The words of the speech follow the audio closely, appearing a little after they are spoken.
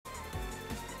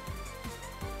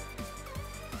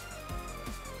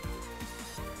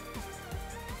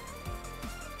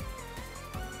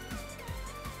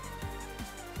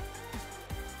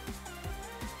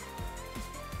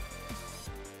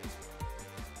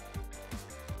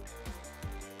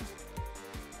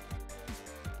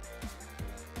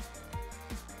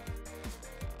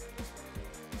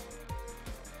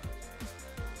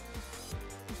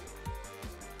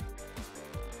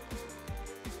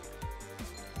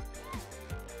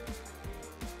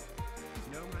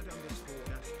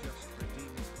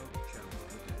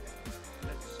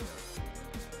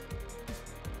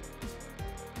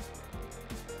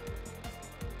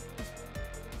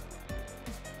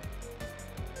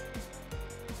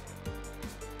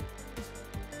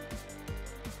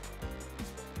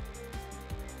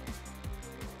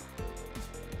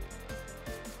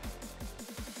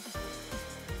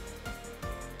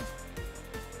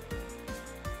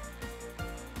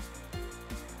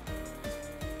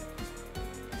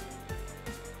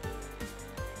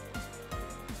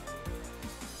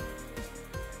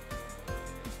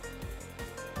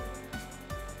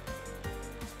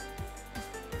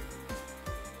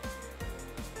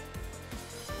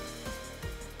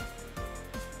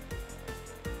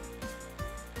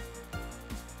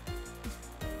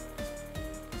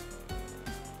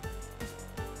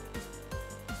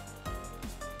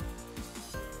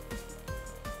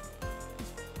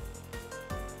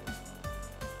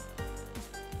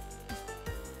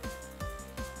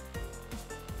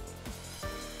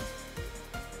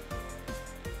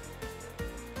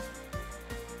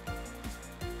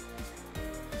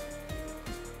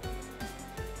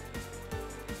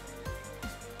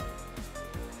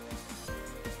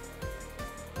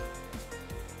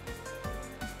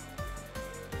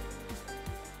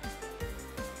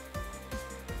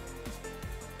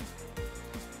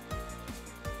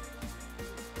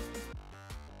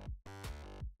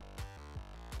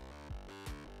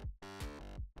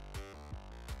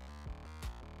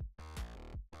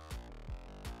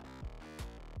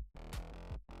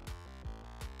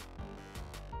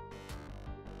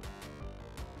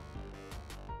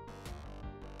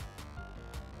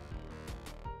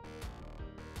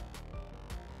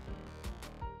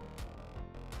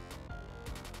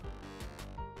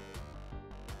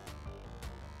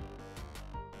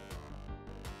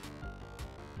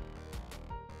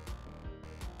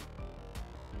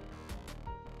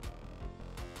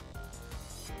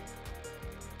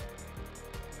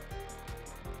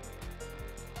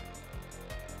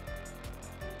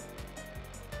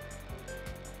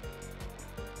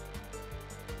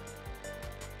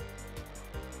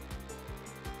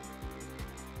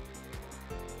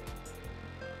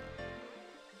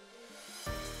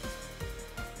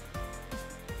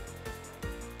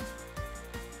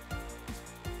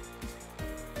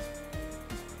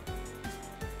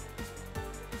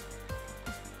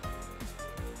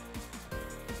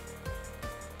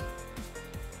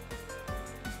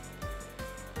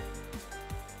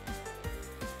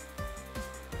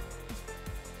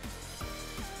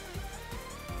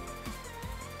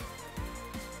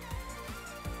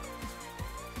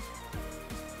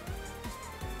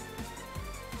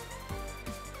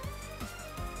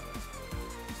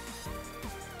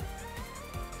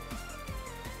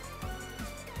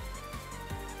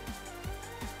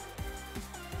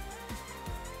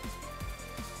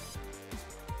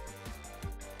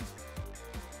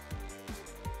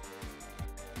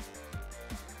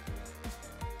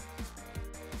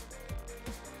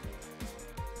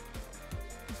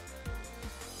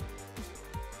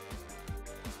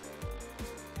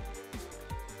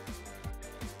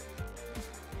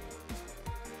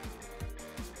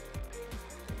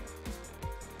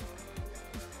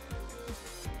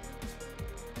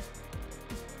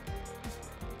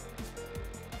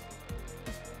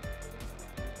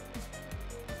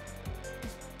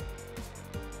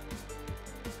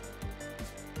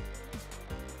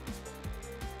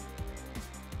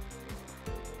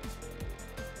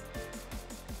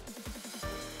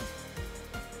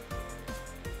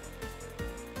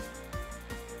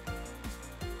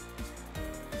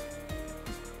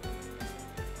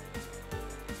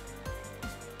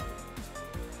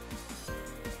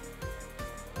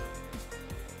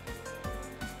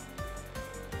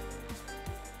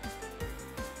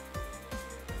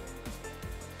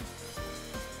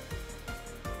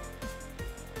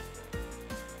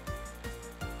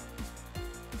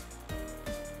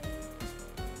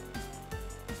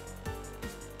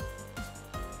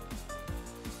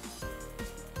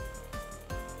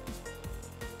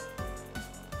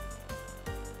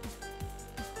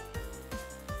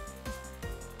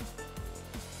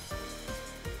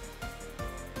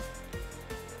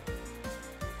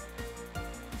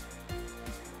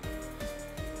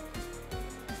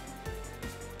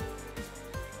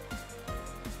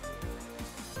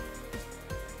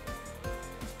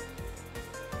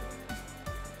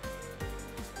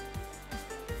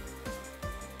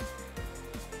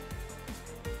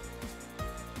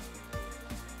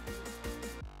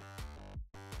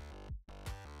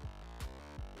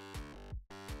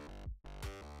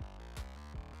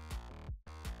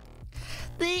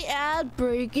the ad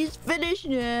break is finished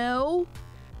now.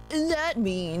 And that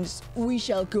means we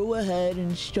shall go ahead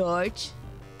and start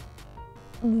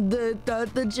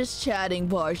the just chatting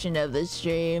portion of the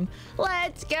stream.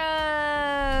 Let's go!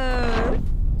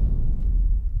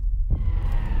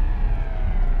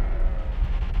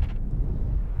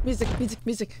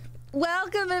 Music.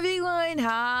 Welcome everyone.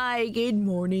 Hi, good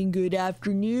morning, good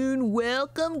afternoon,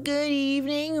 welcome, good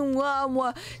evening.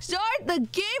 Start the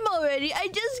game already. I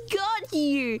just got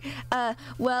here.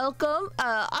 Welcome.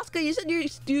 Oscar, you said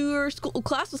your school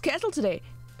class was canceled today.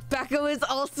 Becca was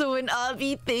also an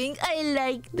obby thing. I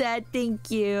like that.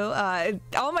 Thank you.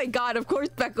 Oh my god, of course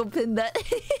Becca pinned that.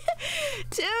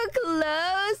 Too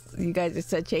close. You guys are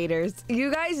such haters. You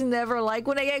guys never like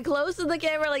when I get close to the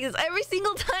camera like this. Every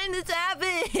single time this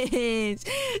happens.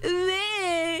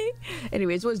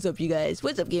 Anyways, what's up, you guys?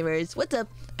 What's up, gamers? What's up?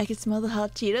 I can smell the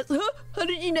hot Cheetos. How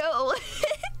did you know?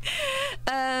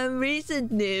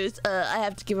 Recent news. I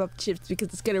have to give up chips because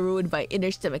it's gonna ruin my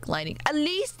inner stomach lining. At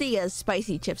least the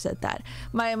spicy chips at that.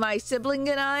 My sibling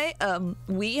and I,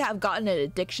 we have gotten an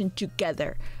addiction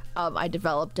together. I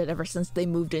developed it ever since they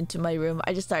moved into my room.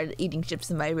 I just started eating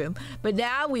chips in my room. But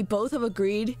now we both have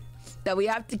agreed that we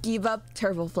have to give up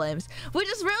turbo flames, which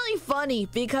is really funny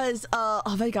because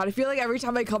oh my god, I feel like every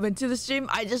time I come into the stream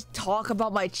I just talk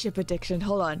about my chip addiction.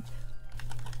 Hold on.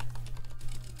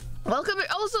 Welcome.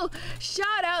 Also,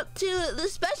 shout out to the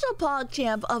special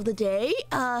PogChamp of the day.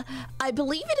 I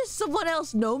believe it is someone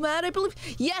else, Nomad, I believe.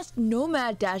 Yes,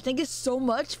 Nomad Dash. Thank you so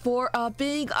much for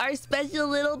being our special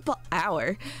little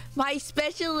my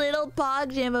special little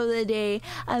PogChamp of the day.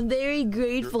 I'm very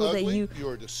grateful that you.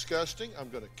 You're disgusting. I'm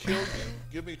gonna kill you.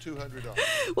 Give me $200.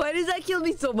 Why does that kill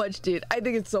me so much, dude? I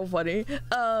think it's so funny.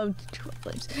 God,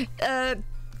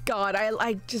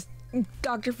 I just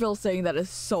Dr. Phil saying that is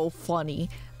so funny.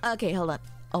 Okay, hold on.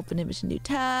 Open image, new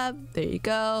tab. There you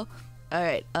go. All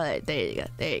right. There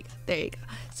you go.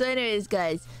 So anyways,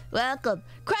 guys, welcome.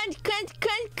 Crunch.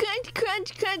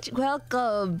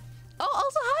 Welcome. Oh,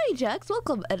 also hi, Jax.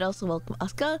 Welcome. And also welcome,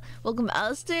 Oscar. Welcome,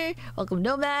 Alistair. Welcome,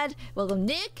 Nomad. Welcome,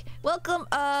 Nick. Welcome,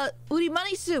 Udi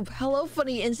Money Soup. Hello,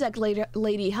 funny insect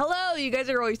lady. Hello, you guys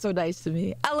are always so nice to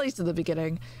me. At least in the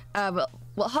beginning. Well,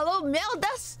 hello,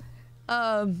 Meldas.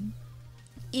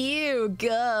 Ew,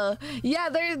 go. Yeah,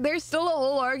 there's still a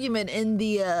whole argument in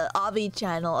the Avi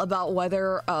channel about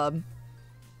whether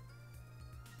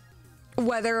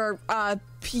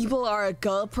people are a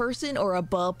guh person or a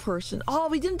buh person. Oh,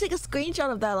 we didn't take a screenshot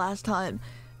of that last time.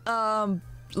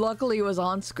 Luckily it was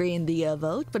on screen, the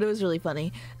vote, but it was really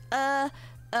funny. Hey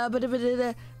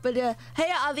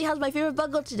Avi, how's my favorite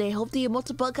bug today? Hope the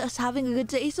multi-bug is having a good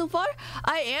day so far.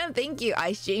 I am, thank you.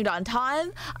 I streamed on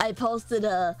time. I posted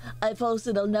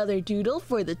another doodle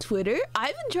for the Twitter.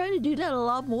 I've been trying to do that a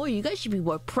lot more. You guys should be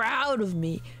more proud of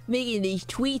me making these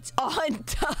tweets on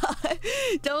time.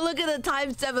 Don't look at the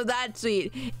timestamp of that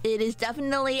tweet. It is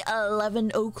definitely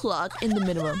 11 o'clock in the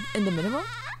minimum. In the minimum?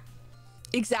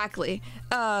 Exactly.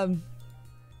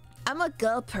 I'm a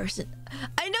girl person.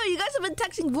 I know you guys have been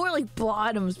texting more like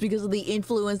bottoms because of the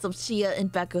influence of Chia and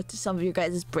Becca to some of your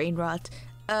guys' brain rot.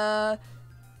 But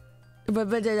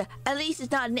at least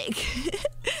it's not Nick.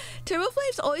 Turbo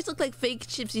flames always look like fake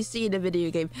chips you see in a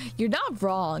video game. You're not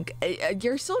wrong.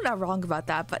 You're so not wrong about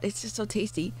that, but it's just so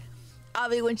tasty.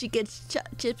 Avi, when she gets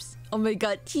chips, oh my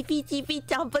god, TP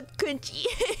down but crunchy.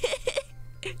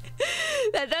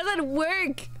 That doesn't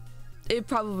work. It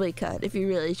probably could if you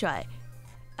really try.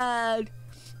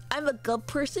 I'm a good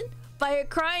person. By her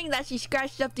crying that she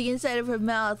scratched up the inside of her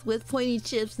mouth with pointy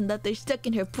chips and that they're stuck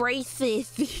in her braces.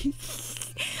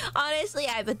 Honestly,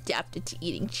 I've adapted to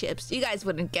eating chips. You guys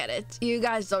wouldn't get it. You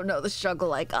guys don't know the struggle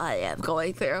like I am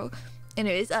going through.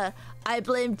 Anyways, I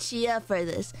blame Chia for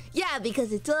this. Yeah,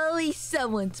 because it's always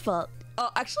someone's fault.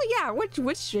 Oh, actually, yeah. Which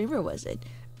streamer was it?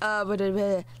 Let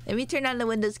me turn on the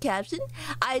Windows caption.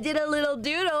 I did a little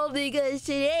doodle because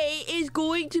today is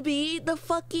going to be the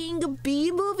fucking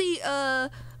B movie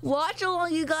watch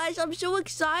along, you guys. I'm so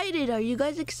excited. Are you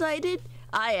guys excited?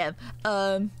 I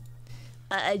am.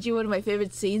 I drew one of my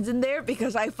favorite scenes in there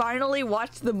because I finally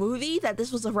watched the movie that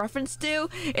this was a reference to,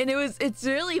 and it's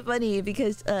really funny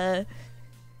because I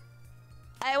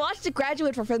watched a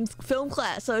graduate for film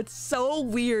class, so it's so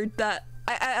weird that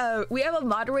we have a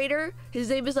moderator. His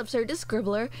name is Absurdist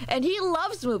Scribbler, and he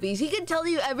loves movies. He can tell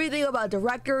you everything about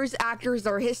directors, actors,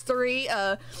 their history,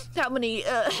 how many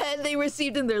they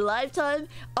received in their lifetime,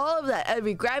 all of that.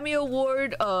 Every Grammy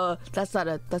Award. That's not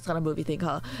a movie thing,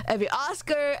 huh? Every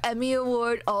Oscar, Emmy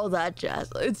Award, all that jazz.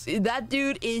 That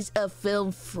dude is a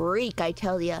film freak, I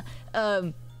tell ya.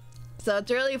 So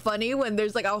it's really funny when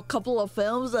there's like a couple of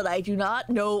films that I do not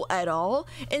know at all,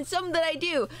 and some that I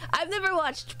do. I've never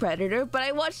watched Predator, but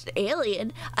I watched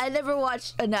Alien. I never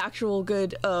watched an actual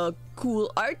good,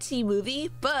 cool artsy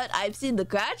movie, but I've seen The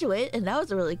Graduate, and that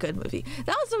was a really good movie.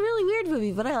 That was a really weird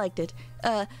movie, but I liked it.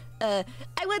 I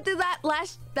went through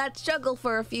that struggle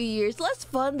for a few years. Less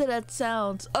fun than that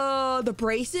sounds. The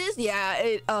braces?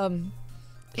 Yeah,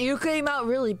 you came out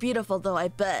really beautiful though, I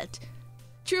bet.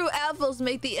 True alphas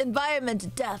make the environment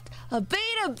adapt. A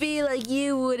beta bee like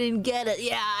you wouldn't get it.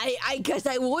 Yeah, I guess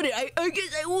I wouldn't. I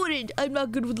guess I wouldn't. I'm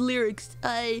not good with lyrics.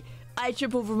 I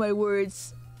trip over my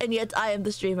words, and yet I am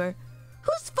the streamer.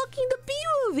 Who's fucking the bee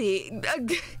movie?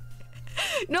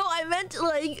 No, I meant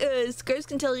like Scripts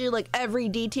can tell you like every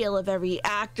detail of every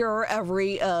actor,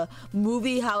 every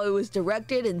movie, how it was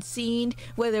directed and seen,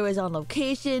 whether it was on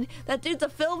location. That dude's a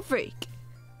film freak.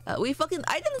 I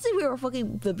didn't say we were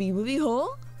fucking the B movie, huh?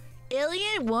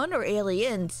 Alien 1 or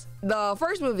Aliens? The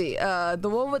first movie, the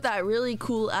one with that really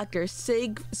cool actor,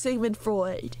 Sigmund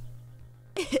Freud.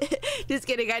 Just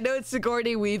kidding, I know it's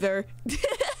Sigourney Weaver.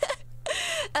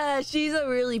 She's a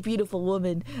really beautiful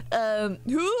woman.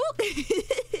 Who?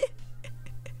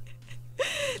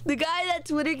 The guy that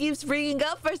Twitter keeps bringing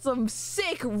up for some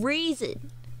sick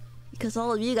reason. Because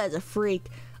all of you guys are freak.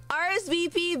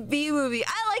 RSVP B movie.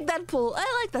 I like that poll.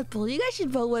 You guys should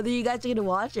vote whether you guys are gonna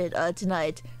watch it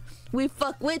tonight. We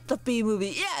fuck with the B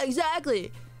movie. Yeah,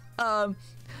 exactly.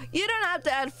 You don't have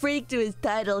to add freak to his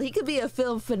title. He could be a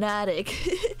film fanatic.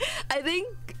 I think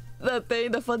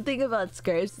the fun thing about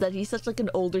Scripts is that he's such like an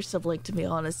older sibling to me,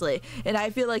 honestly, and I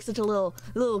feel like such a little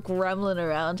gremlin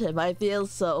around him. I feel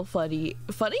so funny.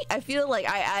 I feel like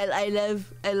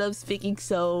I love speaking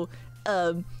so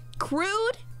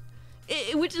crude.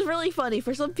 Which is really funny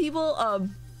for some people. I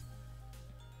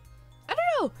don't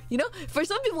know, you know, for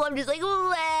some people I'm just like,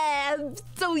 oh, I'm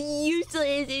so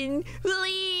useless and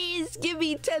please give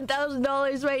me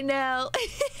 $10,000 right now.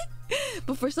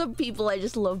 But for some people I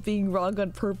just love being wrong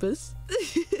on purpose.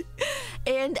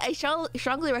 And I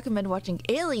strongly recommend watching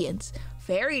Aliens.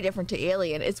 Very different to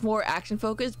Alien. It's more action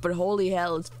focused, but holy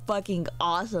hell, it's fucking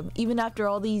awesome. Even after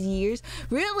all these years.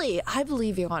 Really, I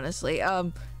believe you, honestly.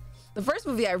 The first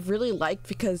movie I really liked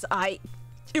because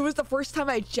it was the first time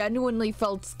I genuinely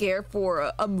felt scared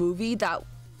for a movie that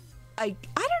I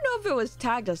don't know if it was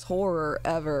tagged as horror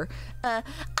ever. I'm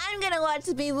gonna watch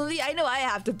the B movie. I know I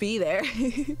have to be there.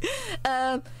 It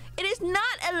is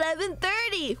not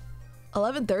 11:30.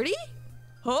 11:30?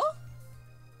 Huh?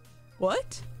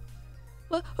 What?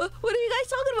 What are you guys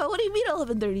talking about? What do you mean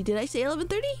 11:30? Did I say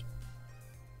 11:30?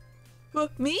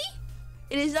 Me?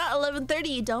 It is not 11:30,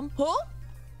 you dumb. Huh?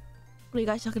 What are you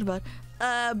guys talking about?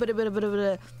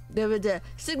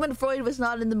 Sigmund Freud was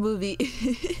not in the movie.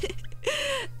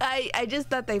 I just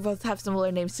thought they both have similar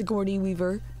names. Sigourney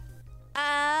Weaver.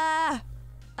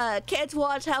 Can't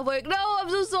watch how work. No, I'm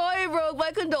so sorry, bro.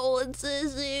 My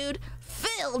condolences, dude.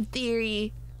 Film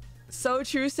theory. So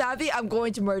true, Savvy. I'm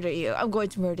going to murder you.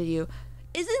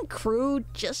 Isn't Crew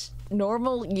just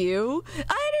normal you?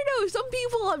 I don't know. Some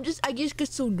people I just get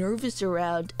so nervous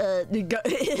around.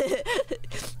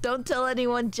 Don't tell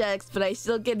anyone, Jax, but I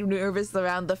still get nervous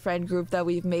around the friend group that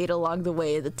we've made along the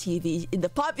way in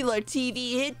the popular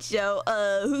TV hit show.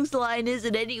 Whose line is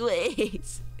it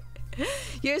anyways?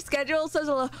 Your schedule says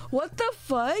a lot. What the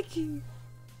fuck?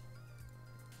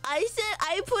 I said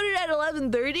I put it at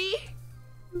 11:30?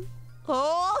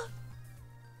 Oh?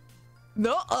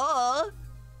 No,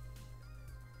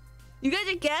 you guys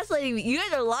are gaslighting me. You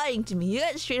guys are lying to me. You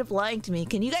guys are straight up lying to me.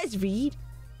 Can you guys read?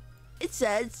 It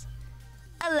says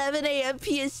 11 a.m.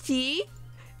 PST,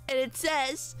 and it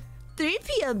says 3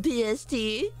 p.m. PST.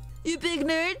 You big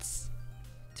nerds.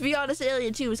 To be honest,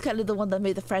 Alien 2 was kind of the one that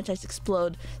made the franchise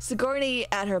explode. Sigourney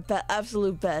at her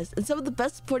absolute best, and some of the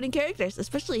best supporting characters,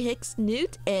 especially Hicks,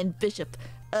 Newt, and Bishop.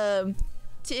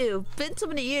 Too. Been so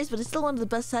many years, but it's still one of the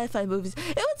best sci-fi movies.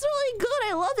 It was really good.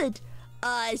 I love it.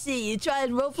 I see. You try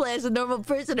and roleplay as a normal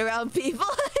person around people.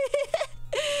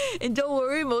 And don't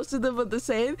worry, most of them are the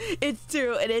same. It's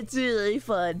true, and it's really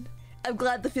fun. I'm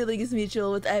glad the feeling is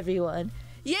mutual with everyone.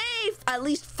 Yay! At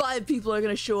least 5 people are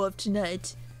gonna show up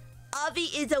tonight. Avi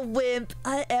is a wimp.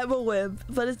 I am a wimp.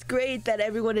 But it's great that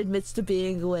everyone admits to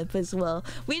being a wimp as well.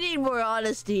 We need more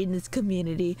honesty in this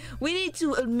community. We need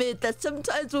to admit that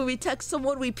sometimes when we text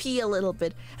someone, we pee a little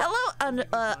bit. Hello, an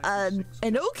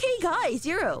okay guy,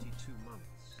 0.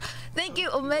 Thank you,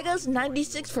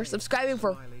 Omegas96, for subscribing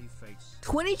for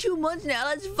 22 months now.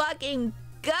 Let's fucking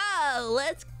go.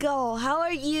 Let's go. How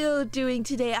are you doing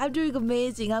today? I'm doing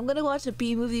amazing. I'm gonna watch a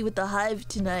B movie with the Hive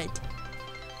tonight.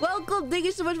 Welcome. Thank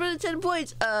you so much for the 10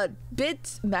 points.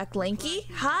 Bits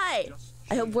MacLanky. Hi.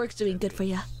 I hope work's doing good for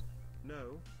you.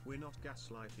 No, we're not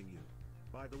gaslighting you.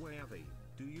 By the way, Avi,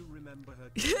 do you remember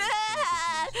her?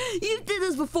 You did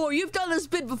this before. You've done this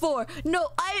bit before. No,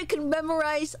 I can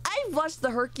memorize. I've watched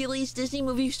the Hercules Disney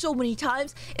movie so many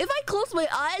times. If I close my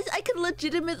eyes, I can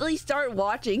legitimately start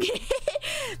watching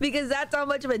because that's how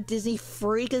much of a Disney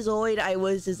freakazoid I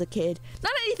was as a kid.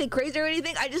 Not anything crazy or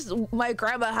anything. My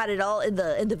grandma had it all in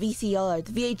the VCR,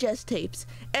 the VHS tapes,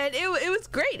 and it was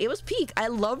great. It was peak. I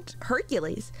loved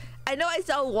Hercules. I know I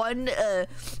saw one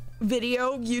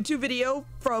YouTube video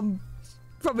from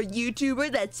a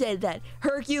YouTuber that said that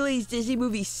Hercules Disney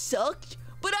movie sucked,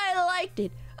 but I liked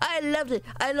it. I loved it.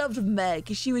 I loved Meg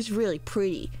because she was really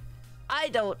pretty. I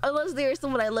don't, unless there's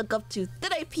someone I look up to,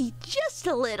 then I pee just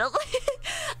a little.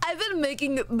 I've been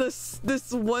making this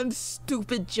one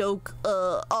stupid joke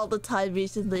all the time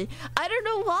recently. I don't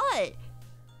know why.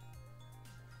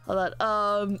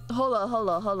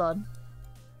 Hold on.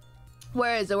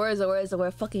 Where is it?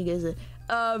 Where fucking is it?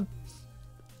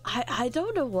 I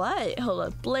don't know why. Hold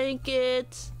on.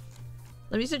 Blanket.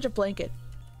 Let me search a blanket.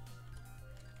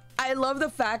 I love the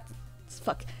fact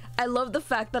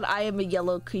that I am a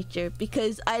yellow creature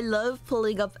because I love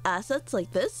pulling up assets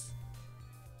like this.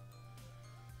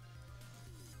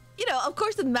 You know, of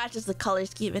course it matches the color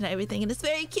scheme and everything, and it's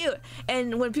very cute.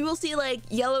 And when people see like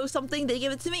yellow something, they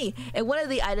give it to me. And one of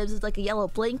the items is like a yellow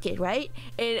blanket, right?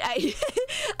 And I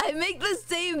I make the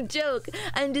same joke.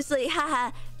 I'm just like, haha,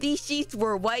 these sheets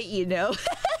were white, you know.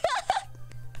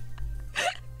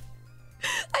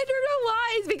 I don't know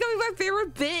why it's becoming my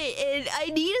favorite bit, and I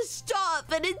need to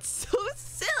stop. And it's so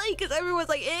silly because everyone's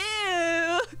like, ew,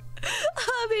 Abby,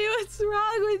 what's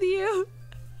wrong with you?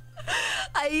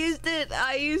 I used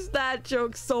that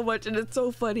joke so much, and it's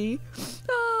so funny.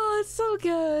 Oh, it's so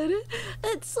good.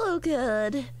 It's so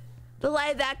good. The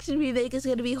live action remake is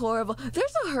gonna be horrible.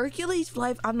 There's a Hercules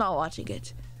live. I'm not watching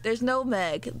it. There's no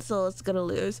Meg, so it's gonna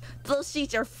lose. Those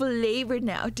sheets are flavored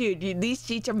now, dude. These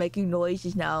sheets are making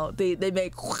noises now. They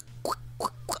make.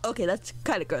 Okay, that's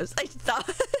kind of gross. I should stop.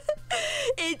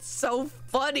 It's so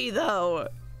funny though.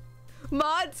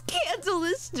 Mods, cancel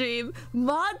this stream.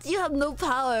 Mods, you have no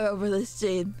power over this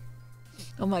stream.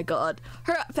 Oh my god.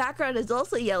 Her background is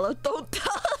also yellow. Don't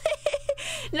tell me.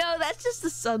 No, that's just the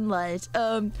sunlight.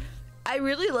 I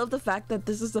really love the fact that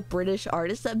this is a British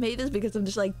artist that made this because I'm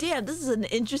just like, damn, this is an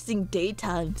interesting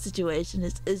daytime situation.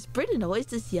 Is Britain always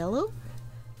this yellow?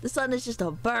 The sun is just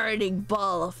a burning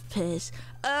ball of piss.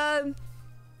 I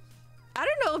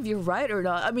don't know if you're right or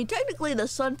not. I mean, technically the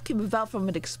sun came about from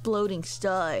an exploding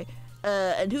star.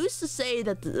 And who's to say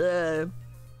that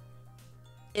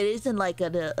it isn't like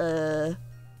a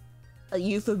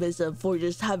euphemism for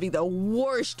just having the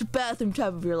worst bathroom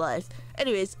time of your life?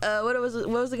 Anyways, what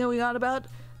was it going on about?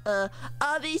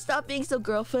 Avi, stop being so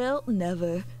girl-fail.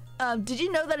 Never. Did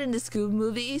you know that in the Scooby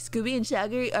movie, Scooby and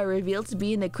Shaggy are revealed to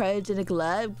be in a cryogenic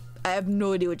lab? I have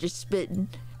no idea what you're spitting.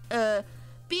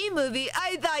 B movie?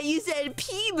 I thought you said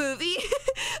P movie.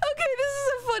 Okay, this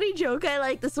is a funny joke. I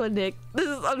like this one, Nick. This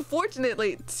is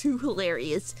unfortunately too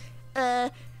hilarious.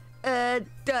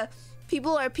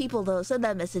 People are people though. Send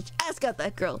that message. Ask out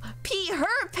that girl. Pee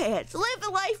her pants. Live the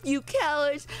life, you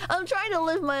cowards. I'm trying to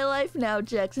live my life now,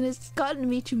 Jax, and it's gotten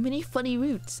me to many funny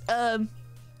routes.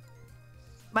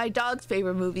 My dog's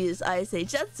favorite movie is Ice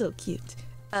Age. That's so cute.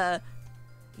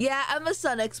 Yeah, I'm a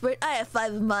sun expert. I have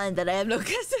 5 of mine that I have no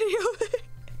custody over.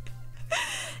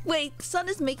 Wait, sun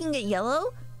is making it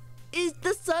yellow? Is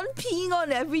the sun peeing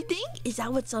on everything? Is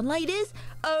that what sunlight is?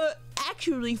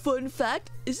 Actually, fun fact,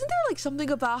 isn't there like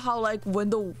something about how like when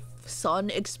the sun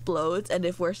explodes and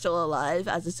if we're still alive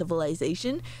as a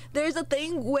civilization, there's a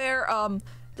thing where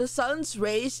the sun's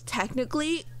rays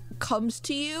technically comes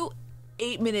to you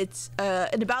 8 minutes,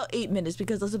 in about 8 minutes,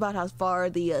 because that's about how far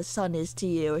the sun is to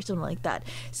you or something like that.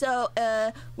 So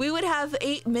we would have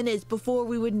 8 minutes before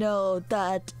we would know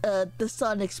that the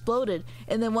sun exploded,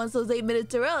 and then once those 8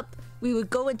 minutes are up, we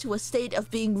would go into a state of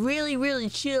being really, really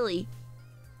chilly.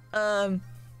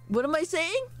 What am I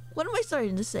saying? What am I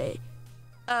starting to say?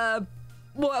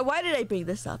 Why did I bring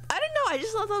this up? I don't know. I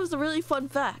just thought that was a really fun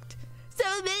fact.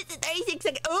 7 minutes and 36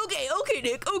 seconds. Okay,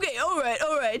 Nick. Okay, all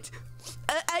right.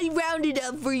 I rounded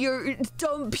up for your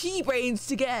dumb pea brains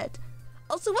to get.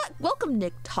 Also, what? Welcome,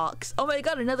 Nick Talks. Oh my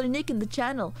god, another Nick in the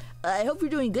channel. I hope you're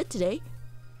doing good today.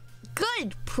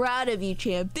 Good. Proud of you,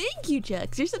 champ. Thank you,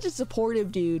 Jax. You're such a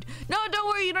supportive dude. No, don't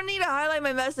worry. You don't need to highlight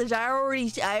my message. I already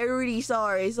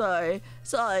sorry.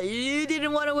 You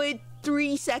didn't want to wait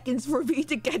 3 seconds for me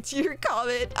to get to your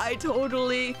comment. I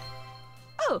totally...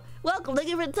 Oh, welcome. Thank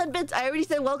you for the 10 bits. I already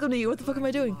said welcome to you. What the fuck am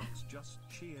I doing? Just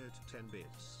cheered 10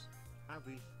 bits.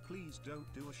 Avi, please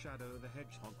don't do a Shadow the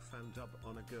Hedgehog fan dub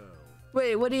on a girl.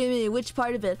 Wait, what do you mean? Which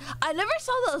part of it? I never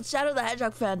saw the Shadow the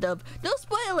Hedgehog fan dub. No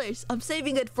spoilers. I'm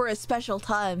saving it for a special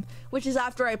time, which is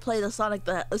after I play the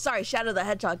Shadow the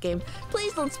Hedgehog game.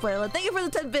 Please don't spoil it. Thank you for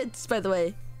the 10 bits, by the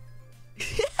way.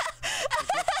 Cheered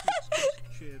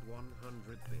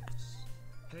 100 bits.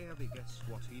 Hey Avi, guess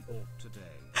what he bought today?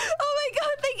 Oh my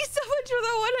god, thank you so much for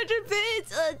the 100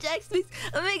 bits, Jack Speaks.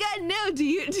 Oh my god, no, do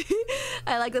you?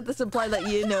 I like that this implied that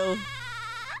you know.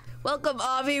 Welcome,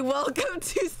 Avi. Welcome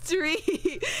to stream.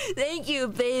 Thank you,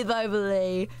 Babe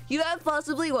Barbelay. You have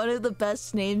possibly one of the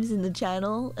best names in the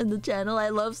channel. I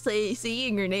love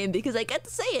seeing your name because I get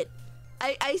to say it.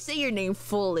 I say your name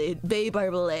fully, Babe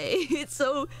Barbelay. It's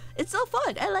so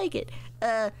fun. I like it.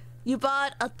 You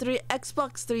bought a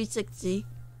Xbox 360.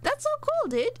 That's so cool,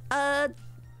 dude.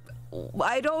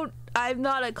 I'm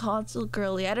not a console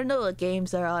girly. I don't know what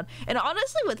games are on. And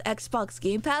honestly, with Xbox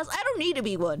Game Pass, I don't need to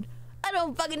be one. I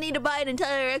don't fucking need to buy an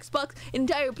entire Xbox,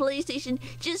 entire PlayStation,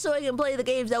 just so I can play the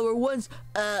games that were once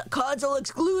console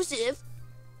exclusive.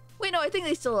 Wait, no, I think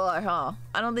they still are, huh?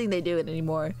 I don't think they do it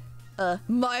anymore.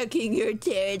 Marking your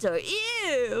territory.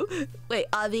 Ew! Wait,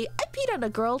 Avi, I peed on a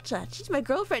girl chat. She's my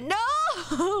girlfriend.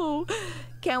 No!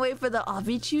 Can't wait for the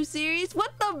Avi Chew series.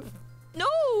 What the... No,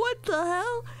 what the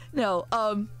hell? No,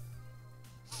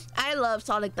 I love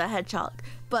Sonic the Hedgehog,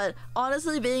 but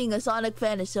honestly, being a Sonic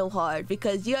fan is so hard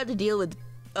because you have to deal with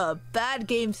bad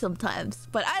games sometimes.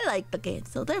 But I like the games,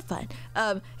 so they're fine.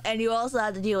 And you also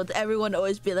have to deal with everyone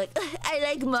always be like, I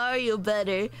like Mario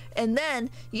better, and then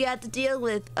you have to deal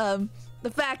with the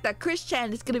fact that Chris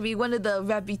Chan is gonna be one of the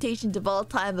reputations of all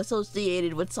time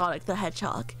associated with Sonic the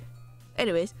Hedgehog.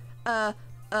 Anyways,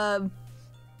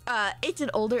 it's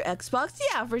an older Xbox?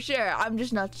 Yeah, for sure. I'm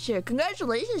just not sure.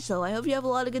 Congratulations, though. I hope you have a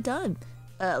lot of good time.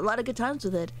 A lot of good times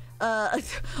with it.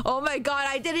 Oh my god,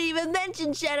 I didn't even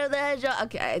mention Shadow the Hedgehog.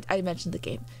 Okay, I mentioned the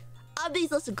game.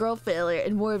 Obviously, less a girl failure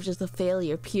and more of just a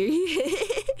failure, period.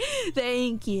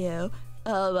 Thank you.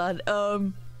 Hold on.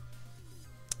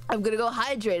 I'm gonna go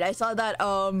hydrate. I saw that,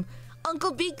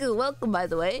 Uncle Biku, welcome, by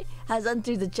the way, has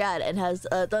entered the chat and has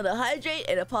done a hydrate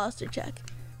and a posture check.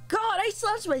 God, I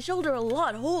slouched my shoulder a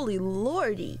lot. Holy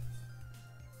lordy.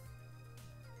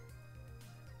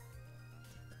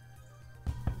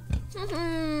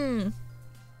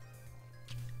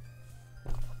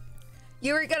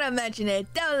 You were gonna mention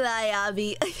it. Don't lie,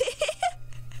 Abby.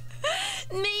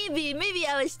 Maybe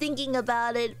I was thinking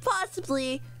about it.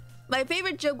 Possibly. My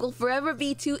favorite joke will forever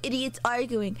be two idiots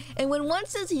arguing. And when one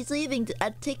says he's leaving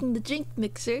taking the drink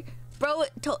mixer, bro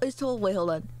is told, wait, hold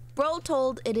on. Bro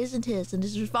told it isn't his, and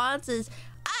his response is,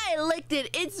 I licked it,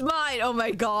 it's mine. Oh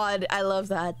my god, I love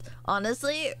that.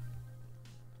 Honestly,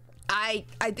 I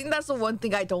think that's the one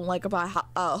thing I don't like about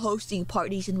hosting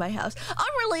parties in my house.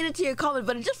 Unrelated to your comment,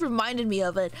 but it just reminded me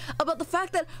of it. About the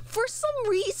fact that, for some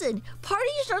reason,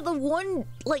 parties are the one,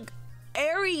 like,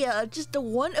 area, just the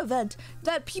one event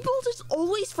that people just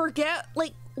always forget,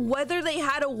 like, whether they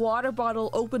had a water bottle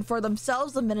open for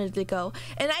themselves a minute ago.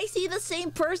 And I see the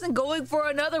same person going for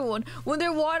another one when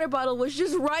their water bottle was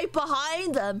just right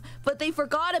behind them, but they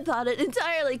forgot about it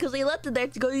entirely because they left it there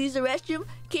to go use the restroom,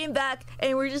 came back,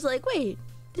 and we're just like, wait,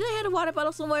 did I have a water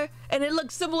bottle somewhere? And it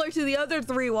looks similar to the other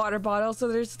 3 water bottles, so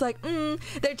they're just like,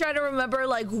 they're trying to remember,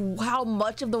 like, how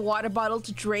much of the water bottle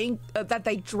to drink, that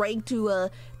they drank to,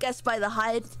 guess by the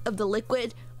height of the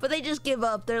liquid, but they just give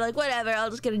up. They're like, whatever, I'll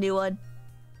just get a new one.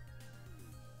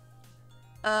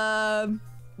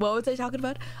 What was I talking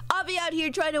about? I'll be out here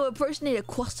trying to impersonate a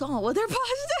croissant with her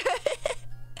posture.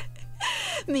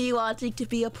 Me wanting to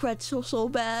be a pretzel so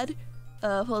bad.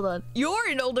 Hold on. You're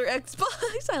an older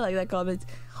Xbox. I like that comment.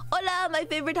 Hola, my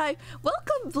favorite type.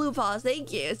 Welcome, Blue Paws.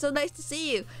 Thank you. It's so nice to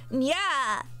see you.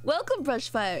 Yeah. Welcome,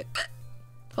 Brushfire.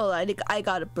 Hold on. I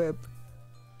got a burp.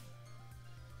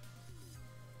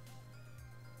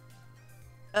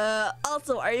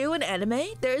 Also, are you an anime?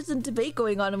 There is a debate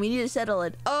going on and we need to settle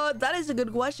it. Oh, that is a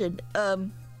good question. That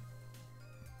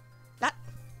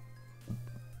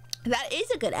is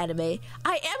a good anime.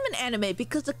 I am an anime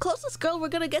because the closest girl we're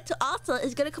gonna get to Asa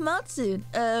is gonna come out soon.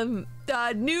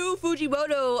 The new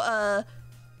Fujimoto,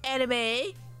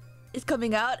 anime is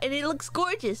coming out and it looks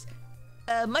gorgeous.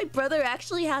 My brother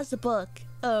actually has the book,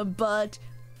 but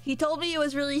he told me it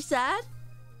was really sad.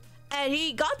 And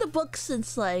he got the book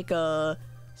since, like,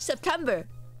 September.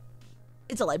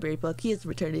 It's a library book. He hasn't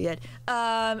returned it yet.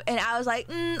 And I was like,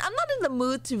 I'm not in the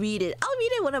mood to read it. I'll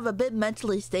read it when I'm a bit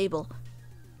mentally stable.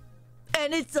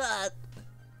 And it's,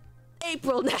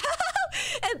 April now.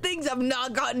 And things have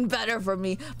not gotten better for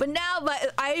me. But now,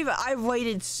 I've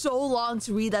waited so long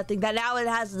to read that thing that now it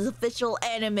has this official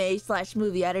anime slash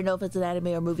movie. I don't know if it's an anime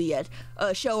or movie yet,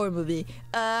 show or movie.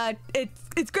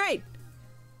 It's great.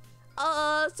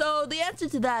 So the answer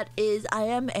to that is I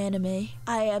am anime.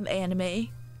 Yeah.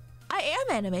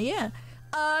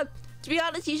 To be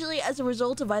honest, usually as a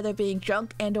result of either being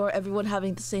drunk and or everyone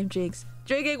having the same drinks.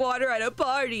 Drinking water at a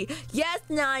party. Yes,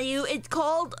 Nayu, it's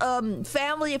called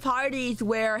family parties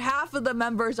where half of the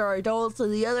members are adults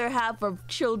and the other half are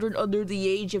children under the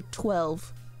age of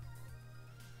 12.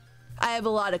 I have a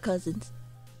lot of cousins.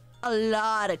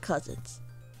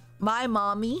 My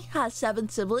mommy has 7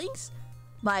 siblings.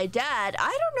 My dad,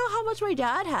 I don't know how much my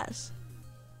dad has.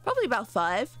 Probably about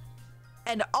 5.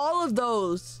 And all of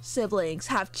those siblings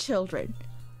have children.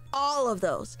 All of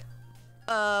those.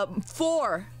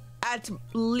 4 at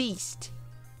least.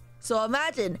 So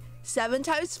imagine 7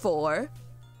 times 4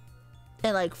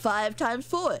 and like 5 times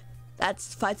 4.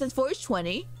 That's 5 times 4 is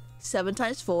 20. 7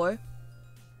 times 4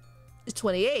 is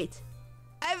 28.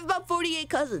 I have about 48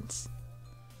 cousins.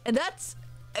 And that's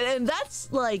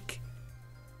like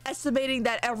estimating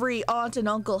that every aunt and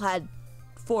uncle had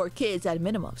 4 kids at a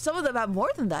minimum. Some of them have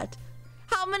more than that.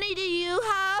 How many do you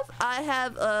have? I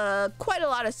have quite a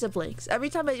lot of siblings.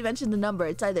 Every time I mention the number,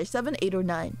 it's either 7, 8, or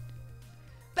 9.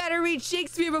 Better read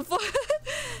Shakespeare before.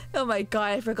 Oh my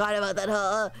god, I forgot about that.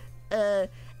 At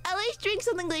least drink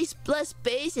something less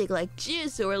basic like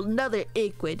juice or another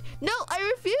liquid. No, I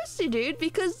refuse to, dude,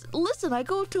 because listen, I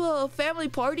go to a family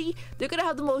party, they're gonna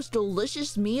have the most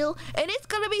delicious meal, and it's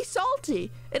gonna be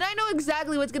salty. And I know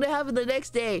exactly what's gonna happen the next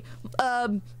day.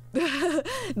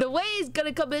 The way it's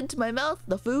gonna come into my mouth,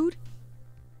 the food,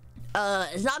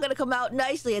 it's not gonna come out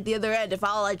nicely at the other end if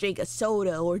all I drink is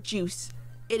soda or juice.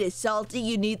 It is salty,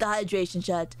 you need the hydration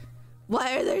shot.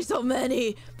 Why are there so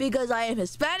many? Because I am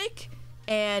Hispanic,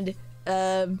 and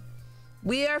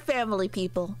we are family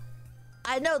people.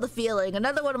 I know the feeling.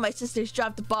 Another one of my sisters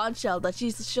dropped a bombshell that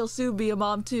she'll soon be a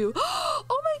mom too.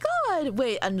 Oh my god!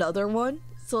 Wait, another one?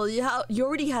 So you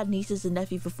already had nieces and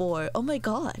nephews before. Oh my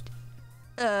god.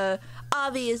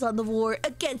 Avi is on the war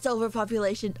against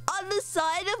overpopulation. On the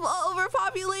side of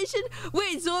overpopulation?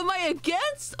 Wait, so am I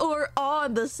against or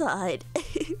on the side?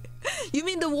 You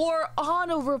mean the war on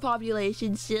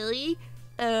overpopulation, silly?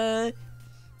 But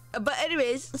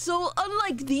anyways, so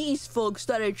unlike these folks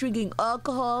that are drinking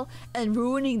alcohol and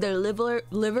ruining their liver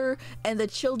and the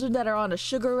children that are on a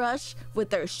sugar rush with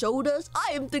their sodas,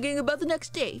 I am thinking about the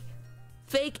next day.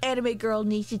 Fake anime girl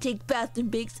needs to take bath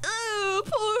and bakes. Oh,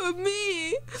 poor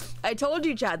me. I told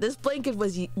you, Chad, this blanket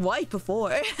was white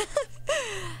before.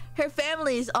 Her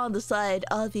family is on the side,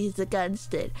 Avi is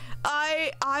against it.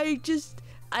 I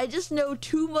just know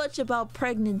too much about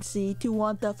pregnancy to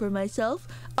want that for myself.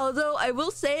 Although I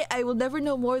will say I will never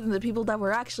know more than the people that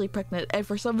were actually pregnant and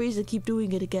for some reason keep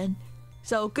doing it again.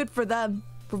 So good for them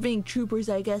for being troopers,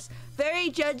 I guess. Very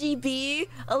judgy B,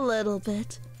 a little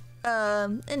bit.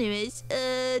 Anyways,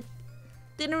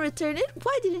 didn't return it?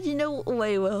 Why didn't you know?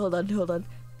 Wait, hold on.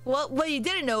 What you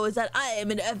didn't know is that I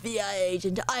am an FBI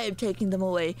agent. I am taking them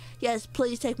away. Yes,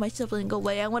 please take my sibling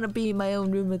away. I want to be in my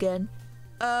own room again.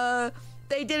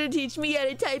 They didn't teach me how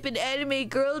to type in anime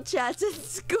girl chats in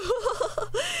school.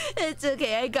 It's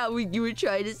okay, I got what you were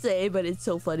trying to say, but it's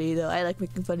so funny though. I like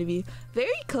making fun of you. Very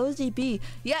cozy B.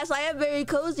 Yes, I am very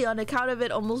cozy on account of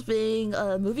it almost being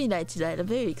a movie night tonight. I'm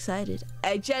very excited.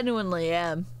 I genuinely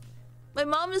am. My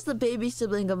mom is the baby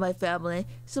sibling of my family,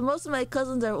 so most of my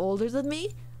cousins are older than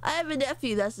me. I have a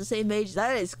nephew that's the same age.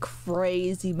 That is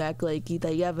crazy, Mac Lakey,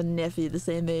 that you have a nephew the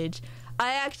same age.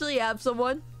 I actually have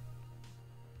someone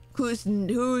who has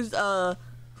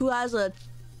a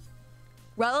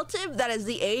relative that is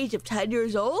the age of 10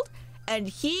 years old, and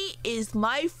he is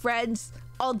my friend's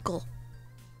uncle.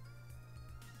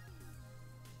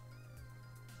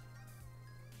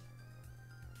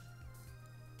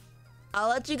 I'll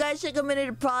let you guys take a minute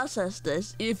to process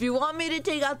this. If you want me to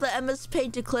take out the MS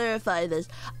Paint to clarify this,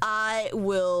 I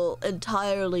will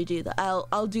entirely do that.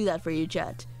 I'll do that for you,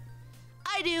 chat.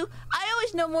 I do. I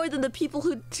always know more than the people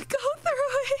who go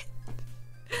through it.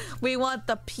 We want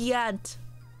the piant.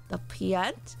 The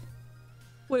piant?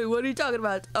 Wait, what are you talking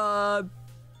about?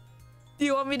 Do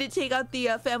you want me to take out the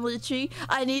family tree?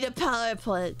 I need a power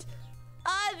plant.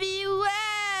 Avi,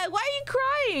 why are you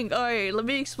crying? Alright, let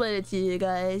me explain it to you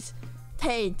guys.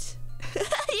 Paint.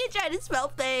 You tried to spell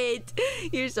paint.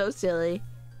 You're so silly.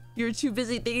 You're too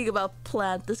busy thinking about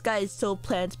plant. This guy is so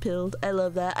plant-pilled. I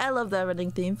love that. I love that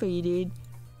running theme for you, dude.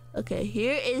 Okay,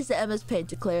 here is the MS Paint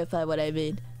to clarify what I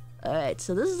mean. Alright,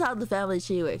 so this is how the family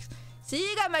tree works. So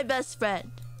you got my best friend.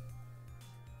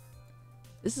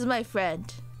 This is my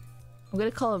friend. I'm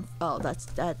gonna call him. Oh, that's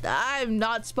that. I'm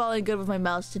not spelling good with my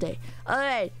mouse today. All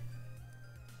right.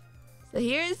 So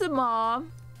here's the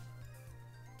mom,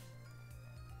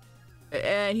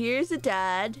 and here's the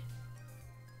dad.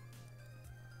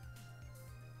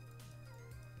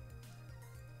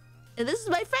 And this is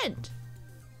my friend,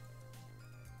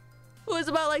 who is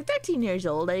about like 13 years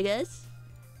old, I guess.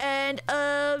 And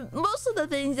most of the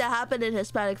things that happen in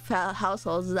Hispanic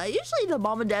households is that usually the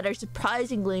mom and dad are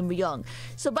surprisingly young.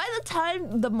 So by the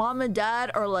time the mom and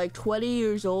dad are like 20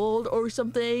 years old or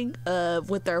something,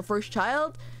 with their first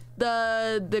child,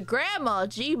 the grandma,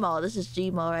 Gma, this is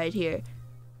Gma right here,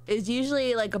 is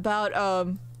usually like about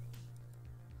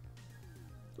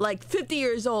like 50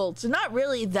 years old. So not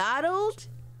really that old.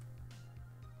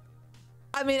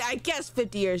 I mean, I guess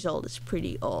 50 years old is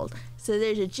pretty old. So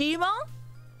there's a Gma.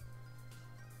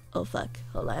 Oh fuck!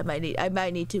 Hold on, I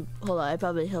might need to. Hold on,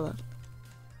 hold on.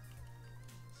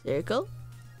 Circle.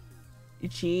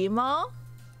 Gma.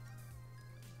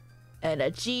 And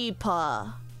a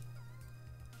G-paw.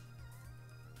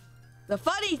 The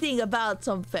funny thing about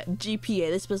some GPA,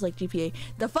 this was like GPA.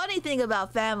 The funny thing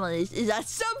about families is that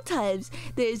sometimes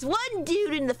there's one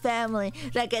dude in the family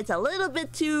that gets a little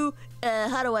bit too,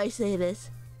 how do I say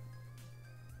this?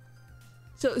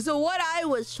 So what I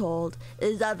was told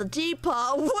is that the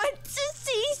G-paw went to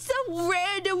see some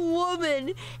random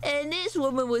woman, and this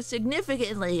woman was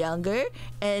significantly younger,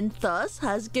 and thus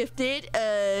has gifted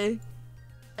the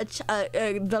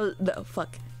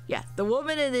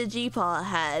woman in the G-paw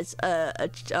has a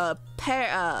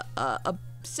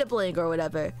sibling or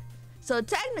whatever. So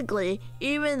technically,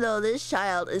 even though this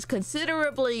child is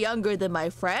considerably younger than my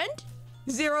friend,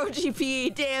 0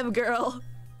 GPA, damn girl.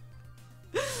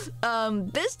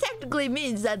 This technically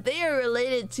means that they are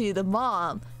related to the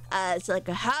mom as like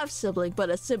a half sibling, but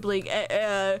a sibling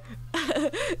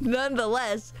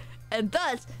nonetheless, and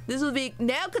thus this will be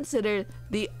now considered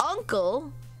the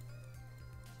uncle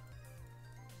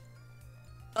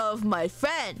of my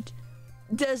friend.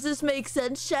 Does this make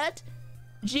sense, chat?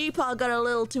 G-paw got a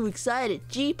little too excited.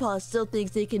 G-paw still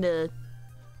thinks they can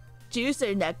do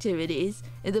certain activities,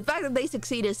 and the fact that they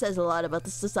succeeded says a lot about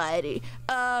the society.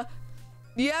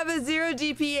 You have a 0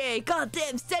 GPA.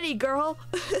 Goddamn steady, girl.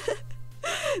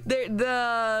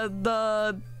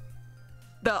 the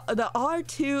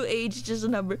R2 age just a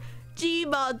number.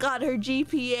 Gma got her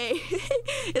GPA.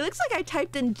 It looks like I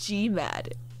typed in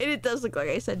GMAT, and it does look like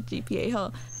I said GPA,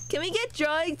 huh? Can we get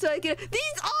drawings so I can?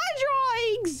 These are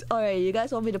drawings. All right, you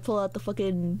guys want me to pull out the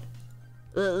fucking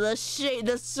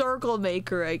the circle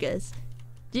maker, I guess.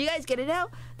 Do you guys get it now?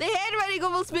 The handwriting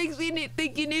almost makes me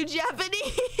think you knew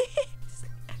Japanese.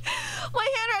 My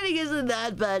handwriting isn't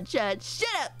that bad, chat. Shut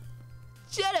up!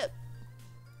 Shut up!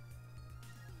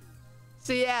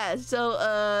 So yeah,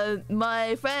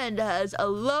 my friend has a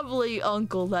lovely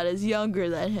uncle that is younger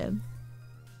than him.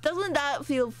 Doesn't that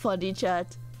feel funny,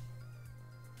 chat?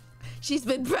 She's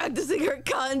been practicing her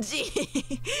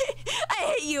kanji.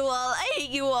 I hate you all. I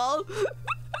hate you all. Can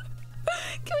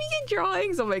we get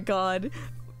drawings? Oh my god.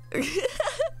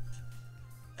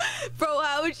 Bro,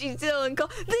 how is she still in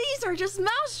These are just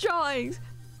mouse drawings.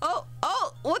 Oh,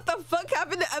 what the fuck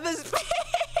happened to Emma's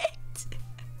face?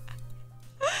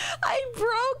 I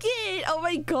broke it. Oh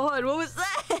my god, what was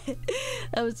that?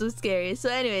 That was so scary. So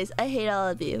anyways, I hate all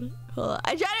of you. Hold on.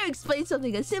 I try to explain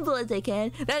something as simple as I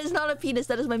can. That is not a penis,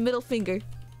 that is my middle finger.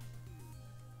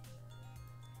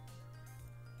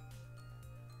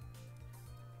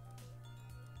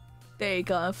 There you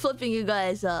go, I'm flipping you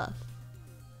guys off.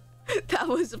 That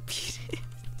was a penis.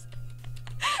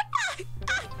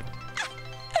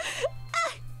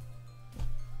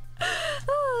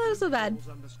 Oh, that was so bad.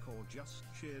 Just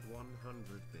shared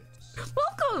 100 bits.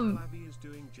 Welcome. Is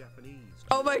doing Japanese.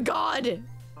 Oh my god.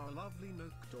 Our lovely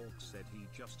Nook Dog said he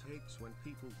just hates when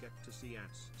people get to see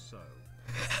ass, so.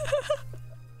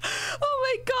 Oh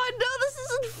my god, no, this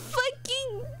isn't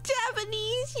fucking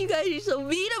Japanese. You guys are so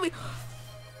mean to me.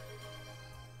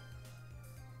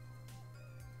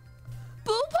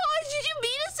 Bullpaws, did you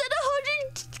mean to send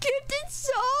 100 gifted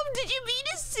subs? Did you mean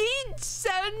to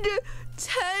send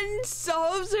 10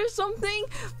 subs or something?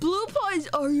 Blue Paws,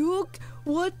 are you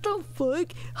what the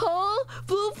fuck? Huh?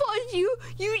 Blue Paws, you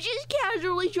just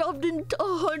casually dropped in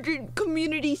 100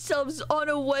 community subs on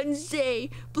a Wednesday.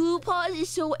 Blue Paws is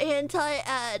so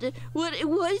anti-ad. What it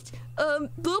was?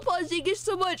 Blue Paws, thank you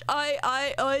so much.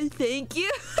 I thank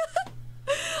you.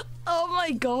 Oh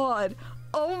my god.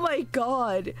 Oh my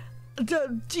god.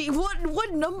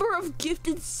 What number of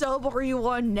gifted sub are you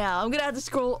on now? I'm gonna have to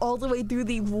scroll all the way through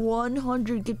the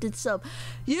 100 gifted sub.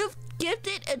 You've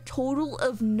gifted a total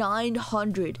of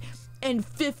 900.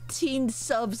 15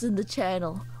 subs in the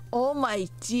channel. Oh my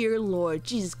dear lord,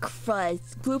 Jesus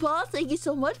Christ. Blue Paw, thank you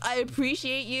so much. I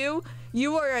appreciate you.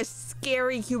 You are a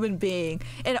scary human being.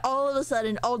 And all of a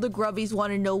sudden, all the grubbies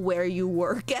want to know where you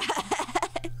work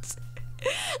at.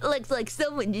 Looks like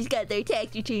someone just got their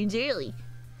tax returns early.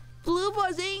 Blue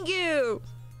Paw, thank you.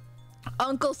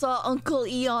 Uncle saw Uncle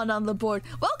Eon on the board.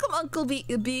 Welcome, Uncle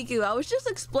Bigu. I was just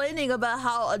explaining about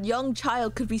how a young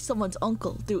child could be someone's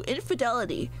uncle through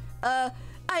infidelity.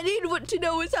 I need to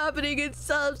know what's happening in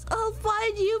subs. I'll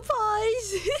find you,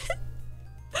 Pies.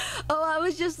 Oh, I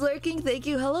was just lurking. Thank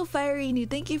you. Hello, Firey.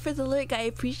 Thank you for the lurk. I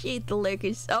appreciate the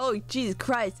lurkers. Oh, Jesus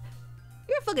Christ.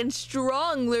 You're a fucking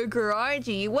strong lurker, aren't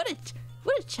you? What a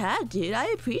chat, dude. I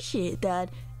appreciate that.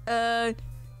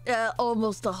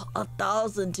 Almost a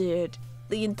 1,000, dude.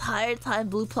 The entire time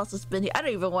Blue Plus has been here. I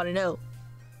don't even want to know.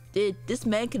 Dude, this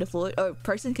man can afford, or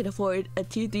person can afford a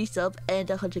 2-3 sub and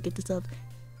 100 gift sub.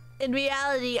 In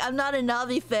reality, I'm not a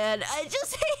Navi fan. I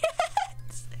just hate it.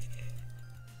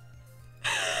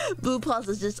 Blue Plus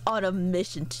is just on a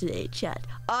mission today, chat.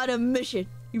 On a mission.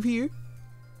 You hear?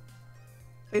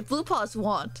 If Blue Paws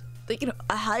want, they can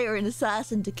hire an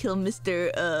assassin to kill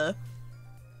Mr.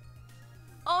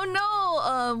 Oh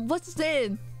no! What's his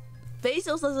name?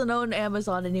 Bezos doesn't own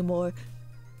Amazon anymore.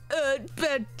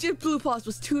 But Blue Paws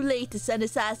was too late to send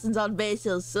assassins on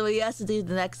Bezos, so he has to do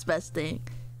the next best thing.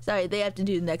 Sorry, they have to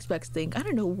do the next best thing. I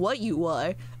don't know what you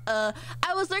are. I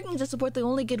was looking to support the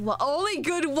only good one. Only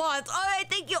good ones! Alright,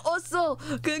 thank you also!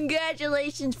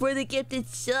 Congratulations for the gifted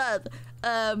sub!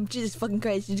 Jesus fucking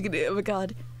Christ, you're gonna, oh my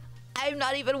god. I'm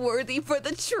not even worthy for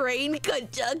the train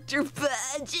conductor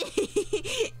badge!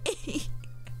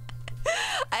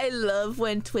 I love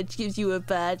when Twitch gives you a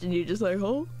badge and you're just like,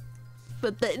 oh?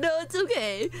 But no, it's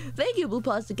okay. Thank you, Blue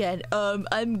Paws again.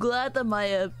 I'm glad that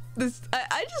my,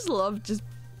 I just love just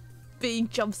being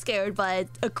jump scared by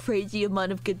a crazy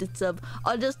amount of gifted sub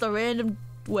on just a random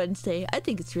Wednesday. I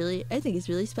think it's really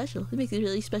special. It makes it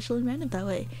really special and random that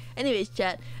way. Anyways,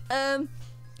 chat.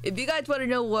 If you guys want to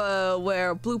know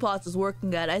where Blue Paws is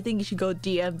working at, I think you should go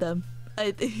DM them.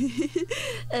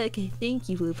 Okay, thank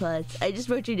you, Blue Paws. I just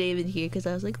wrote your name in here because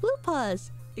I was like, Blue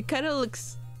Paws. It kind of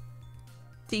looks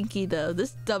stinky though.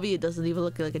 This W doesn't even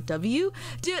look like a W.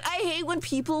 Dude, I hate when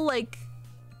people like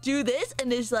do this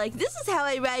and it's like, this is how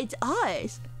I write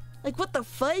R's. Like, what the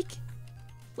fuck?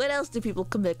 What else do people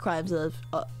commit crimes of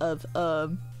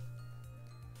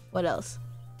what else?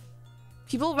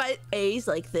 People write A's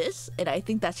like this, and I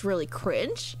think that's really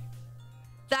cringe.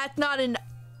 That's not an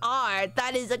R,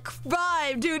 that is a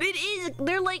crime, dude. It is.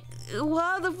 They're like,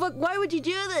 how the fuck, why would you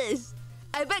do this?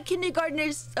 I bet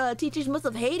kindergartners, teachers must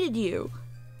have hated you.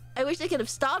 I wish I could have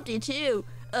stopped you too.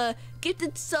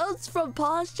 Gifted subs from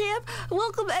Pause Champ.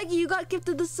 Welcome, Eggy. You got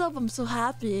gifted the sub. I'm so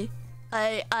happy.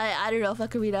 I don't know if I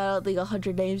could read out like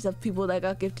 100 names of people that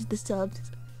got gifted the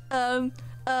subs. But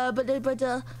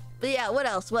yeah. What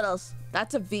else? What else?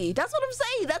 That's a V. That's what I'm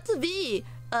saying. That's a V.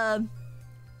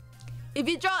 If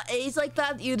you draw A's like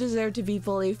that, you deserve to be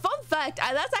bullied. Fun fact,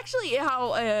 that's actually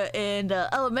how in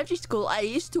elementary school I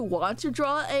used to want to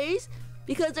draw A's.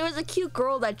 Because there was a cute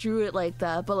girl that drew it like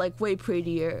that, but like way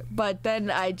prettier. But then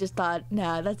I just thought,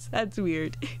 nah, that's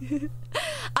weird.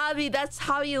 Abby, that's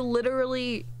how you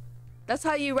literally... That's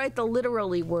how you write the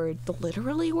literally word. The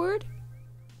literally word?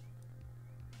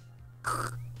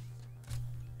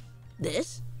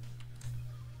 This?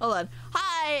 Hold on.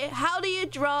 Hi, how do you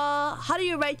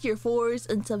write your 4s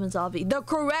and 7s, Abby? The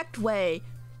correct way.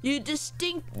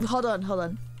 Hold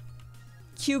on.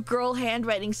 Cute girl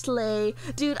handwriting slay.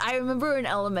 Dude, I remember in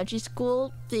elementary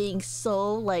school being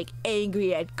so like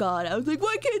angry at God. I was like,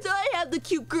 why can't I have the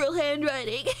cute girl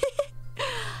handwriting?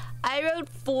 I wrote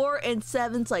 4 and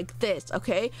 7s like this,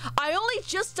 okay? I only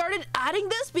just started adding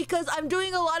this because I'm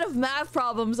doing a lot of math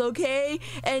problems, okay?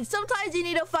 And sometimes you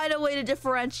need to find a way to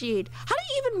differentiate. How do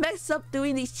you even mess up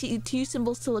doing these two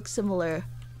symbols to look similar?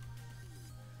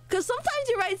 Because sometimes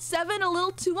you write 7 a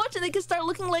little too much and they can start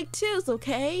looking like 2s,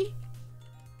 okay?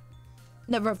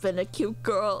 Never been a cute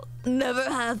girl. Never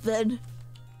have been.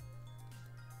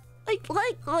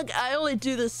 Like, I only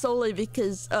do this solely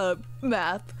because,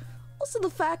 math. Also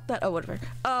the fact that, oh, whatever.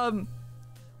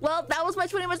 Well, that was my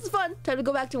 20 minutes of fun. Time to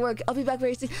go back to work. I'll be back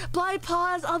very soon. Blind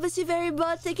Pause, I'll miss you very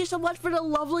much. Thank you so much for the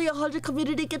lovely 100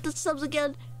 community. Get the subs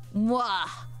again. Mwah.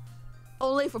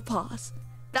 Only for Pause.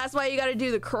 That's why you gotta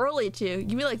do the curly too.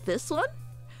 You mean like this one?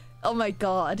 Oh my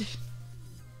god.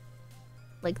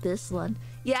 Like this one.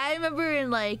 Yeah, I remember in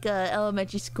like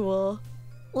elementary school,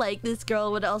 like this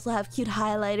girl would also have cute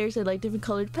highlighters and like different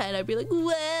colored pen. I'd be like,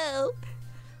 wow.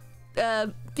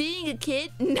 Being a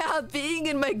kid, not being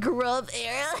in my grub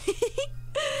era.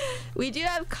 We do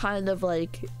have kind of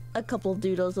like a couple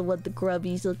doodles of what the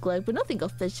grubbies look like, but nothing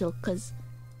official because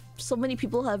so many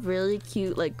people have really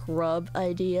cute like grub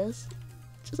ideas.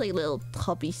 Just like little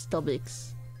puppy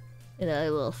stomachs and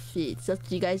little feet. That's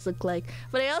what you guys look like.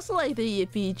 But I also like the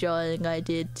Yippee drawing I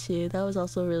did too. That was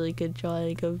also a really good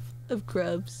drawing of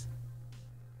grubs.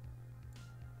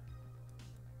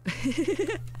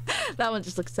 That one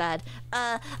just looks sad.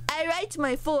 I write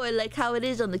my 4 like how it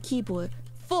is on the keyboard.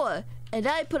 4, and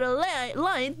I put a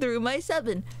line through my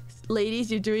 7. Ladies,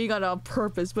 you're doing it on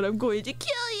purpose, but I'm going to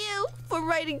kill you for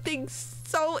writing things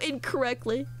so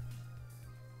incorrectly.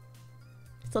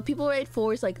 So people write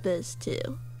 4s like this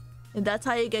too. And that's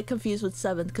how you get confused with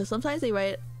 7, because sometimes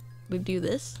they do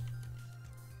this.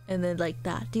 And then like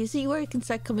that. Do you see where it can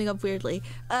start coming up weirdly?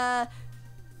 Are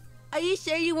you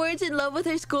sure you weren't in love with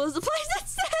her school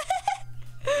supplies?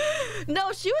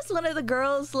 No, she was one of the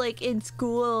girls like in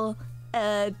school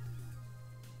that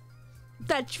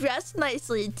dressed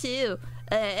nicely too.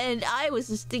 And I was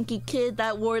a stinky kid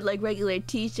that wore like regular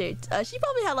t-shirts. She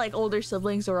probably had like older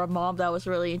siblings or a mom that was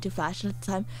really into fashion at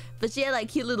the time. But she had like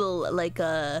cute little like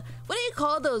what do you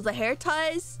call those? The hair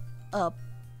ties?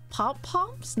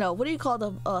 Pom-poms? No, what do you call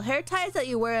them? Hair ties that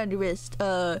you wear on your wrist.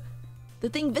 The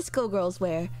thing Visco girls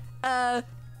wear. I'll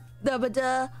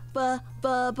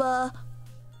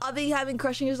be having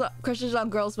crushes on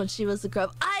girls when she was a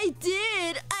grub. I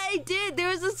did. There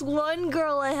was this one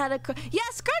girl I had a yeah,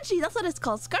 scrunchie. That's what it's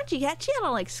called. Scrunchie. She had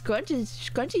on like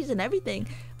scrunchies and everything.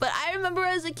 But I remember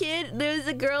as a kid, there was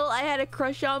a girl I had a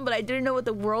crush on, but I didn't know what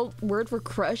the word for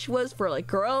crush was for like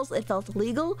girls. It felt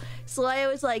illegal, so I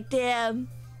was like, damn,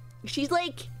 she's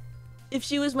like, if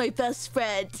she was my best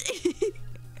friend.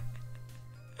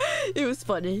 It was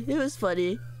funny. It was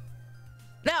funny.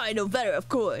 Now I know better, of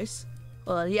course.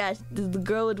 Well, yeah, the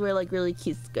girl would wear like really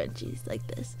cute scrunchies like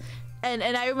this. And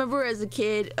I remember as a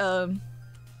kid,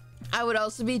 I would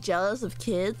also be jealous of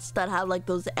kids that have like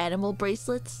those animal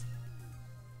bracelets.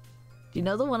 Do you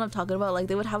know the one I'm talking about? Like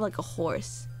they would have like a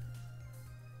horse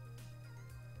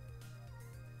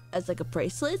as like a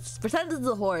bracelet. Pretend it's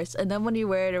a horse, and then when you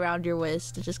wear it around your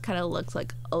wrist, it just kind of looks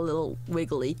like a little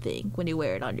wiggly thing when you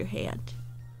wear it on your hand.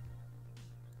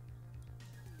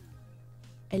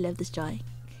 I love this drawing.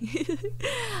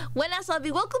 Buenas,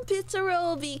 Avi. Welcome, Pizza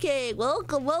Roll BK.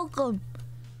 Welcome.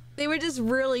 They were just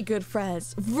really good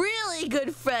friends. Really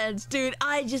good friends, dude.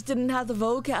 I just didn't have the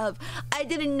vocab. I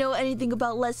didn't know anything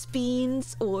about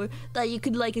lesbians or that you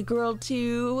could like a girl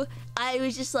too. I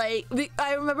was just like,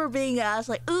 I remember being asked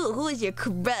like, ooh, who is your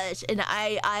crush? And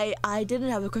I didn't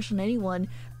have a crush on anyone.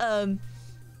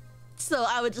 So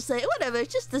I would just say, whatever,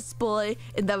 it's just this boy.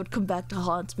 And that would come back to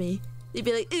haunt me. They'd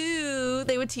be like, ooh,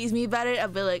 they would tease me about it.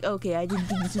 I'd be like, okay, I didn't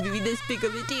think this would be this big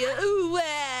of a deal. Ooh,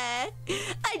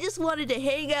 I just wanted to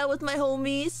hang out with my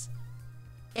homies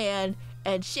and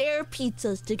share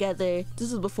pizzas together.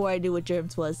 This is before I knew what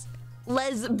germs was.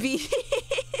 Lesbians.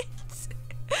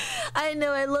 I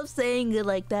know, I love saying it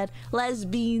like that.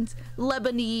 Lesbians,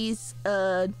 Lebanese,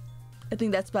 I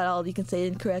think that's about all you can say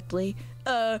incorrectly.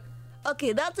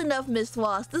 Okay, that's enough, Miss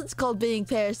Wasp. This is called being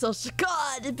parasocial.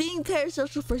 God, being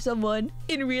parasocial for someone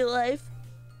in real life.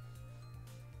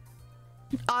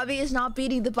 Avi is not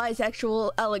beating the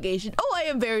bisexual allegation. Oh, I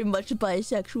am very much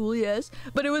bisexual, yes.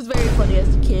 But it was very funny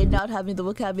as a kid, not having the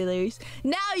vocabularies.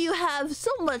 Now you have so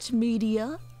much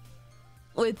media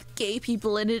with gay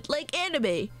people in it, like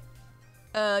anime.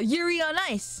 Yuri on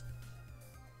Ice.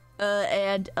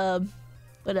 And,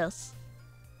 what else?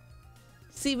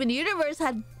 Steven Universe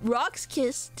had Rock's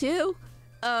Kiss too.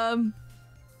 And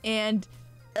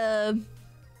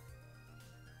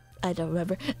I don't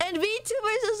remember. And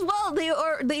VTubers as well.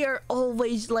 They are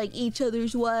always like each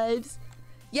other's wives.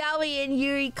 Yaoi and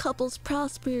Yuri couples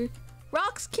prosper.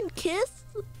 Rocks can kiss?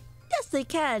 Yes, they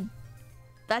can.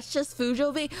 That's just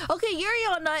Fujo V. Okay, Yuri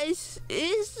on Ice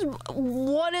is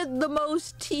one of the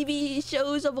most TV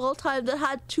shows of all time that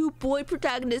had 2 boy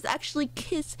protagonists actually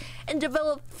kiss and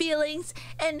develop feelings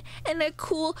and are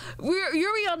cool.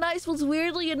 Yuri on Ice was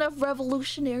weirdly enough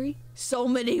revolutionary. So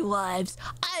many wives.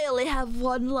 I only have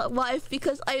one wife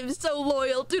because I am so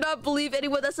loyal. Do not believe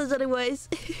anyone that says anyways.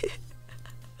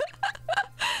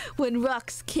 When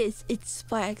rocks kiss, it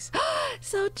sparks.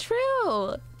 So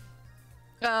true.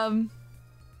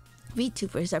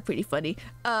 VTubers are pretty funny.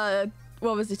 What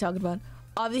was he talking about?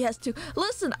 Avi has to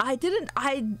listen. I didn't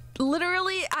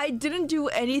do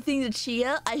anything to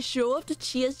Chia. I show up to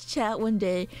Chia's chat one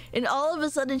day, and all of a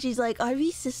sudden she's like, "Are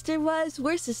we sister wives?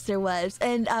 We're sister wives."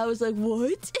 And I was like,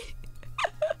 "What?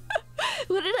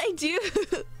 What did I do?"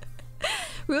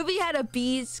 Ruby had the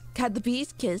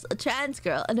bees kiss a trans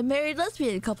girl and a married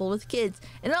lesbian couple with kids,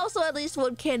 and also at least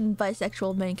one canon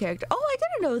bisexual main character. Oh, I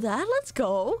didn't know that. Let's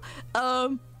go.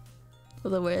 Hold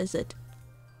on, where is it?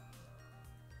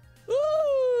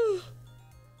 Ooh.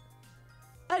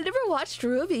 I never watched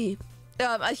Ruby.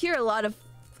 I hear a lot of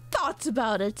thoughts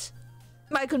about it.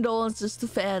 My condolences to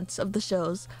fans of the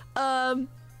shows.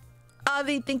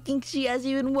 Avi thinking she has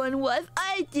even one wife.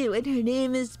 I do, and her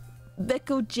name is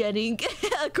Becco Jennings,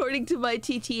 according to my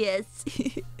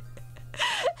TTS.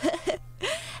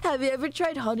 Have you ever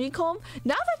tried honeycomb?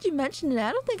 Now that you mention it,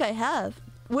 I don't think I have.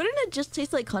 Wouldn't it just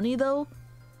taste like honey though?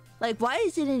 Like, why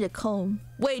is it in a comb?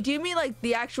 Wait, do you mean like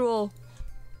the actual...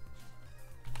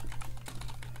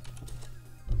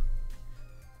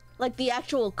 Like the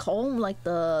actual comb, like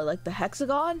the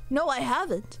hexagon? No, I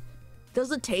haven't.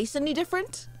 Does it taste any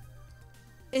different?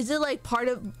 Is it like part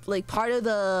of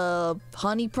the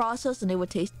honey process and it would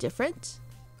taste different?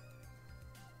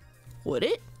 Would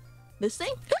it? This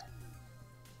thing?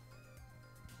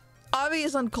 Avi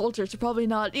is uncultured, so probably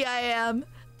not. Yeah, I am.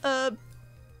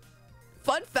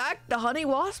 Fun fact, the honey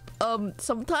wasp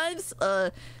sometimes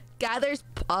gathers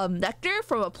nectar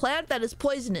from a plant that is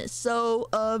poisonous. So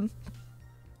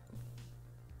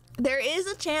there is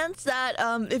a chance that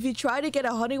if you try to get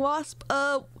a honey wasp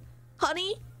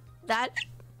honey, that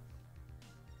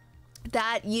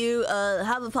you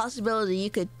have a possibility you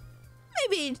could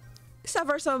maybe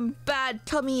suffer some bad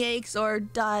tummy aches or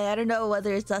die. I don't know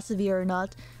whether it's that severe or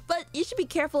not, but you should be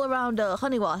careful around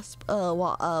honey wasp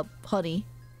honey.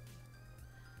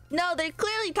 No, they're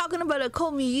clearly talking about a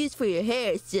comb you use for your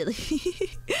hair, silly.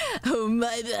 Oh,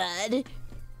 my bad.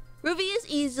 Ruby is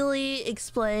easily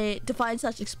defined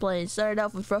 / explained. Started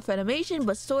off with rough animation,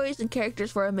 but stories and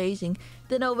characters were amazing.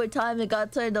 Then over time, it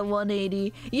got turned to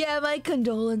 180. Yeah, my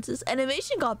condolences.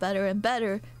 Animation got better and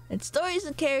better, and stories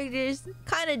and characters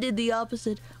kind of did the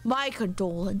opposite. My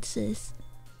condolences.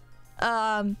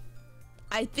 I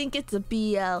think it's a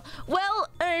BL. Well,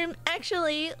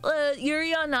 actually,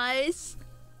 Yuri on Ice,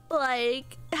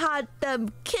 like, had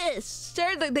them kiss.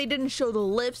 Sure, they didn't show the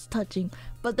lips touching,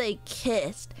 but they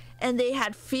kissed. And they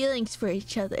had feelings for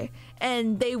each other,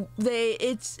 and it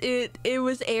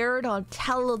was aired on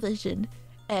television,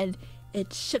 and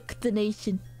it shook the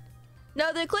nation.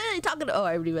 No, they're clearly talking. Oh,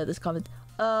 I already read this comment.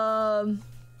 Does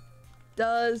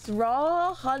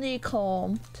raw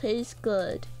honeycomb taste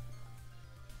good?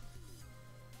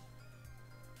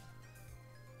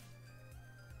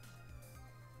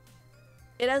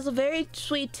 It has a very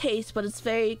sweet taste, but it's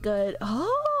very good.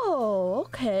 Oh,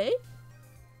 okay.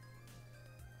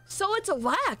 So it's a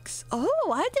wax.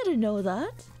 Oh, I didn't know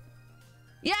that.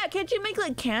 Yeah, can't you make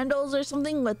like candles or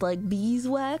something with like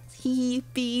beeswax? Hee,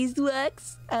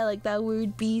 beeswax. I like that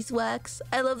word, beeswax.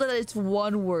 I love that it's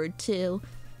one word too.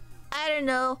 I don't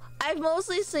know. I've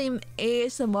mostly seen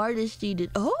ASMR artists do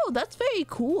it. Oh, that's very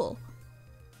cool.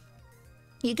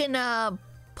 You can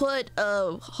put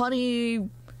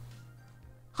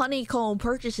honeycomb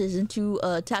purchases into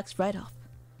tax write-off.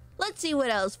 Let's see what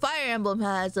else. Fire Emblem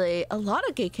has a lot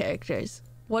of gay characters.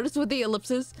 What is with the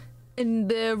ellipses? In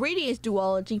the Radiance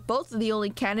duology, both of the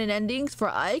only canon endings for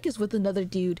Ike is with another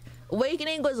dude.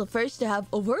 Awakening was the first to have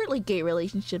overtly gay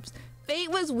relationships.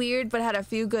 Fate was weird but had a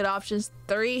few good options.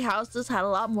 Three Houses had a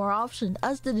lot more options,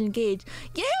 as did Engage.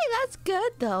 Yay, that's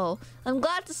good though. I'm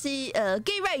glad to see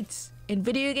gay rights in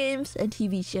video games and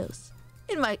TV shows.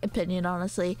 In my opinion,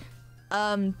 honestly.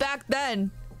 Back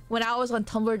then, when I was on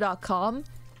Tumblr.com,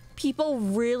 people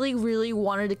really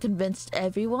wanted to convince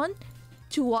everyone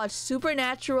to watch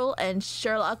Supernatural and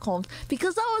Sherlock Holmes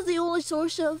because that was the only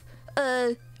source of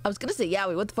I was gonna say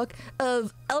yaoi, what the fuck,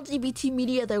 of LGBT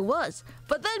media there was.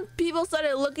 But then people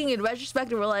started looking in retrospect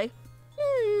and were like,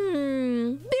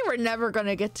 they were never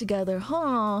gonna get together,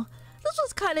 huh? This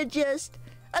was kind of just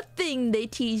a thing they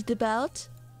teased about.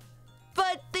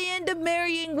 But they end up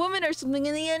marrying women or something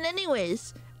in the end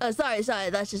anyways. Sorry,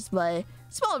 that's just my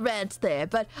small rant there,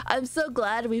 but I'm so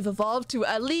glad we've evolved to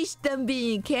at least them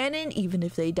being canon, even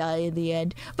if they die in the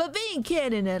end, but being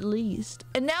canon at least.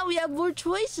 And now we have more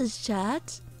choices,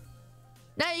 chat.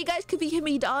 Now you guys could be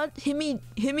Himidanshis.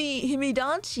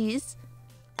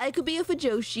 I could be a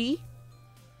Fujoshi.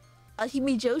 A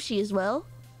Himijoshi as well.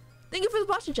 Thank you for the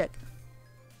posture check.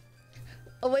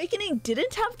 Awakening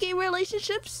didn't have gay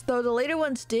relationships, though the later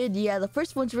ones did. Yeah, the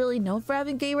first one's really known for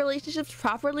having gay relationships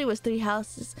properly was Three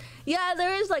Houses. Yeah,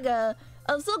 there is like a...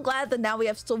 I'm so glad that now we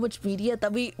have so much media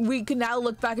that we can now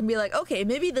look back and be like, okay,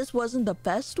 maybe this wasn't the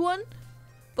best one,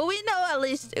 but we know at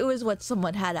least it was what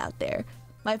someone had out there.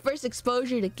 My first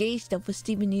exposure to gay stuff was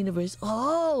Steven Universe.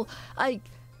 Oh,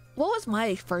 what was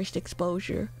my first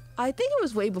exposure? I think it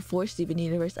was way before Steven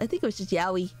Universe. I think it was just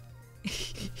Yowie.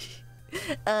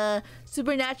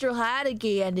 Supernatural had a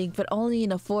gay ending, but only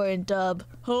in a foreign dub.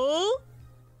 Huh?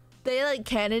 They like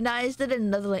canonized it in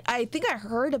another like I think I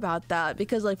heard about that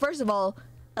because like first of all,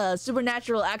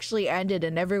 Supernatural actually ended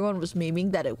and everyone was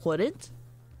memeing that it wouldn't.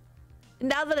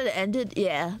 Now that it ended,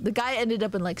 yeah, the guy ended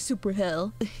up in like super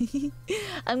hell.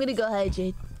 I'm gonna go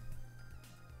hydrate.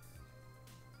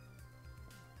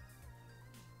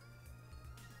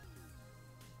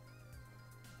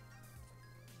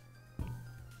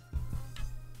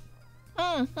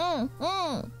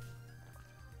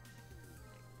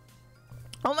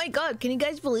 Oh my god, can you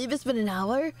guys believe it's been an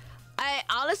hour? I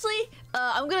honestly,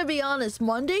 I'm gonna be honest,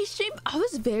 Monday stream, I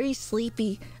was very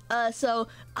sleepy. So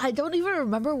I don't even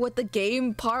remember what the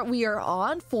game part we are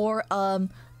on for,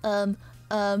 Silent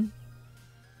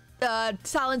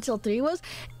Hill 3 was.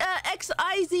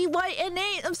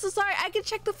 XIZYNA, I'm so sorry, I can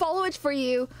check the followage for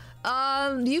you.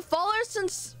 You follow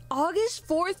since August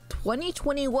 4th,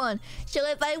 2021. So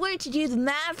if I were to do the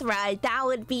math right, that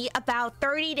would be about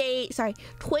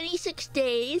 26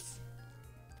 days.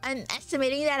 I'm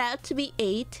estimating that out to be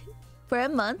 8 for a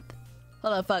month.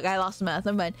 Hold on, fuck, I lost the math,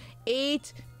 never mind.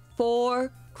 8,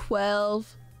 4,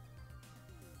 12.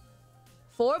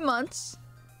 4 months.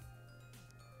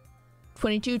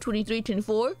 22, 23,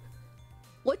 24.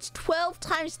 What's 12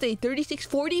 times 3? 36,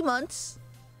 40 months.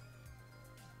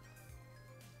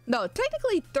 No,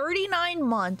 technically 39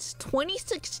 months,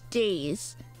 26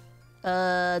 days.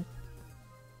 Wait,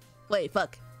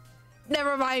 fuck.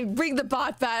 Never mind, bring the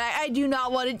bot back. I do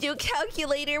not want to do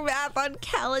calculator math on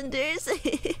calendars.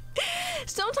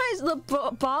 Sometimes the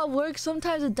bot works,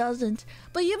 sometimes it doesn't.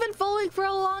 But you've been following for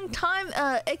a long time,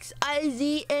 XIZNYNA.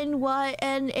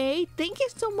 Thank you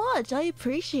so much. I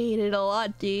appreciate it a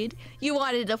lot, dude. You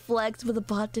wanted to flex, but the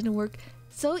bot didn't work.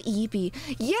 So eepy.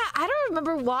 Yeah, I don't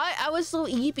remember why I was so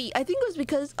eepy. I think it was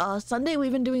because Sunday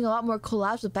we've been doing a lot more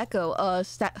collabs with Becco.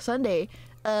 Sunday,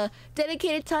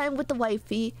 dedicated time with the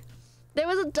wifey. There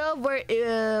was a dub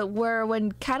where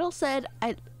when Castile said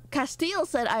I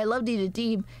loved you to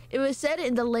Deem, it was said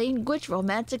in the language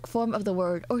romantic form of the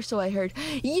word, or so I heard.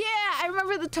 Yeah, I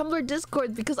remember the Tumblr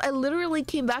Discord because I literally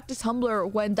came back to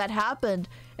Tumblr when that happened,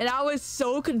 and I was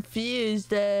so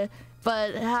confused.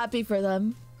 But happy for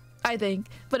them, I think.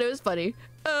 But it was funny.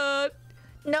 No,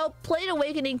 played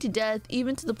Awakening to death,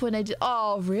 even to the point I did.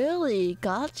 Oh, really?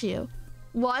 Got you.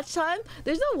 Watch time?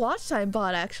 There's no watch time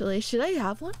bot actually. Should I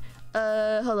have one?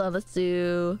 Hold on, let's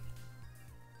do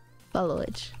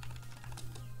followage.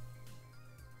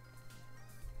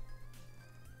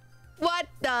 What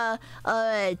the?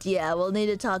 Alright, yeah, we'll need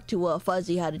to talk to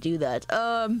Fuzzy how to do that.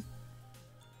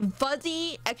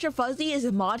 Fuzzy, Extra Fuzzy is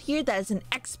a mod here that is an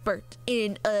expert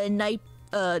in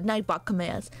Nightbot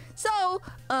commands. So,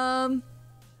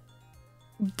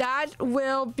 that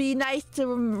will be nice to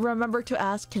remember to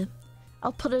ask him.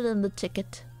 I'll put it in the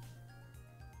ticket.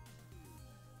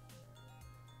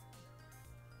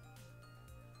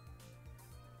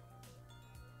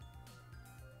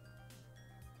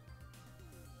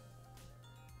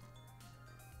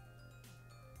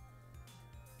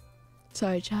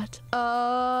 Sorry, chat.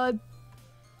 What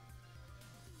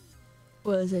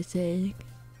was I saying?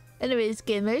 Anyways,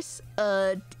 gamers,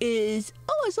 it's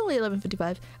only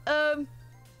 11:55.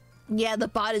 Yeah, the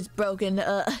bot is broken.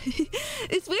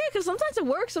 It's weird because sometimes it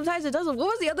works, sometimes it doesn't. What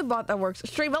was the other bot that works?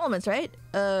 Stream Elements, right?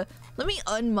 Let me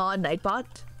unmod Nightbot.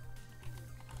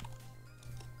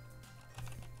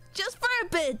 Just for a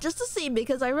bit, just to see,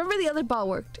 because I remember the other bot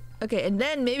worked. Okay, and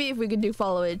then maybe if we can do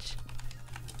followage.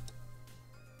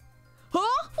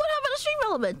 Huh? What happened to Stream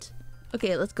Element?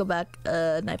 Okay, let's go back.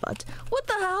 Nightbot. What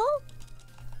the hell?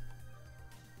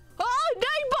 Oh,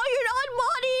 Nightbot, you're not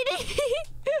modded!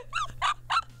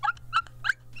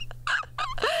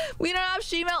 We don't have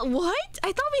stream out. What?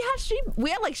 I thought we had stream. We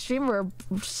had like streamer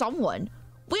someone.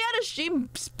 We had a stream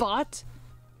spot.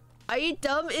 Are you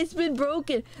dumb? It's been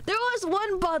broken. There was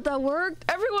one bot that worked.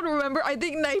 Everyone remember? I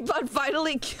think Nightbot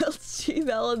finally killed Stream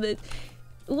Element.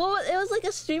 Well, it was like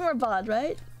a streamer bot,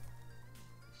 right?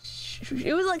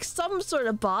 It was like some sort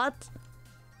of bot.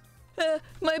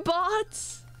 My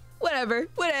bots. Whatever.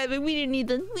 We don't need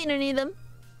them.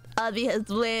 Avi has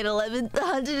played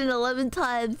 111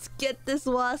 times. Get this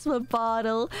wasp a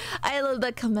bottle. I love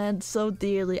that command so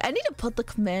dearly. I need to put the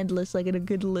command list like in a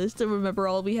good list to remember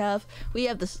all we have. We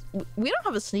have this. We don't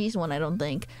have a sneeze one, I don't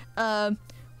think.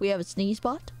 We have a sneeze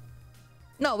bot.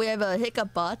 No, we have a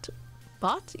hiccup bot.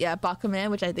 Yeah, bot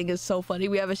command, which I think is so funny.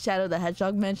 We have a Shadow the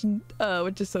Hedgehog mentioned,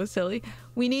 which is so silly.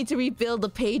 We need to rebuild the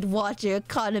paid watcher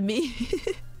economy.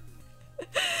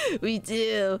 We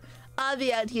do. I'll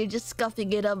be out here just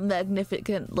scuffing it up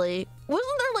magnificently.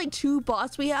 Wasn't there like 2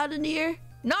 bots we had in here?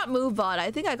 Not Moobot.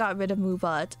 I think I got rid of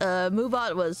Moobot.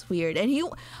 Moobot was weird. And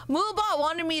Moobot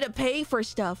wanted me to pay for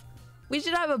stuff. We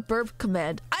should have a burp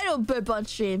command. I don't burp on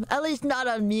stream. At least not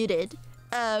unmuted.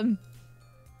 No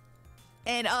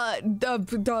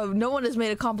one has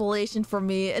made a compilation for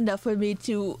me enough for me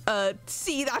to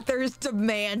see that there's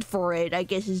demand for it, I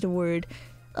guess is the word.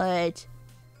 Alright.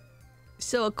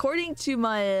 So according to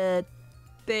my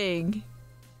thing,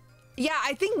 yeah,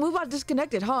 I think Moobot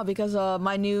disconnected, huh? Because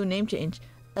my new name change.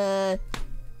 Google.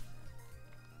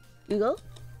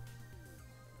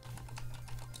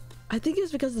 I think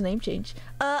it's because of the name change.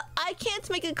 I can't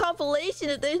make a compilation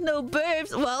if there's no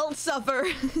burps. Well, suffer.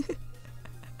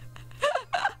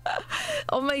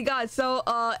 Oh my god. So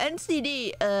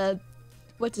NCD,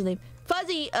 what's his name?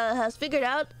 Fuzzy has figured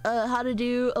out how to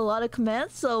do a lot of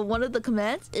commands. So one of the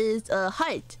commands is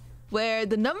height, where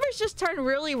the numbers just turn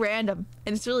really random,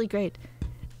 and it's really great.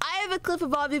 I have a clip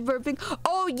of Bobby burping.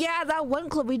 Oh yeah, that one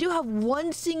clip. We do have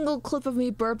one single clip of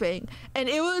me burping, and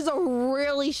it was a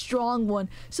really strong one.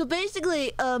 So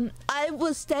basically, I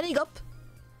was standing up.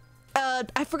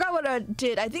 I forgot what I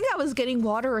did. I think I was getting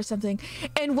water or something.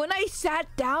 And when I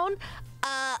sat down,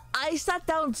 I sat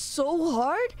down so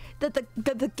hard that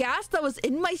the gas that was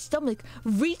in my stomach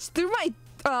reached through my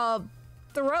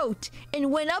throat and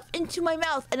went up into my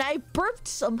mouth, and I burped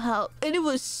somehow, and it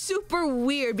was super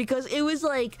weird because it was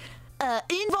like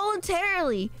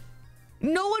involuntarily.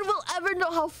 No one will ever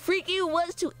know how freaky it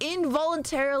was to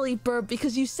involuntarily burp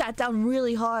because you sat down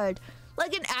really hard.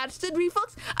 Like an acid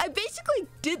reflux, I basically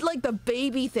did like the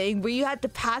baby thing where you had to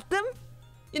pat them.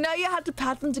 You know, you had to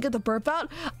pat them to get the burp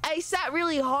out. I sat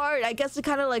really hard. I guess it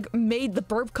kind of like made the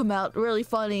burp come out really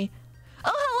funny.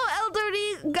 Oh, hello,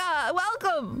 elderly guy.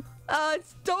 Welcome.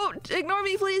 Don't ignore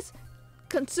me, please.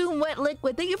 Consume wet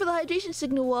liquid. Thank you for the hydration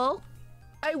signal, Wall.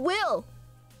 I will.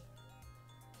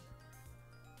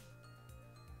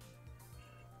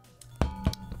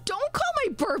 Don't call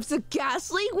my burps a gas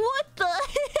leak. What the?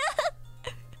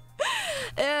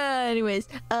 Anyways,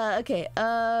 okay.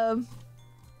 Hold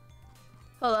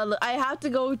on. I have to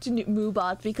go to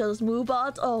Moobot because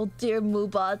Moobot. Oh dear,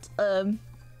 Moobot. Oh,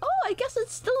 I guess it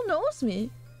still knows me.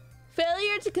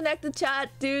 Failure to connect the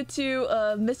chat due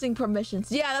to missing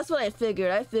permissions. Yeah, that's what I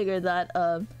figured. I figured that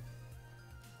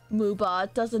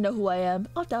Moobot doesn't know who I am.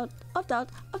 Opt out, opt out,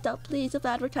 opt out, please, of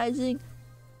advertising.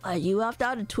 You opt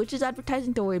out and Twitch is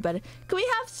advertising? Don't worry about it. Can we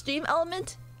have stream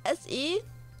element? SE?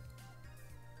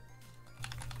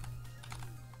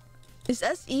 Is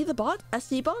SE the bot?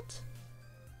 SE bot?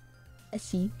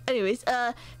 SE. Anyways,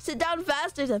 sit down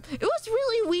faster then. It was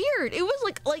really weird. It was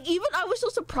like even I was so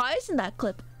surprised in that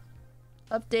clip.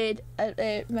 Update,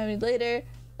 memory later,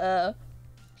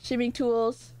 streaming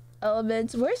tools,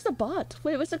 elements. Where's the bot?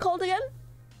 Wait, what's it called again?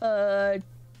 Chatbot,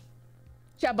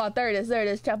 there it is,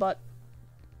 chatbot.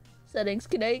 Settings,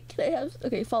 can I have,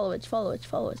 okay, follow it.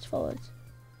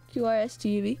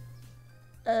 QRSTV.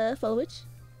 Follow it.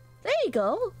 There you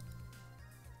go.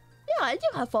 Yeah, I do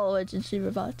have follow it in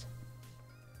StreamerBot.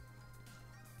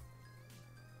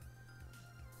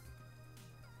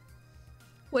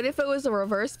 What if it was the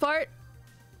reverse part?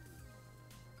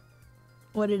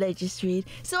 What did I just read?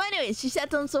 So anyways, she sat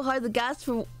down so hard the gas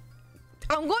from...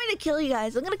 I'm going to kill you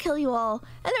guys. I'm going to kill you all.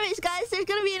 Anyways, guys, there's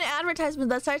going to be an advertisement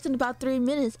that starts in about 3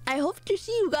 minutes. I hope to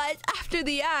see you guys after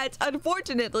the ads.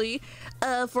 Unfortunately,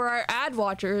 for our ad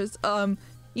watchers,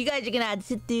 you guys are going to have to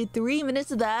sit through 3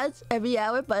 minutes of ads every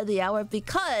hour by the hour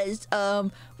because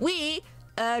we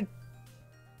are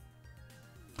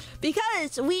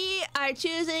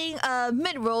choosing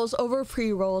mid-rolls over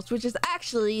pre-rolls, which is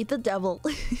actually the devil.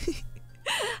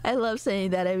 I love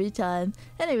saying that every time.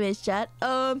 Anyways, chat.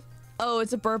 Oh,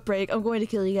 it's a burp break. I'm going to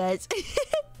kill you guys.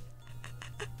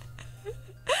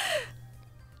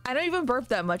 I don't even burp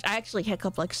that much. I actually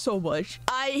hiccup like so much.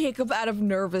 I hiccup out of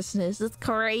nervousness. It's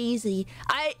crazy.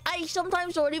 I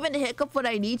sometimes don't even hiccup when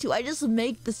I need to. I just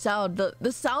make the sound.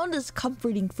 The sound is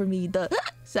comforting for me. The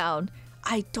sound.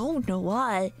 I don't know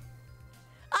why.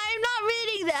 I'm not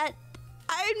reading that.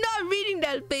 I'm not reading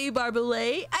that, Babe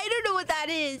Barbelay. I don't know what that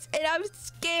is, and I'm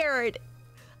scared.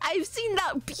 I've seen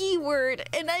that B word,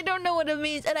 and I don't know what it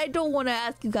means, and I don't want to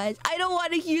ask you guys. I don't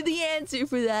want to hear the answer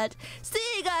for that. See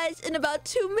you guys in about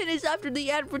 2 minutes after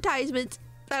the advertisement.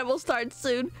 That will start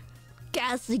soon.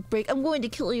 Gas leak break. I'm going to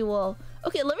kill you all.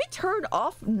 Okay, let me turn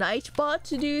off Nightbot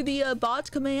to do the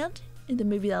bot command, and then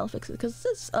maybe that'll fix it, because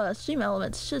this stream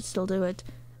elements should still do it.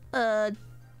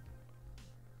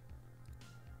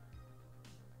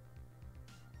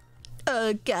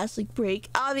 Gas leak break.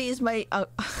 Avi is my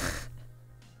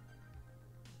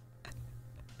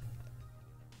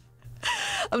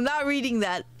I'm not reading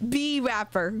that. B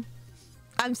rapper.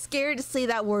 I'm scared to say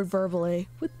that word verbally.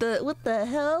 What the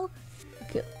hell?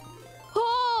 Okay.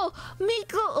 Oh,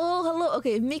 Miko. Oh, hello.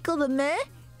 Okay, Miko the meh.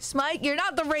 Smite, you're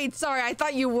not the raid. Sorry, I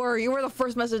thought you were. You were the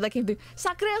first message that came through.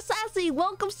 Sakura Sassy,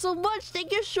 welcome so much.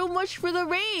 Thank you so much for the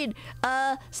raid.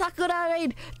 Sakura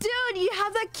raid. Dude, you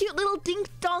have that cute little dink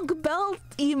donk bell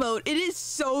emote. It is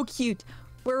so cute.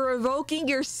 We're revoking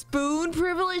your spoon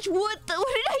privilege. What did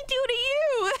I do to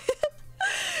you?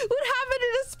 What happened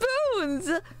to the spoons?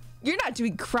 You're not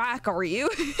doing crack, are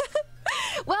you?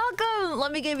 Welcome.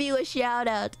 Let me give you a shout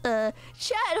out. Chat,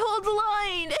 hold the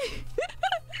line.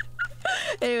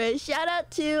 Anyway, shout out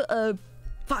to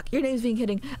fuck, your name's being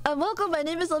hidden. Welcome, my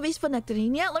name is Obispo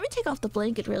Nectarine. Yeah, let me take off the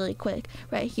blanket really quick.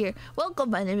 Right here.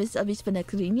 Welcome, my name is Obispo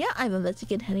Nectarine. Yeah, I'm a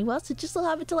Mexican Honeywell, so just so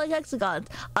happen to like hexagons.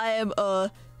 I'm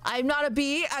not a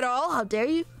bee at all. How dare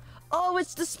you? Oh,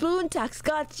 it's the spoon tax.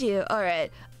 Got you.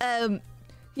 Alright.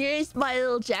 Here's my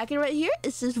little jacket right here.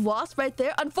 It says wasp right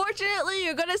there. Unfortunately,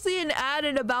 you're gonna see an ad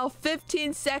in about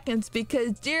 15 seconds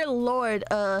because, dear lord,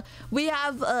 we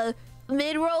have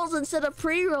mid-rolls instead of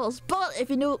pre-rolls. But if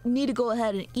you need to go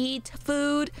ahead and eat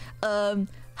food,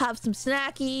 have some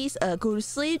snackies, go to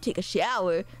sleep, take a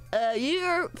shower,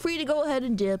 you're free to go ahead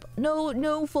and dip.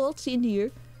 No faults in here.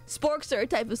 Sporks are a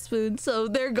type of spoon, so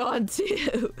they're gone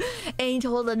too. Ain't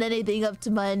holding anything up to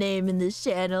my name in this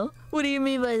channel. What do you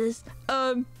mean by this?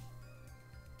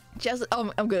 Just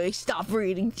I'm gonna stop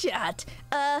reading chat.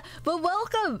 But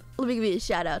welcome. Let me give you a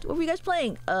shout out. What were you guys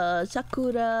playing?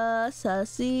 Sakura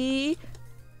Sassy.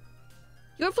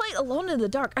 You were playing Alone in the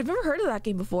Dark. I've never heard of that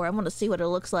game before. I want to see what it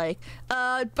looks like.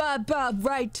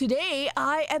 Right, today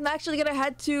I am actually gonna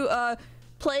head to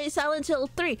play Silent Hill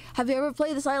 3. Have you ever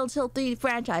played the Silent Hill 3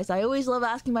 franchise? I always love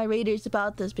asking my raiders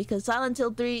about this because Silent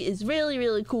Hill 3 is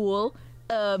really cool.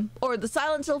 Or the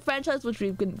Silent Hill franchise, which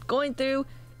we've been going through,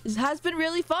 has been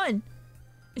really fun.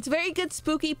 It's a very good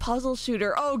spooky puzzle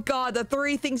shooter. Oh god, the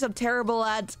three things I'm terrible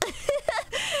at.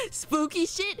 Spooky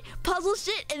shit, puzzle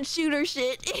shit, and shooter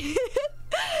shit.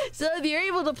 So if you're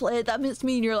able to play it, that must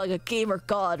mean you're like a gamer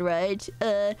god, right?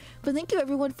 But thank you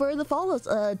everyone for the follows.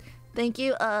 Thank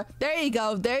you. There you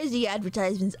go. There's the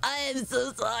advertisements. I am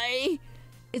so sorry.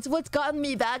 It's what's gotten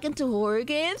me back into horror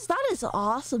games. That is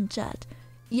awesome, chat.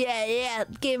 Yeah,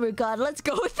 gamer god. Let's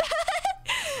go with that.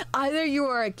 Either you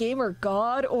are a gamer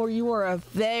god or you are a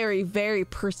very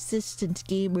persistent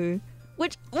gamer.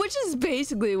 Which is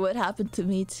basically what happened to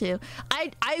me too.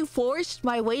 I forced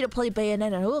my way to play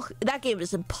Bayonetta. Ugh, that game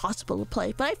is impossible to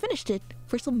play, but I finished it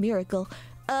for some miracle.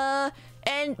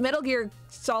 And Metal Gear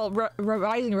Solid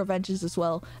Rising Revengeance as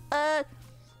well. But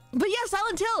yeah,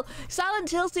 Silent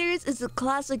Hill series is a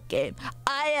classic game.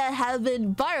 I have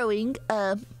been borrowing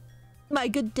my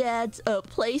good dad's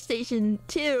PlayStation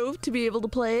 2 to be able to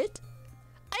play it.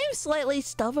 I am slightly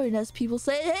stubborn, as people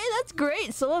say. Hey, that's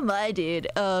great. So am I, dude.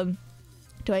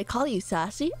 Do I call you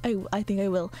sassy? I think I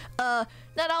will.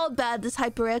 Not all bad. This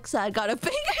HyperX ad got a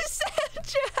finger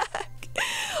soundtrack.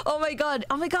 Oh my god,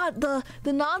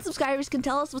 the non-subscribers can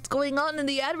tell us what's going on in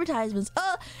the advertisements.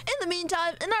 In the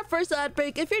meantime, in our first ad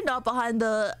break, if you're not behind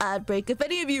the ad break, if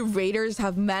any of you raiders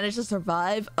have managed to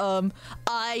survive,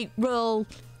 I will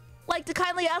like to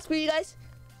kindly ask for you guys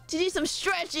to do some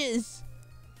stretches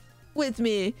with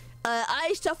me.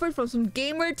 I suffered from some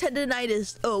gamer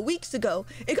tendonitis weeks ago.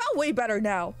 It got way better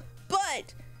now,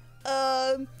 but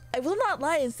I will not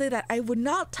lie and say that I would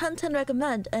not 10/10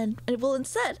 recommend, and it will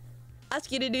instead ask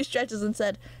you to do stretches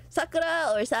instead.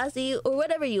 Sakura or Sassy or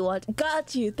whatever you want.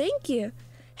 Got you. Thank you.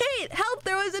 Hey, help,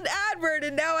 there was an advert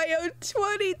and now I owe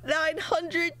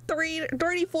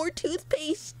 2,934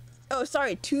 toothpaste. Oh,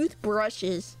 sorry,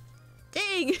 toothbrushes.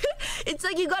 Dang. It's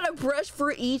like you got a brush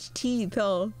for each teeth,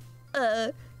 huh?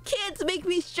 Can't make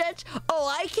me stretch. Oh,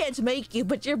 I can't make you,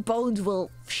 but your bones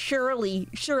will surely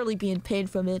be in pain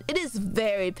from it. It is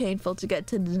very painful to get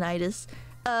tendonitis.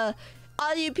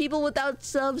 All you people without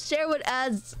subs, share what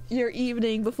adds your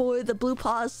evening before the blue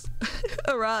pause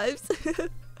arrives.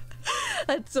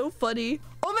 That's so funny.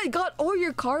 Oh my god, or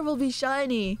your car will be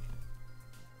shiny.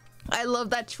 I love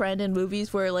that trend in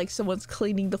movies where like someone's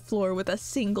cleaning the floor with a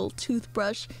single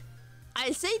toothbrush.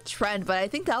 I say trend, but I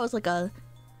think that was like a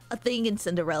thing in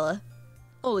Cinderella.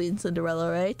 Only in Cinderella,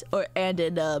 right? And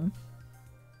in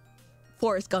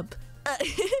Forrest Gump.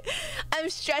 I'm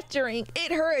stretching.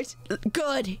 It hurts.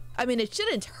 Good. I mean, it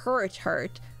shouldn't hurt,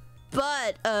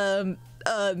 but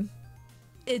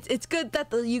it's good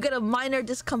that you get a minor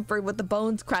discomfort with the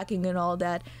bones cracking and all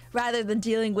that, rather than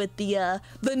dealing with the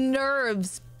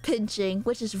nerves pinching,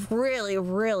 which is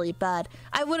really bad.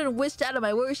 I wouldn't wish that on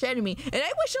my worst enemy, and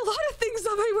I wish a lot of things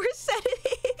on my worst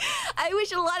enemy. I wish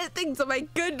question a lot of things on my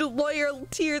good, loyal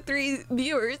tier 3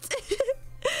 viewers.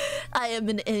 I am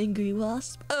an angry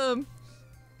wasp.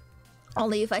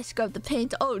 Only if I scrub the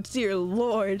paint. Oh dear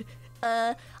lord.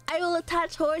 I will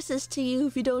attach horses to you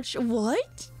if you don't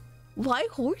what? Why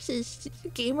horses?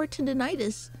 Gamer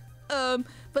tendinitis.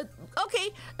 But okay,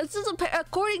 this is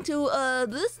according to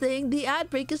this thing, the ad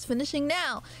break is finishing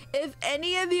now. If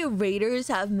any of you raiders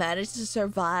have managed to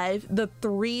survive the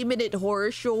 3-minute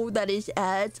horror show that is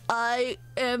ads, I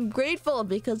am grateful,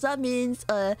 because that means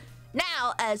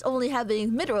now, as only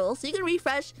having mid-rolls, you can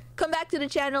refresh, come back to the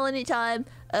channel anytime.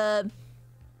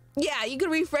 Yeah, you can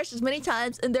refresh as many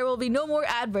times and there will be no more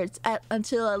adverts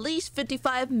until at least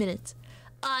 55 minutes.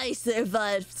 I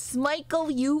survived.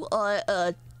 Smichael, you are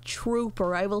a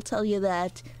trooper, I will tell you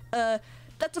that.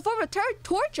 That's a form of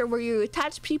torture where you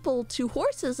attach people to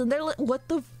horses and they're like, what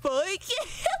the fuck?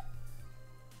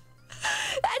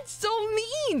 That's so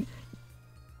mean.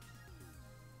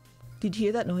 Did you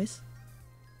hear that noise?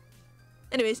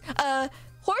 Anyways,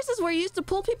 horses were used to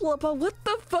pull people up on what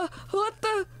the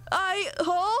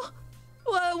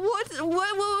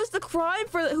what was the crime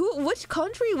for which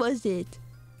country was it?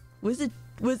 Was it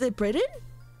Britain?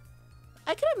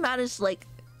 I can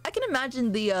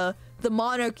imagine the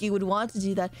monarchy would want to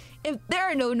do that. If there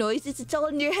are no noises, it's all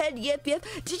in your head. Yep.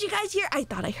 Did you guys hear? I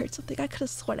thought I heard something. I could have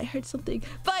sworn I heard something.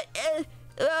 But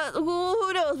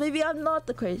who knows? Maybe I'm not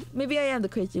the crazy. Maybe I am the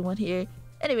crazy one here.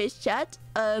 Anyways, chat.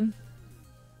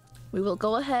 We will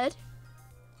go ahead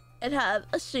and have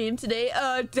a stream today.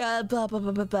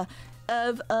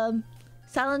 Of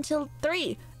Silent Hill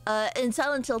 3. In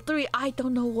Silent Hill 3, I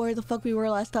don't know where the fuck we were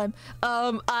last time.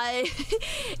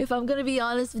 If I'm gonna be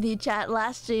honest with you, chat,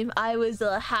 last stream I was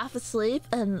half asleep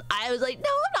and I was like, no,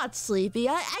 I'm not sleepy.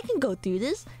 I can go through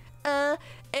this.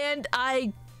 And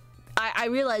I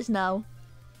realize now,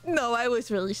 no, I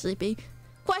was really sleepy.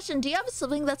 Question, do you have a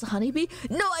sibling that's a honeybee?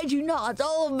 No, I do not.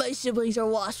 All of my siblings are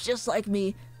wasps just like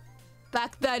me.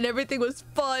 Back then, everything was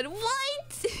fun.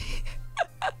 What?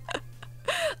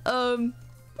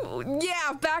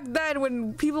 Yeah, back then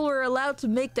when people were allowed to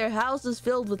make their houses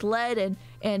filled with lead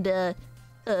and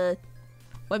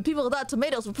when people thought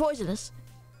tomatoes were poisonous.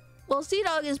 Well, Sea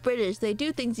Dog is British. They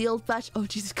do things the old-fashioned... Oh,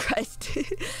 Jesus Christ.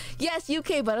 Yes,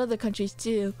 UK, but other countries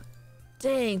too.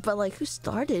 Dang, but like, who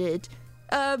started it?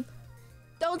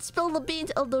 Don't spill the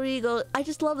beans, El Dorigo. I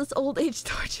just love this old age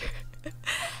torture.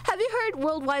 Have you heard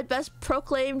worldwide best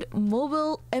proclaimed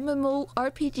mobile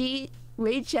MMORPG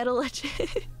Raid Shadow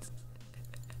Legends?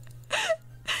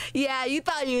 Yeah, you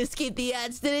thought you escaped the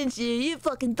ads, didn't you? You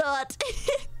fucking thought.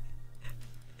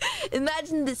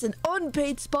 Imagine this, an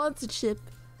unpaid sponsorship.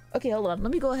 Okay, hold on.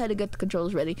 Let me go ahead and get the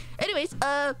controls ready. Anyways,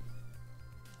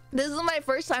 this is my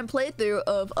first time playthrough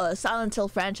of Silent Hill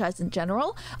franchise in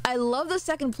general. I love the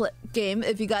second game,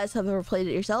 if you guys have ever played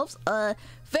it yourselves.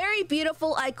 Very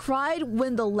beautiful. I cried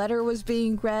when the letter was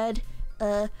being read.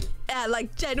 And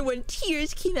like genuine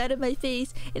tears came out of my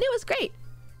face, and it was great.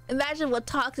 Imagine what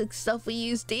toxic stuff we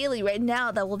use daily right now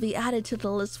that will be added to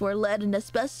the list where lead and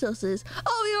asbestos is.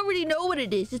 Oh, we already know what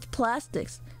it is. It's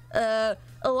plastics. A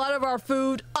lot of our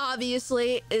food,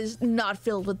 obviously, is not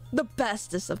filled with the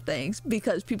bestest of things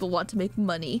because people want to make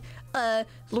money.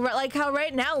 Like how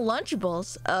right now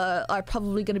Lunchables are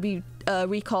probably going to be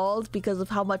recalled because of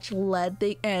how much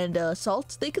lead and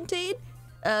salt they contain,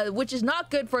 which is not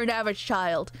good for an average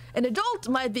child. An adult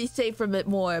might be safe from it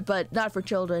more, but not for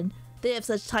children. They have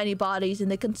such tiny bodies and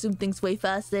they consume things way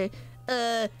faster.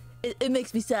 It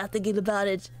makes me sad thinking about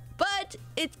it, but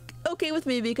it's okay with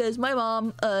me because my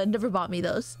mom never bought me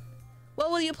those.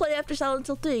 What will you play after Silent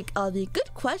Hill 3? The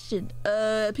good question.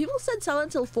 People said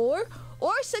Silent Hill 4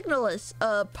 or Signalis.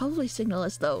 Probably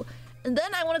Signalis though. And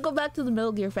then I want to go back to the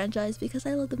Metal Gear franchise because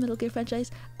I love the Metal Gear franchise.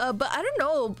 But I don't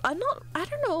know. I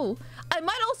don't know. I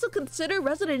might also consider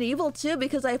Resident Evil 2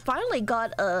 because I finally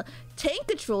got tank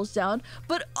controls down.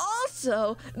 But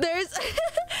also, there's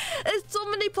so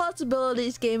many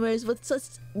possibilities, gamers, with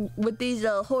these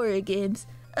horror games.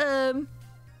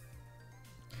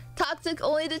 Toxic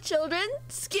only to children?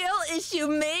 Skill issue,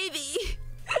 maybe.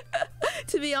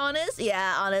 To be honest,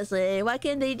 yeah, honestly, why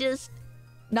can't they just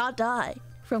not die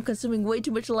from consuming way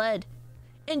too much lead?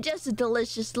 And just a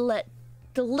delicious lead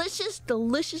in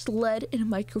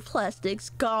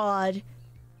microplastics. God,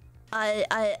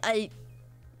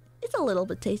 it's a little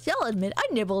bit tasty. I'll admit, I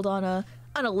nibbled on a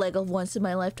Lego once in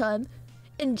my lifetime.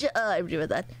 And I agree with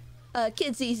that.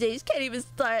 Kids these days can't even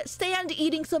stand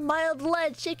eating some mild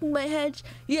lead. Shaking my head.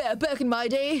 Yeah, back in my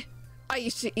day, I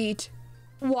used to eat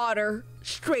water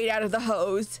straight out of the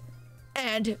hose,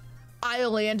 and I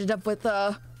only ended up with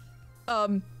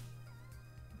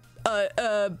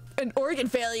an organ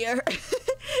failure.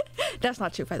 That's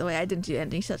not true, by the way. I didn't do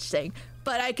any such thing.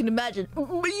 But I can imagine.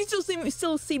 But you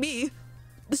still see me,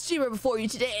 the streamer before you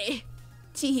today.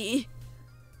 Teehee.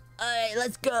 Alright,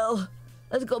 let's go.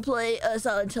 Let's go play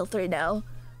Silent Hill 3 now.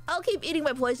 I'll keep eating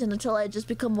my poison until I just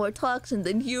become more toxin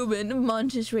than human.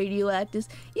 Munch's radioactive.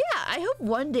 Yeah, I hope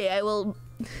one day I will...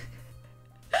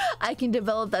 I can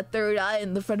develop that third eye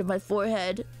in the front of my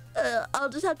forehead. I'll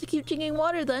just have to keep drinking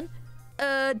water then.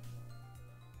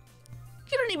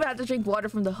 You don't even have to drink water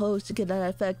from the hose to get that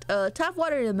effect. Tap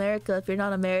water in America, if you're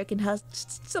not American, has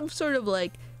some sort of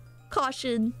like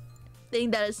caution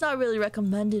thing that it's not really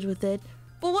recommended with it.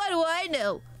 But what do I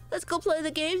know? Let's go play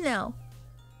the game now.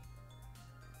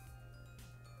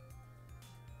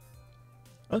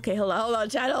 Okay, hold on,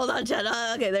 chat.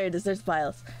 Okay, there it is. There's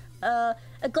files. A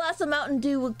glass of Mountain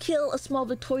Dew will kill a small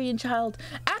Victorian child.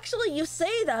 Actually, you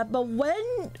say that, but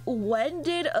when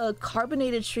did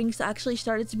carbonated drinks actually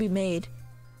started to be made?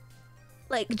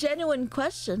 Like, genuine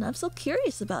question. I'm so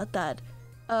curious about that.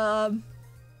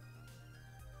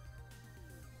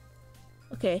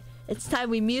 Okay, it's time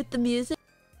we mute the music.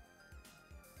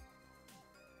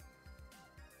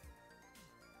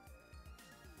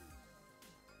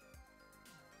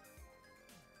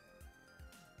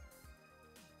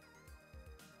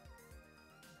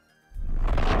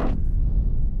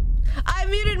 I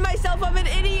muted myself. I'm an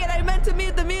idiot. I meant to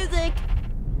mute the music.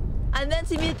 I meant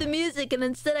to mute the music, and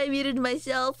instead I muted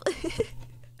myself.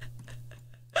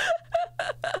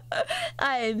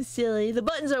 I am silly. The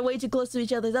buttons are way too close to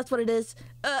each other. That's what it is.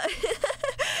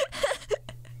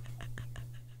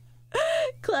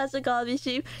 Classic hobby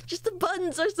stream. Just the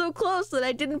buttons are so close that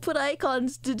I didn't put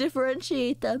icons to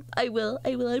differentiate them. I will,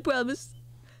 I promise.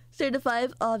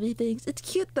 Certified hobby things. It's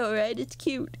cute though, right? It's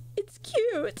cute. It's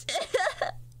cute.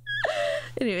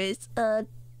 Anyways,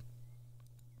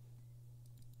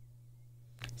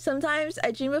 sometimes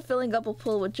I dream of filling up a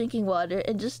pool with drinking water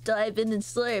and just dive in and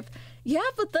slurp. Yeah,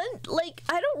 but then, like,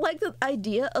 I don't like the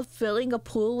idea of filling a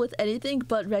pool with anything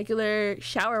but regular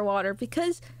shower water,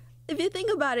 because if you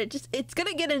think about it, it's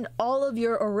gonna get in all of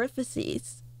your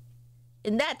orifices.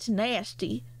 And that's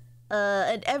nasty.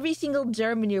 And every single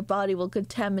germ in your body will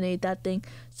contaminate that thing.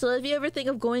 So if you ever think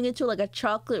of going into, like, a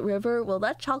chocolate river, well,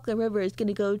 that chocolate river is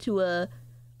gonna go to,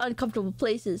 uncomfortable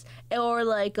places. Or,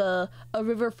 like, a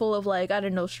river full of, like, I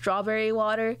don't know, strawberry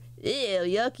water. Ew,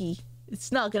 yucky. It's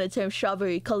not gonna turn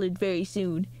strawberry colored very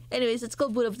soon. Anyways, let's go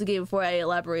boot up the game before I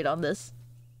elaborate on this.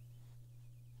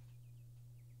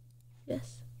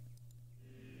 Yes.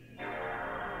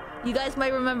 You guys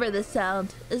might remember this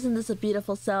sound. Isn't this a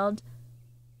beautiful sound?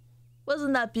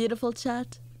 Wasn't that beautiful,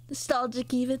 chat?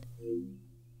 Nostalgic even?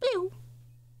 Pew!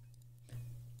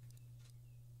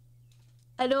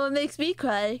 I know it makes me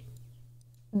cry.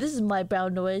 This is my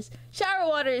brown noise. Shower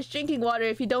water is drinking water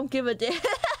if you don't give a damn.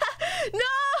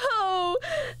 No!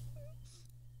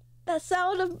 That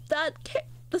sound of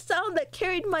the sound that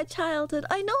carried my childhood.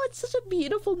 I know it's such a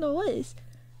beautiful noise.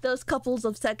 Those couples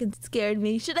of seconds scared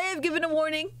me. Should I have given a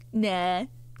warning? Nah.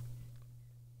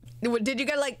 Did you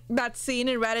get, like, that scene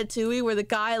in Ratatouille where the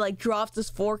guy, like, drops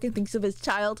his fork and thinks of his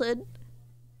childhood?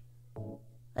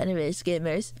 Anyways,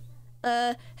 gamers.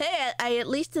 Hey, I at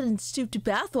least didn't stoop to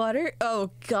bathwater.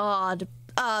 Oh, God.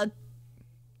 I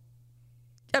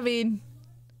mean,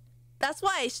 that's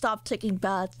why I stopped taking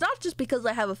baths. Not just because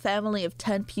I have a family of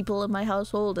 10 people in my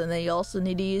household and they also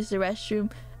need to use the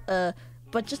restroom,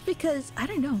 but just because, I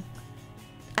don't know.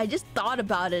 I just thought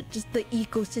about it, just the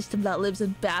ecosystem that lives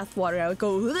in bathwater. I would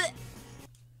go, bleh.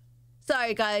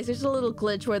 Sorry guys, there's a little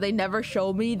glitch where they never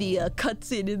show me the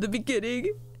cutscene in the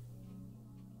beginning.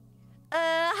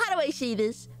 How do I see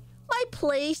this? My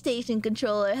PlayStation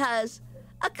controller has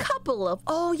a couple of...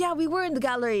 Oh yeah, we were in the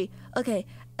gallery. Okay,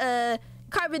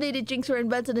 carbonated drinks were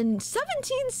invented in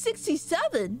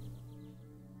 1767.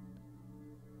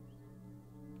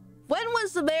 When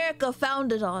was America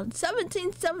founded on?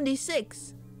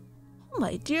 1776. Oh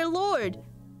my dear lord.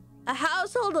 A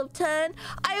household of 10.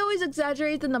 I always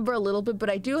exaggerate the number a little bit, but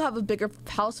I do have a bigger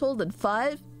household than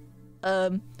 5.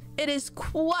 It is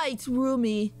quite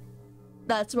roomy.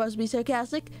 That's supposed to be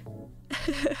sarcastic.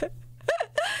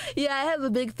 Yeah, I have a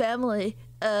big family.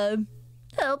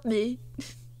 Help me.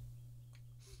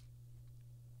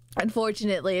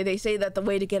 Unfortunately, they say that the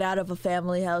way to get out of a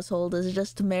family household is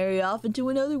just to marry off into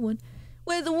another one.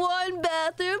 With one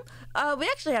bathroom. We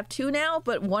actually have 2 now,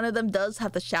 but one of them does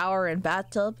have the shower and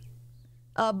bathtub.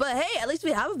 But hey, at least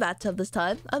we have a bathtub this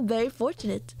time. I'm very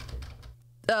fortunate.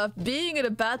 Being in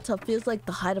a bathtub feels like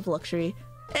the height of luxury.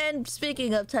 And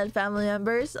speaking of 10 family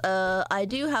members, I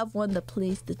do have one that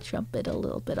plays the trumpet a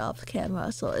little bit off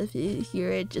camera, so if you hear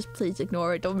it, just please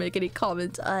ignore it. Don't make any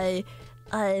comments.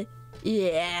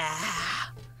 Yeah.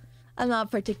 I'm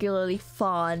not particularly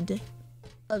fond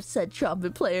of said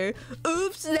trumpet player.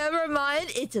 Oops, never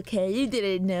mind. It's okay, you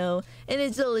didn't know. And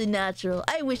it's only natural.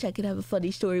 I wish I could have a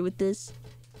funny story with this,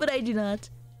 but I do not.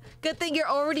 Good thing you're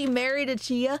already married to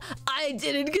Chia. I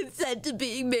didn't consent to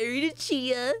being married to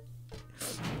Chia.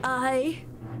 I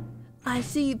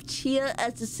see Chia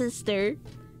as a sister.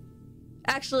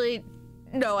 Actually,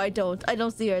 no, I don't. I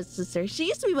don't see her as a sister. She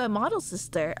used to be my model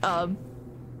sister.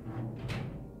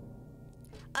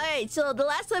 Alright, so the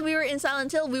last time we were in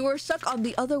Silent Hill, we were stuck on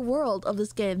the other world of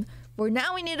this game, where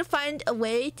now we need to find a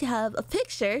way to have a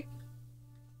picture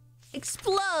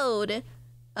explode.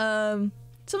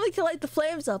 Something to light the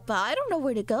flames up, but I don't know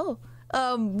where to go.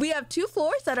 We have 2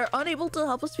 floors that are unable to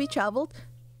help us be traveled.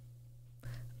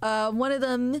 One of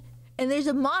them, and there's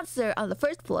a monster on the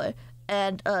first floor,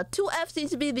 and 2F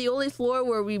seems to be the only floor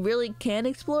where we really can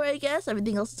explore, I guess.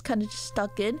 Everything else is kind of just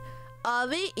stuck in.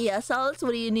 Avi, yes, Alex,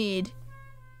 what do you need?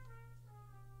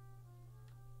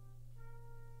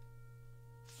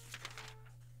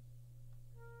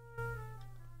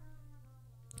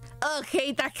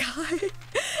 Okay, that guy.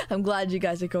 I'm glad you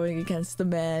guys are going against the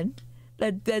man.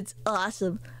 That's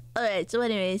awesome. Alright, so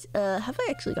anyways, have I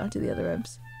actually gone to the other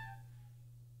rooms?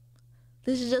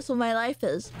 This is just what my life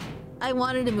is. I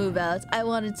wanted to move out. I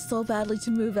wanted so badly to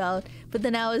move out. But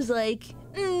then I was like,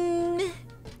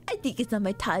 I think it's not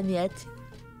my time yet.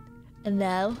 And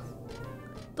now?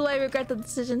 Do I regret the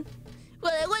decision?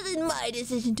 Well, it wasn't my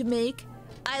decision to make.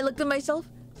 I looked at myself,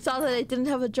 saw that I didn't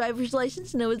have a driver's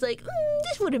license, and I was like,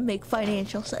 this wouldn't make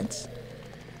financial sense.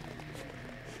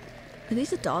 Are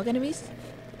these the dog enemies?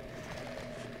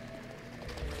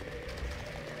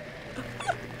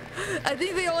 I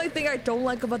think the only thing I don't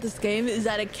like about this game is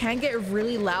that it can get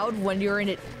really loud when you're in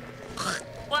it.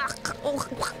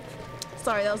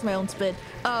 Sorry, that was my own spit.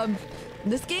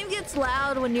 This game gets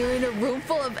loud when you're in a room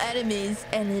full of enemies,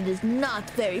 and it is not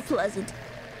very pleasant.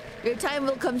 Your time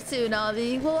will come soon,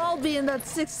 Avi. We'll all be in that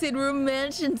 16-room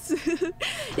mansion.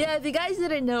 Yeah, if you guys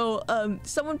didn't know,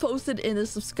 someone posted in the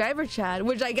subscriber chat,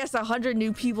 which I guess 100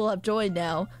 new people have joined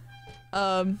now.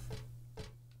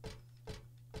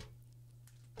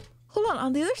 Hold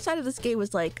on the other side of this game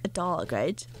was like a dog,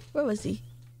 right? Where was he?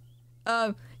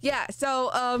 Yeah,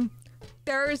 so,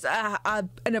 there's an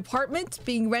apartment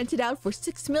being rented out for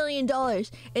 $6 million,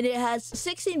 and it has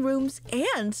 16 rooms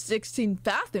and 16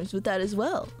 bathrooms with that as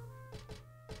well.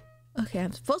 Okay,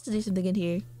 I'm supposed to do something in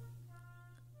here.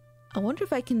 I wonder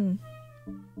if I can...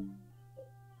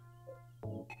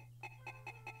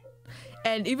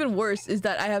 And even worse is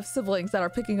that I have siblings that are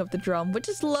picking up the drum, which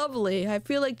is lovely. I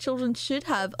feel like children should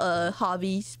have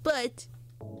hobbies, but...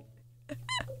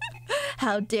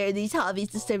 How dare these hobbies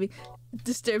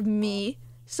disturb me.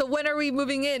 So when are we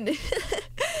moving in?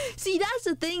 See, that's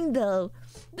the thing though.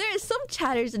 There are some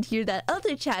chatters in here that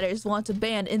other chatters want to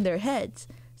ban in their heads.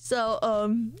 So,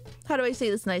 how do I say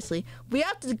this nicely? We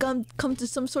have to come to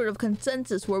some sort of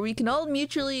consensus where we can all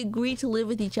mutually agree to live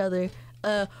with each other.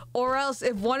 Or else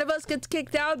if one of us gets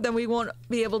kicked out, then we won't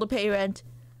be able to pay rent.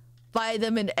 Buy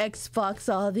them an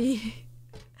Xbox, Avi.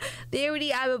 They already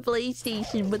have a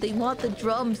PlayStation, but they want the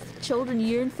drums. The children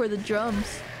yearn for the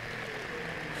drums.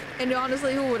 And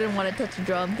honestly, who wouldn't want to touch a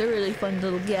drum? They're really fun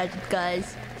little gadgets,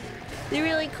 guys. They're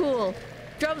really cool.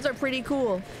 Drums are pretty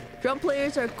cool. Drum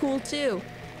players are cool too.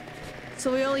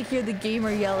 So we only hear the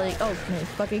gamer yelling. Oh, my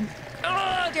fucking...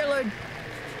 Oh, dear lord.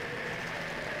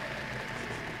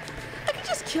 I can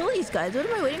just kill these guys. What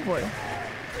am I waiting for?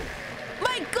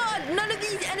 My god, none of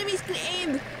these enemies can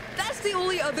aim. That's the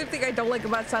only other thing I don't like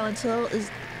about Silent Hill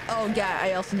is... Oh, yeah,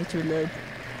 I also need to reload.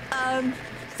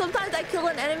 Sometimes I kill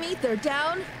an enemy, they're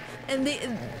down, and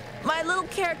my little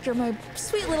character, my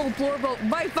sweet little Blorbo...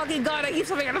 My fucking god, I keep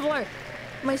something on the floor!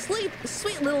 My sweet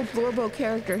little Blorbo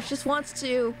character just wants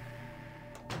to...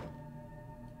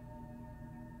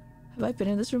 Have I been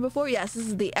in this room before? Yes, this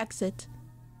is the exit.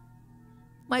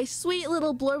 My sweet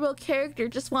little Blorbo character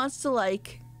just wants to,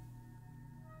 like...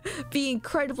 be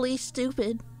incredibly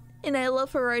stupid. And I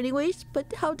love her anyways,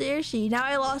 but how dare she? Now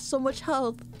I lost so much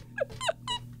health.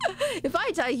 If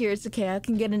I die here, it's okay. I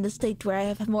can get in a state where I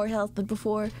have more health than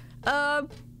before. This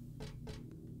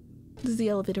is the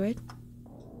elevator, right?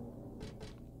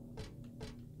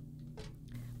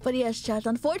 But yes, chat.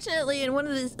 Unfortunately,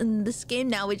 in this game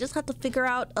now, we just have to figure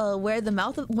out where the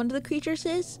mouth of one of the creatures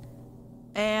is.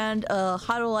 and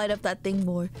how to light up that thing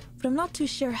more, but I'm not too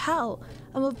sure how.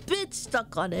 I'm a bit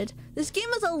stuck on it. This game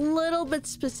is a little bit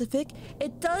specific.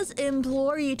 It does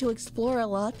implore you to explore a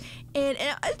lot, and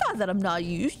it's not that I'm not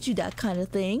used to that kind of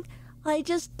thing. I'm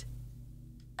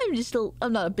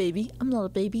not a baby. I'm not a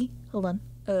baby. Hold on.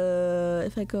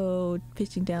 If I go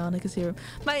pitching down, I can see her.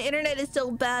 My internet is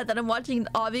so bad that I'm watching an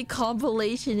Obby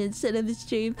compilation instead of the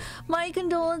stream. My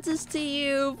condolences to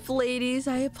you, ladies.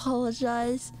 I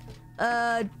apologize.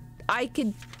 How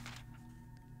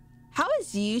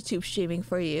is YouTube streaming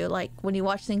for you? Like, when you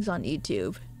watch things on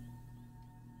YouTube?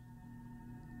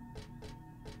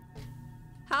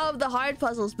 How have the hard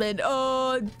puzzles been?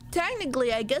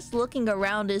 Technically, I guess looking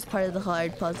around is part of the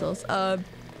hard puzzles.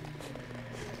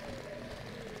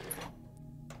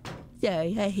 Yeah,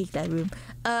 I hate that room.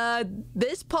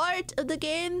 This part of the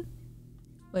game...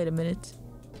 Wait a minute.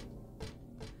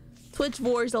 Twitch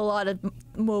wars a lot of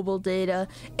mobile data.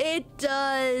 It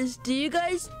does. Do you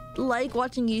guys like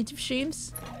watching YouTube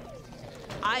streams?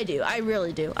 I do. I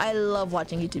really do. I love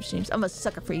watching YouTube streams. I'm a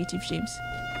sucker for YouTube streams.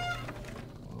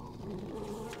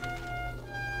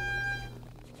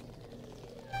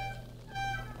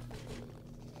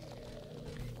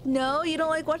 No, you don't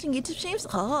like watching YouTube streams?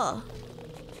 Oh.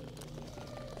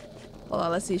 Hold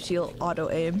on, let's see if she'll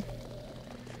auto-aim.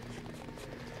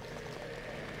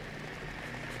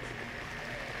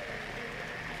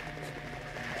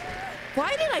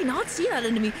 Why did I not see that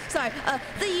enemy? Sorry,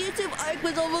 the YouTube arc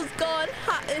was almost gone.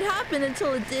 It happened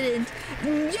until it didn't.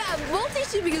 Yeah,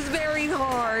 multi-streaming is very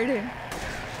hard.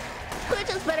 Twitch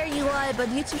has better UI, but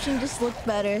YouTube stream just looks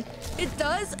better. It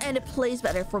does, and it plays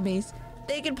better for me.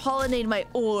 They can pollinate my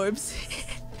orbs.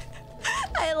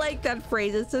 I like that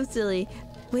phrase, it's so silly.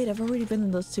 Wait, I've already been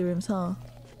in those two rooms, huh?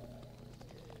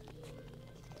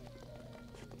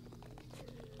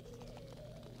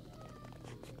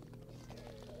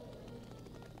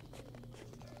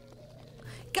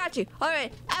 Got you. All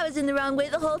right, I was in the wrong way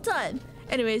the whole time.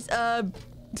 Anyways,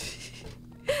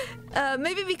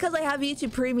 maybe because I have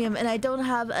YouTube Premium and I don't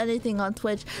have anything on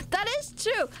Twitch. That is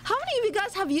true. How many of you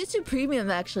guys have YouTube Premium,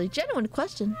 actually? Genuine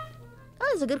question.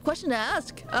 That is a good question to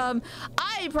ask.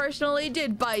 I personally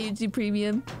did buy YouTube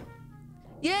Premium.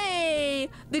 Yay!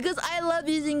 Because I love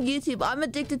using YouTube. I'm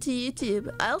addicted to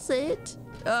YouTube. I'll say it.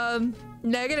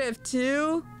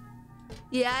 -2.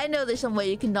 Yeah, I know there's some way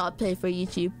you cannot pay for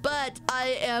YouTube, but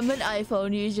I am an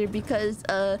iPhone user because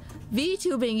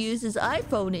VTubing uses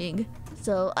iPhoning.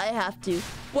 So I have to.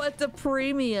 What's a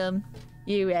premium?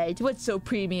 You're right. What's so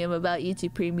premium about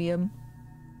YouTube Premium?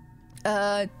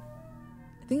 I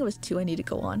think it was 2 I need to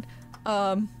go on.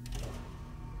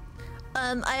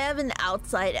 I have an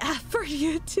outside app for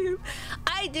YouTube.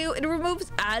 I do. It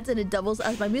removes ads and it doubles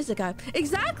as my music app.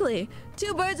 Exactly.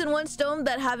 2 birds in 1 stone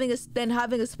than having a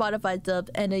Spotify sub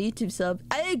and a YouTube sub.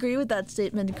 I agree with that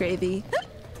statement, Gravy.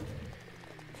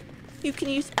 You can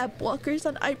use app blockers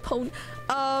on iPhone.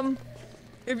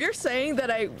 If you're saying that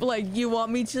you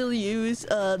want me to use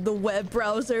the web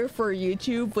browser for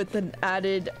YouTube with an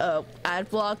added ad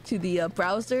block to the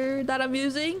browser that I'm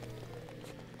using,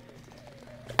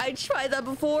 I tried that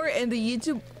before and the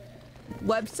YouTube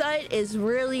website is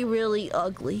really, really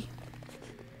ugly.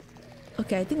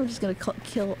 Okay, I think I'm just gonna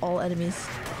kill all enemies.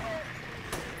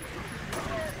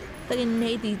 Fucking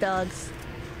hate these dogs.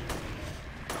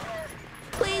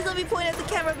 Please let me point at the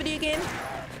camera, video game.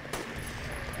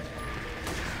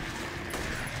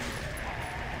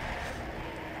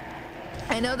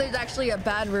 I know there's actually a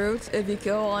bad route if you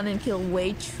go on and kill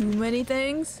way too many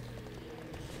things.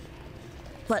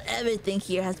 But everything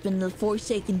here has been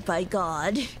forsaken by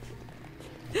God.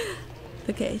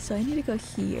 Okay, so I need to go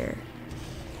here.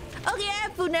 Okay, I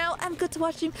have food now. I'm good to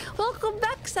watch you. Welcome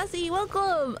back, Sassy.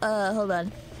 Welcome. Hold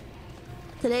on.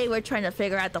 Today we're trying to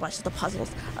figure out the rest of the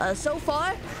puzzles. So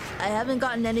far, I haven't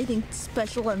gotten anything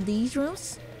special in these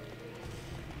rooms.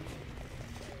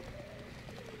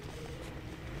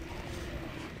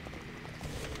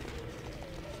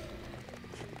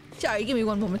 Sorry, give me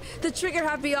one moment. The trigger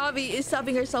happy Avi is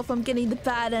stopping herself from getting the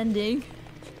bad ending.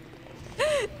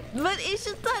 But it's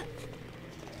just that...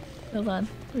 Hold on.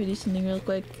 Let me do something real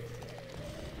quick.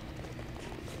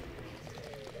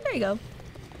 There you go.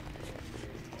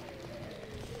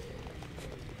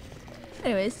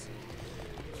 Anyways.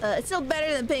 It's still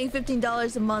better than paying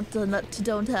 $15 a month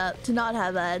to not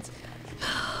have ads.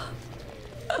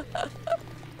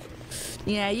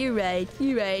 Yeah, you're right.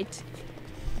 You're right.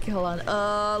 Okay, hold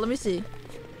on. Let me see.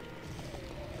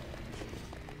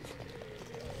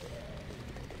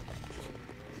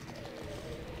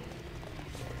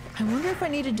 I wonder if I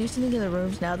need to do something in the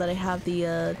rooms now that I have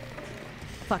the,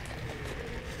 fuck.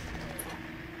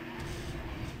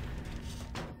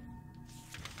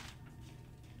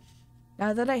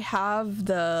 Now that I have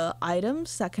the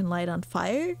items that can light on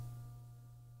fire,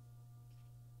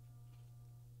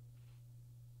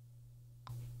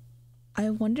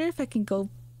 I wonder if I can go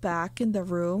back in the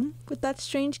room with that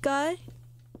strange guy.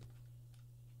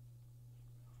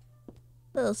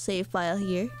 Little save file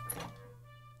here.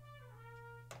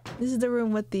 This is the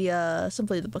room with the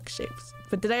simply the bookshelves.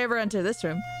 But did I ever enter this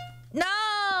room?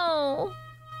 No!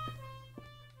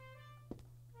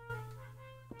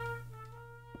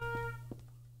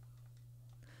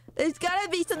 There's gotta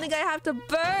be something I have to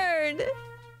burn!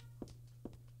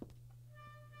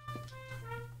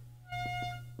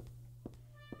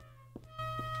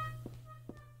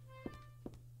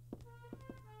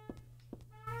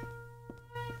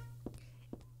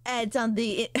 Ads on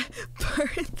the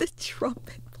burn the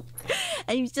trumpet.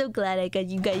 I'm so glad I got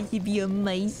you guys to be on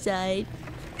my side.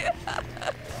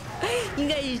 You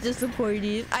guys are so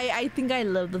supportive. I think I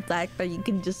love the fact that you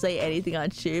can just say anything on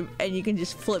stream and you can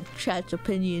just flip chat's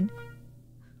opinion.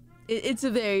 It's a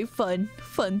very fun,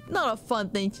 not a fun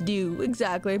thing to do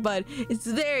exactly, but it's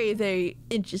very, very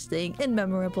interesting and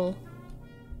memorable.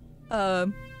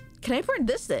 Can I burn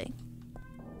this thing?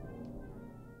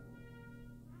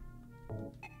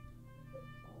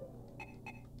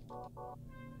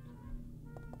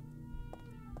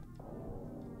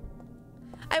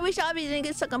 I wish Abby didn't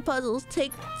get stuck on puzzles.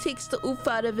 Takes the oof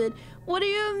out of it. What do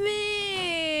you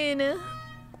mean?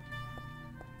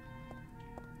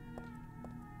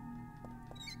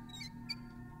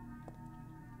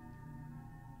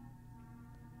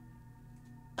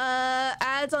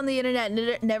 Ads on the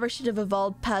internet never should have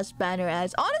evolved past banner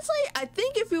ads. Honestly, I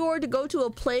think if we were to go to a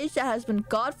place that has been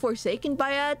godforsaken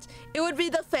by ads, it would be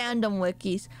the fandom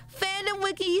wikis. Fandom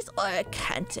wikis are a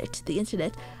cancer to the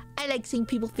internet. I like seeing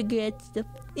people figure out stuff.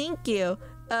 Thank you.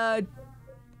 The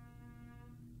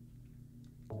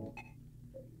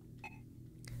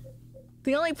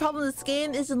only problem with this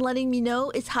game isn't letting me know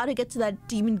is how to get to that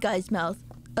demon guy's mouth.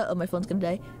 Uh-oh, my phone's gonna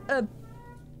die.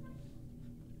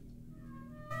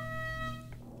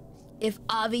 If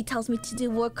Avi tells me to do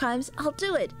war crimes, I'll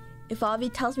do it. If Avi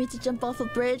tells me to jump off a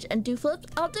bridge and do flips,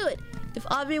 I'll do it. If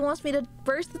Avi wants me to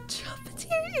burst the trumpeter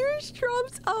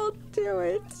eardrums, I'll do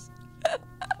it.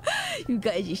 You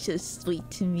guys are so sweet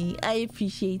to me. I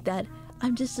appreciate that.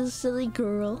 I'm just a silly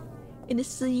girl in a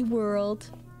silly world.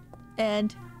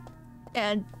 And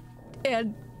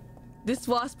this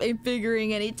wasp ain't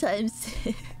figuring anytime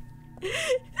soon.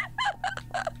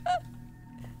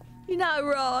 You're not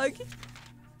wrong.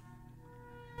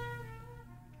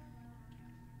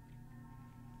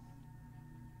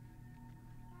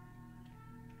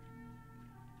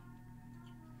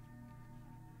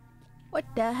 What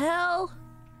the hell?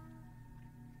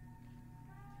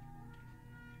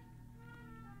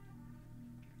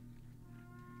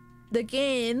 The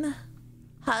game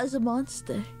has a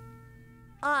monster.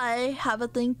 I have a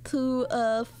thing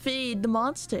to feed the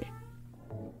monster.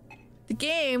 The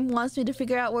game wants me to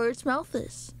figure out where its mouth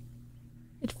is.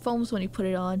 It foams when you put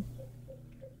it on.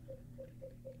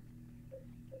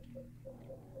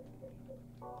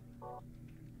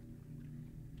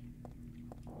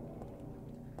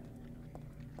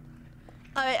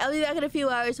 Alright, I'll be back in a few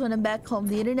hours when I'm back home.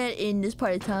 The internet in this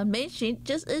part of town, Main Street,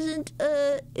 just isn't,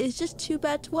 it's just too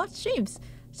bad to watch streams.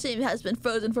 Stream has been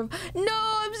frozen for— No,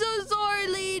 I'm so sorry,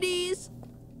 ladies!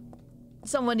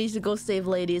 Someone needs to go save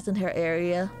ladies in her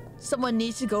area. Someone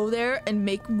needs to go there and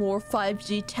make more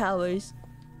 5G towers.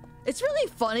 It's really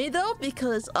funny, though,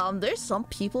 because, there's some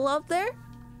people out there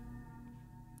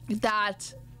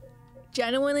that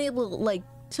genuinely, like,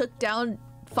 took down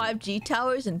 5G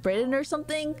towers in Britain or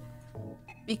something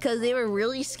because they were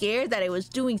really scared that it was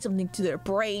doing something to their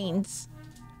brains.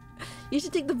 You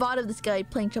should take the VOD of this guy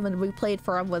playing drum and replay it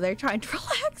for them while they're trying to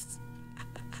relax.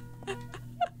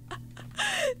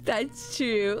 That's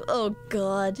true. Oh,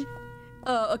 God.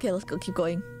 Oh, okay, let's go. Keep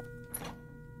going.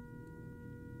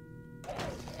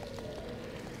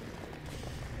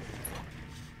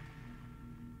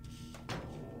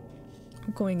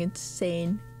 I'm going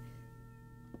insane.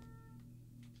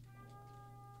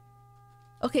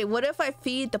 Okay, what if I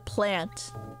feed the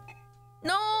plant?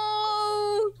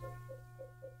 No!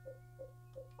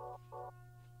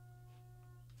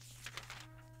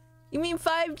 You mean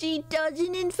 5G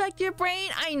doesn't infect your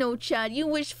brain? I know, Chad. You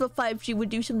wish for 5G would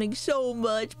do something so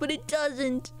much, but it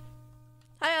doesn't.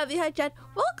 Hi, Avi. Hi, Chad.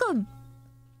 Welcome.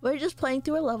 We're just playing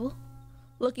through a level.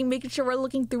 Making sure we're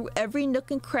looking through every nook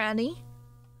and cranny.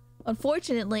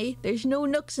 Unfortunately, there's no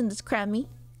nooks in this cranny.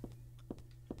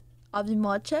 Avi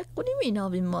mod check? What do you mean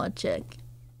Avi mod check?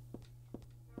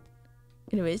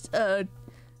 Anyways,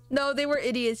 no, they were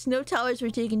idiots. No towers were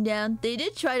taken down. They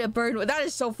did try to burn— That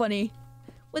is so funny.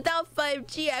 Without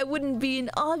 5G, I wouldn't be an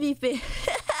Obby fan.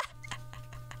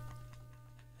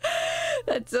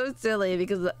 That's so silly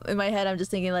because in my head I'm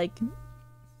just thinking like,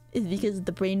 it's because of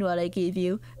the brain rot I gave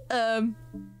you.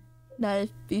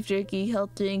 Knife, beef jerky,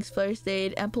 health drinks, first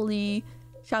aid, ampuli,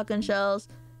 shotgun shells,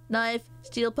 knife,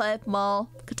 steel pipe, maul,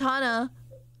 katana.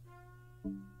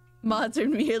 Mods are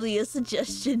merely a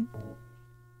suggestion.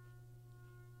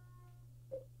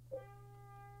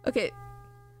 Okay,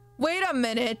 wait a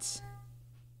minute.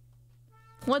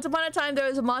 Once upon a time, there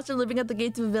was a monster living at the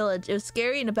gates of a village. It was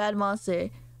scary and a bad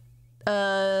monster.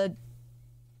 The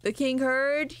king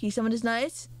heard. He summoned his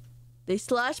knights. They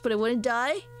slashed, but it wouldn't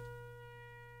die.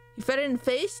 He fed it and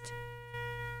faced.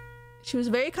 She was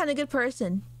a very kind of good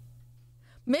person.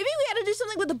 Maybe we had to do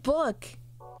something with the book.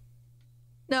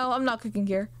 No, I'm not cooking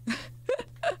here.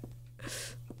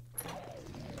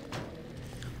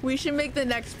 We should make the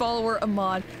next follower a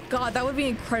mod. God, that would be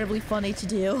incredibly funny to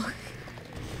do.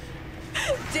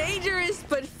 Dangerous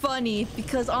but funny,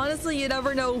 because honestly you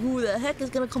never know who the heck is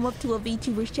gonna come up to a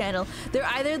VTuber's channel. They're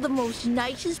either the most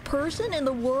nicest person in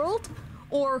the world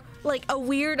or like a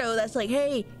weirdo that's like,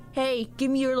 hey, give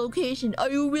me your location.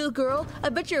 Are you a real girl? I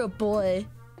bet you're a boy.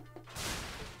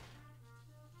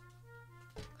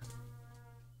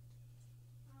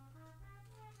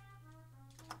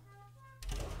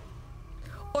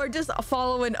 Or just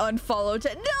follow and unfollow.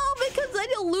 No, because then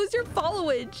you'll lose your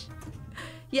followage.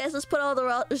 Yes, let's put all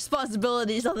the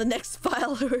responsibilities on the next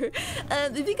follower.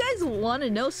 If you guys want to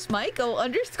know, Smiko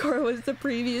 _ was the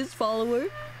previous follower.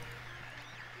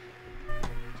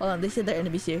 Hold on, they said they're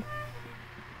enemies here.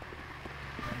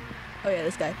 Oh yeah,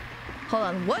 this guy. Hold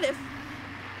on, what if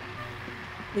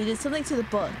we did something to the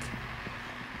book?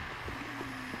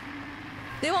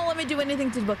 They won't let me do anything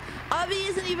to the book. Abby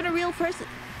isn't even a real person.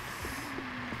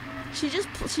 She's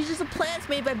just a plant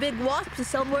made by big wasps to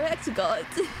sell more hexagons.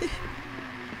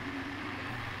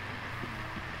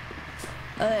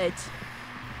 Alright.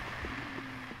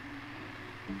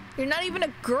 You're not even a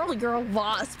girl, you're a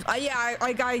wasp. Yeah,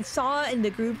 I saw in the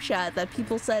group chat that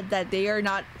people said that they are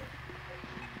not...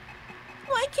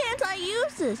 Why can't I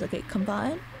use this? Okay,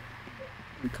 combine.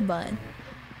 Combine.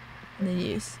 And then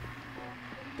use.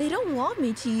 They don't want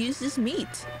me to use this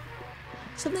meat.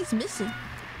 Something's missing.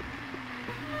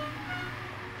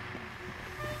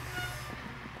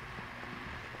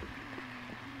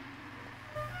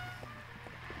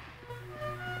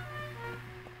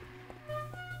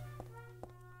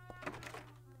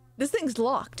 This thing's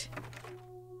locked.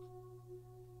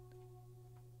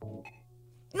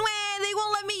 They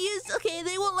won't let me use... Okay,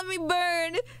 they won't let me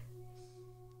burn.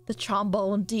 The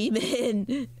trombone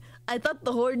demon. I thought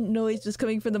the horn noise was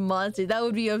coming from the monster. That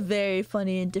would be a very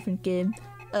funny and different game.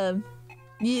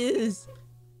 Use.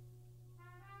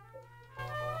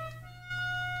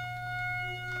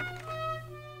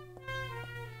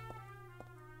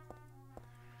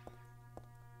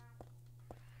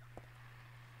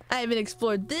 I haven't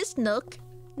explored this nook,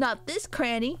 not this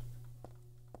cranny.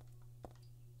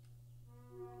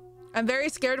 I'm very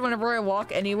scared whenever I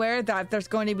walk anywhere that there's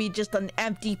going to be just an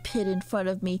empty pit in front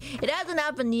of me. It hasn't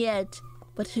happened yet,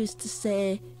 but who's to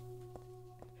say?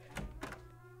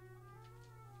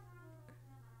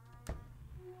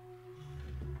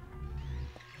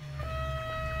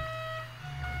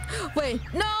 Wait,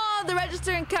 no! The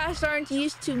register and cash aren't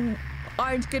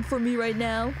good for me right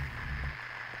now.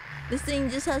 This thing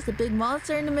just has the big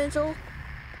monster in the middle.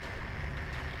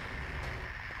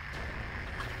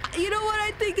 You know what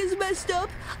I think is messed up?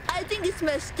 I think it's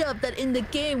messed up that in the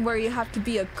game where you have to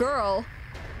be a girl,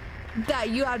 that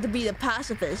you have to be the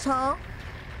pacifist, huh?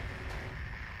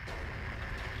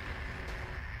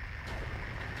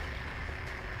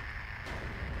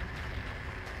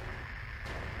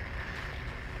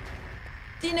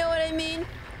 Do you know what I mean?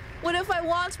 What if I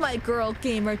want my girl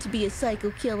gamer to be a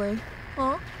psycho killer?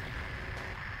 Huh?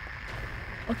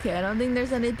 Okay, I don't think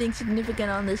there's anything significant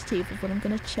on this table, but I'm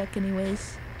gonna check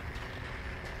anyways.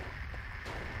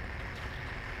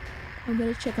 I'm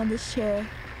gonna check on this chair.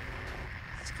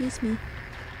 Excuse me.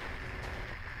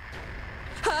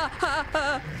 Ha ha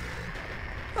ha!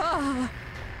 Ah!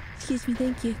 Excuse me,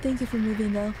 thank you. Thank you for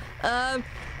moving though.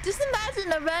 Just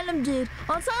imagine a random dude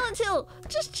on Silent Hill,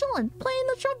 just chilling, playing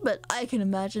the trumpet. I can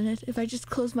imagine it if I just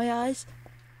close my eyes.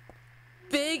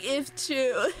 Big if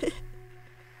true.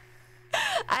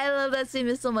 I love that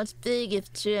statement so much. Big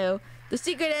if true. The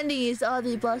secret ending is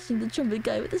Audrey blasting the trumpet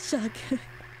guy with a shotgun.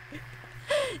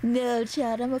 No,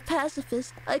 Chad, I'm a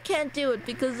pacifist. I can't do it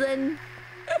because then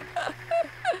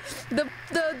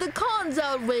the cons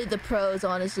outweigh the pros,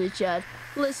 honestly, Chad.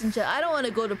 Listen, Chad, I don't want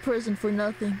to go to prison for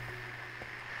nothing.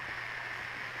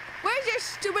 Where's your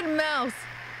stupid mouth?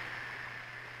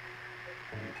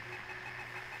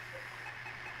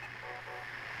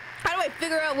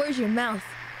 can't figure out where's your mouth.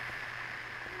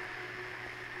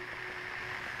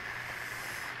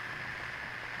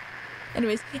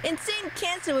 Anyways, Insane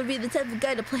Cancer would be the type of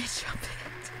guy to play a trumpet.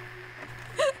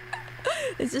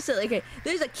 It's just like, okay,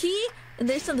 there's a key and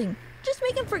there's something. Just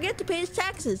make him forget to pay his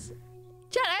taxes.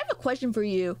 Chad, I have a question for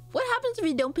you. What happens if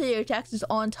you don't pay your taxes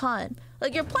on time?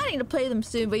 Like, you're planning to pay them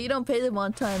soon, but you don't pay them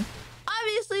on time.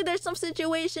 Obviously, there's some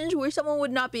situations where someone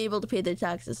would not be able to pay their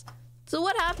taxes. So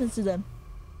what happens to them?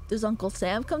 Does Uncle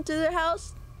Sam come to their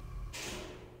house?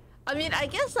 I mean, I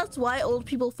guess that's why old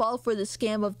people fall for the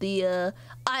scam of the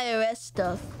IRS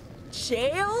stuff.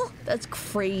 Jail? That's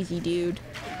crazy, dude.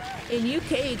 In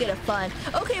UK, you get a fine.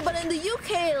 Okay, but in the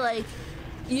UK, like,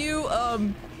 you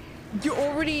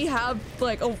already have,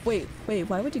 like, oh, wait,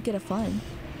 why would you get a fine?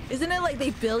 Isn't it like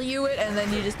they bill you it and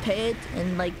then you just pay it?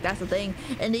 And, like, that's the thing.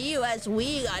 In the US,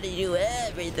 we gotta do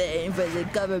everything for the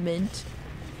government.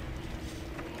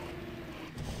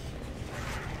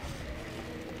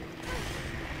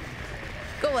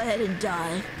 Go ahead and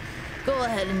die. Go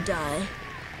ahead and die.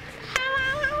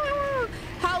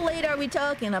 How late are we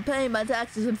talking? I'm paying my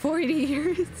taxes in 40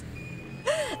 years.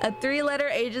 A 3-letter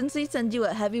agency sends you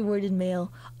a heavy-worded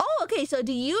mail. Oh, okay, so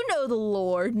do you know the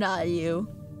lore? Not you.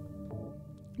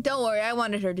 Don't worry, I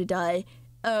wanted her to die.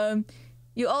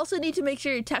 You also need to make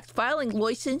sure your tax filing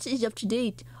license is up to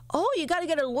date. Oh, you gotta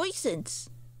get a license.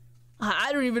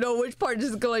 I don't even know which part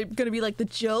is gonna be like the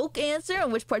joke answer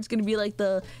and which part's gonna be like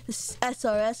the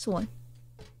SRS one.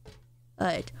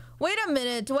 Alright. Wait a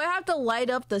minute, do I have to light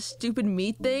up the stupid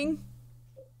meat thing?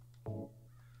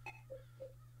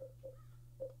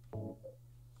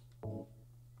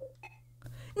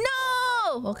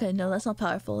 No! Okay, no, that's not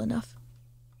powerful enough.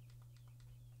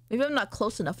 Maybe I'm not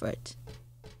close enough for it.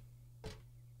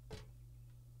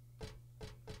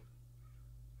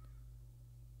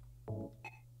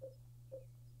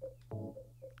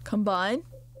 Combine.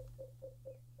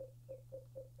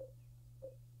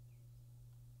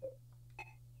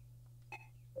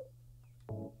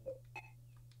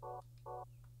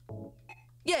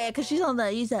 Yeah, because she's on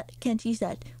that. Use that. Can't use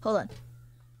that. Hold on.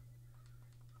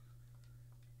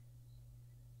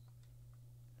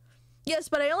 Yes,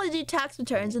 but I only do tax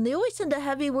returns, and they always send a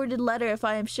heavy-worded letter if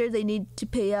I am sure they need to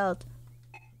pay out.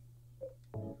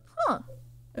 Huh.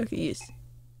 Okay, use.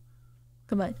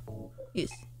 Come on.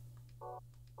 Use.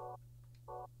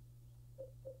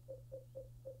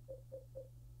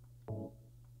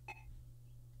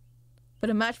 But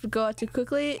a match would go out too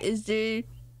quickly.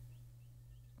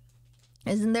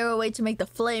 Isn't there a way to make the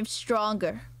flame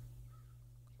stronger?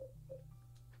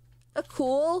 A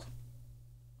cool.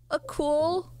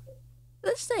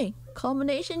 Let's see.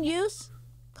 Combination use.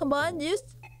 Combine use.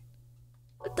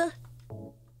 What the?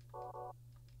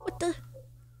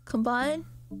 Combine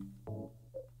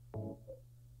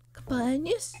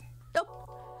use. Nope.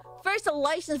 First a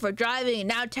license for driving and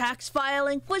now tax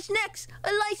filing. What's next? A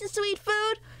license to eat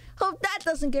food? Hope that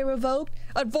doesn't get revoked.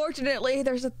 Unfortunately,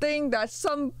 there's a thing that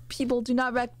some people do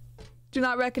not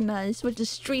recognize, which is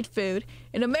street food.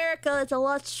 In America, it's a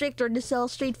lot stricter to sell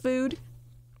street food.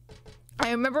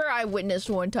 I remember I witnessed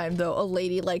one time, though, a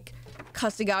lady, like,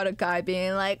 cussing out a guy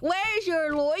being like, "Where's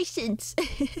your license?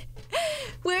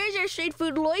 Where's your street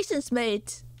food license,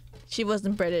 mate?" She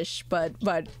wasn't British, but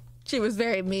she was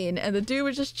very mean, and the dude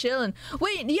was just chilling.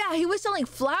 Wait, yeah, he was selling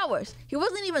flowers. He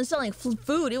wasn't even selling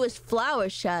food. It was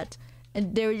flowers, chat.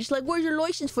 And they were just like, "Where's your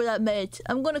license for that, mate?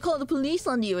 I'm gonna call the police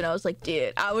on you." And I was like,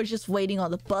 dude, I was just waiting on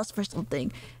the bus for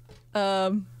something.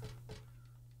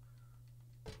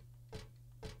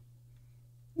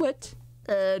 What?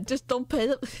 Just don't pay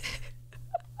them.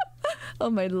 Oh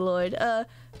my lord.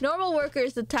 Normal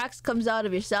workers, the tax comes out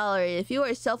of your salary. If you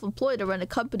are self-employed or run a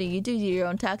company, you do your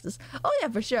own taxes. Oh yeah,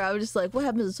 for sure. I was just like, what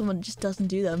happens if someone just doesn't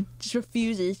do them? Just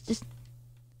refuses. Just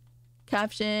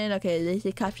caption. Okay, they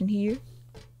say caption here.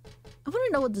 I want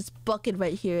to know what this bucket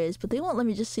right here is, but they won't let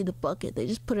me just see the bucket. They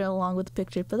just put it along with the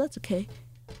picture, but that's okay.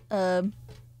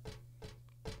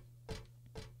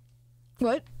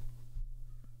 What?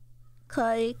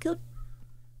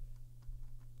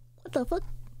 What the fuck?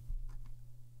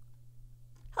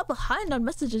 How behind on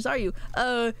messages are you?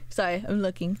 Sorry, I'm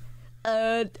looking.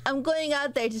 I'm going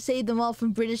out there to save them all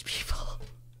from British people.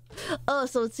 Oh,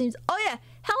 so it seems... Oh yeah,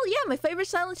 hell yeah, my favorite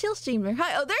Silent Hill streamer.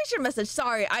 Hi, oh, there's your message.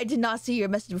 Sorry, I did not see your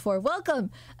message before. Welcome.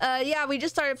 Yeah, we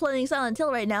just started playing Silent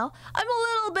Hill right now. I'm a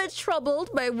little bit troubled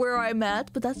by where I'm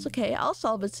at, but that's okay. I'll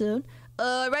solve it soon.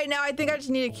 Right now, I think I just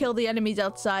need to kill the enemies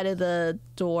outside of the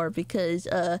door because,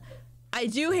 I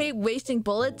do hate wasting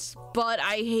bullets, but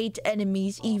I hate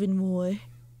enemies even more.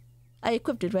 I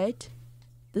equipped it, right?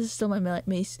 This is still my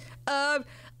mace. I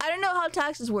I don't know how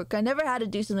taxes work. I never had to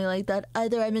do something like that.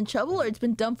 Either I'm in trouble or it's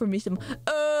been done for me some...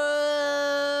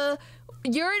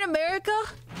 You're in America?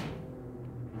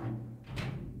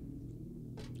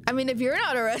 I mean, if you're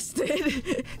not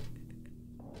arrested...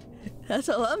 That's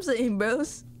all I'm saying,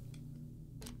 bros.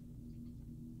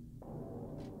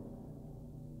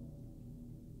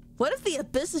 What if the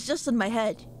abyss is just in my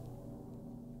head?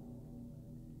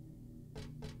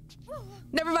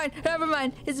 Never mind, never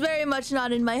mind. It's very much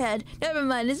not in my head. Never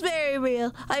mind, it's very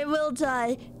real. I will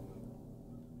die.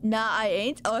 Nah, I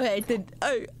ain't. Alright, then.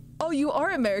 Oh, you are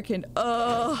American.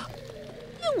 You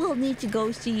will need to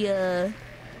go see, The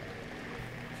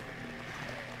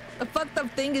fucked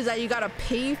up thing is that you gotta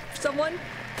pay someone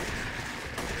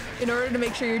in order to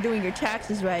make sure you're doing your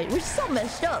taxes right, which is so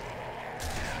messed up.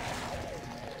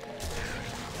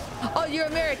 Oh, you're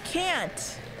American.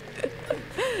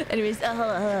 Anyways, hold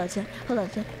on, chat.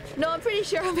 No, I'm pretty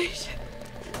sure I'm Asian.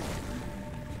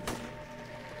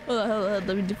 Hold on,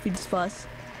 let me defeat this boss.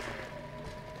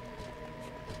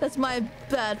 That's my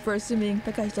bad for assuming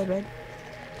that guy's dead, right?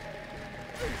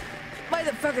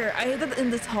 Motherfucker, I hate that in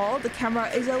this hall, the camera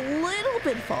is a little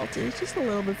bit faulty. It's just a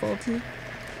little bit faulty.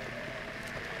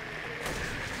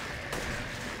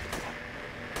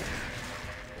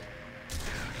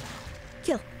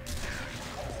 Kill.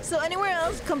 So anywhere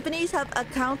else, companies have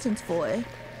accountants for.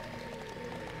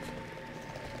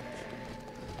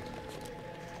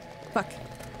 Fuck.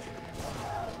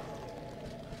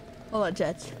 Hold on,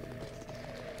 Jets.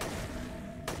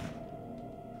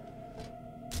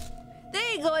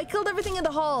 There you go, I killed everything in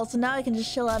the hall, so now I can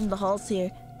just chill out in the halls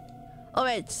here.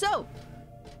 Alright, so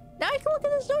now I can look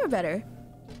at this door better.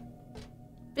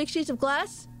 Big sheets of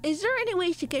glass? Is there any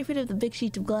way to get rid of the big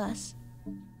sheets of glass?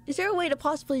 Is there a way to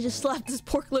possibly just slap this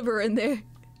pork liver in there?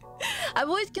 I've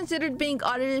always considered being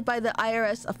audited by the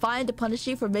IRS a fine to punish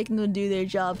you for making them do their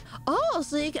job. Oh,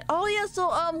 so you can... Oh, yeah, so,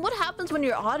 what happens when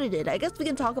you're audited? I guess we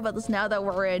can talk about this now that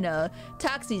we're in,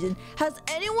 tax season. Has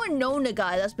anyone known a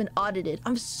guy that's been audited?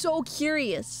 I'm so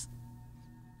curious.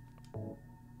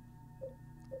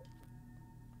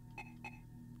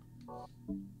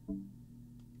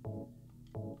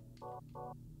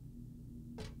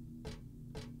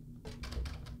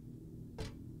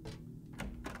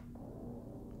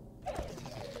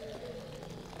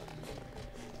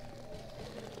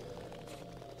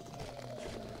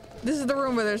 This is the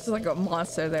room where there's like a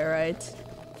monster there, right?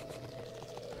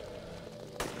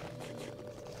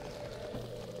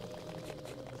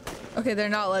 Okay, they're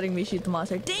not letting me shoot the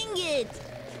monster. Dang it!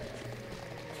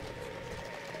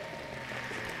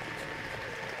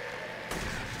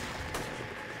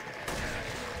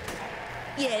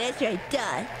 Yeah, that's right.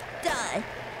 Die. Die.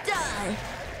 Die.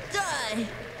 Die.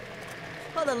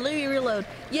 Hold on, let me reload.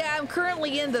 Yeah, I'm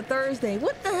currently in the Thursday.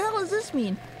 What the hell does this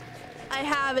mean? I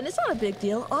have, and it's not a big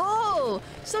deal. Oh,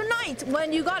 so Knight,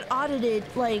 when you got audited,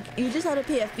 like, you just had to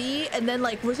pay a fee, and then,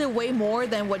 like, was it way more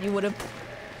than what you would have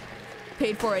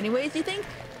paid for anyways, you think?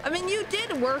 I mean, you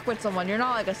did work with someone. You're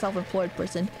not, like, a self-employed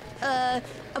person.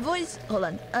 Hold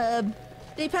on.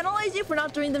 They penalize you for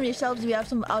not doing them yourselves if you have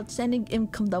some outstanding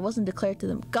income that wasn't declared to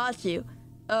them. Got you.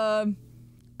 I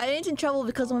ain't in trouble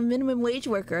because I'm a minimum wage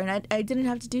worker, and I didn't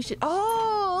have to do shit.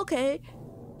 Oh, okay.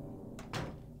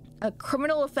 A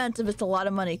criminal offense if it's a lot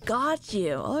of money. Got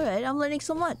you. Alright, I'm learning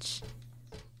so much.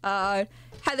 Heather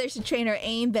should train her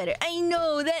aim better. I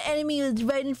know, that enemy was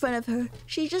right in front of her.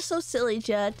 She's just so silly,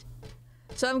 chat.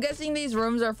 So I'm guessing these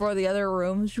rooms are for the other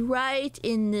rooms right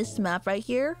in this map right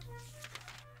here.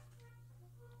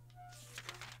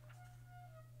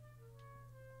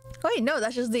 Wait, no,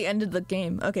 that's just the end of the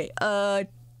game. Okay,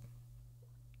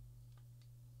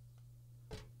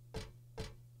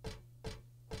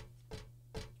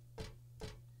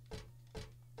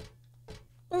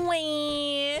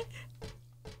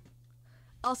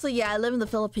 Also, yeah, I live in the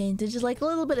Philippines. It's just like a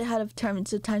little bit ahead of time, and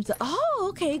sometimes oh,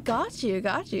 okay, got you.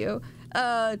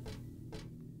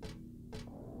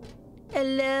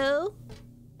 Hello?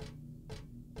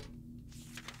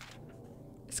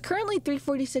 It's currently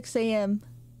 3:46 a.m.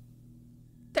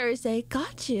 Thursday.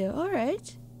 Got you.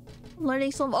 Alright. I'm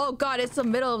learning some. Oh god, it's the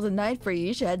middle of the night for you.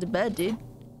 You should head to bed, dude.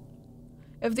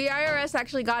 If the IRS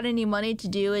actually got any money to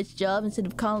do its job instead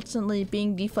of constantly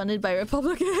being defunded by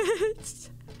Republicans,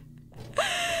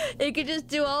 it could just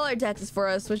do all our taxes for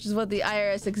us, which is what the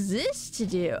IRS exists to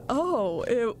do. Oh,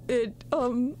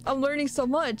 I'm learning so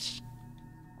much.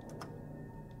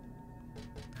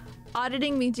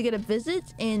 Auditing means you get a visit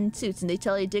in suits, and they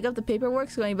tell you dig up the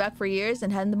paperwork going back for years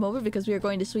and hand them over because we are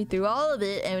going to sweep through all of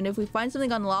it, and if we find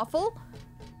something unlawful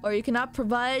or you cannot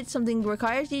provide something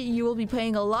requires you, you will be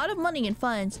paying a lot of money in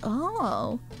fines.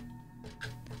 Oh.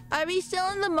 Are we still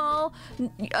in the mall?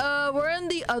 We're in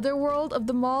the other world of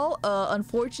the mall.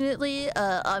 Unfortunately,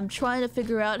 I'm trying to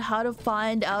figure out how to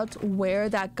find out where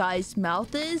that guy's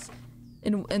mouth is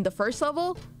in the first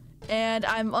level. And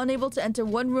I'm unable to enter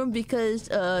one room because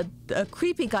a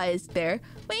creepy guy is there.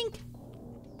 Wink!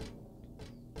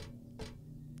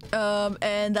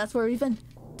 And that's where we've been.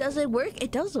 Does it work?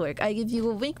 It does work. I give you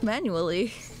a wink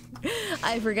manually.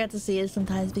 I forget to see it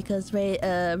sometimes because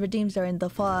redeems are in the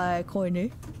far corner.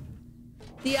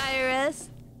 The IRS.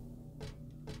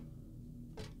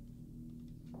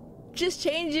 Just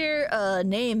change your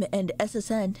name and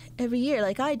SSN every year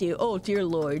like I do. Oh dear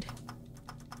lord.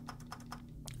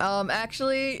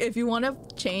 Actually, if you want to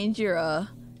change your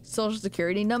social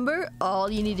security number,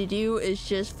 all you need to do is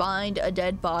just find a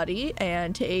dead body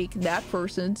and take that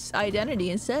person's identity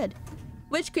instead.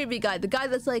 Which creepy guy? The guy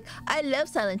that's like, I love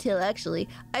Silent Hill actually.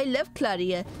 I love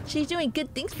Claudia. She's doing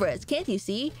good things for us, can't you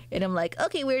see? And I'm like,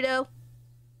 okay, weirdo.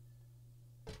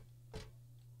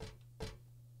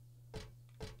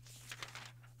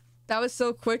 That was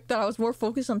so quick that I was more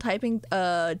focused on typing,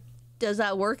 does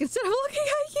that work instead of looking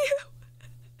at you?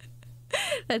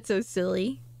 That's so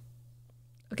silly.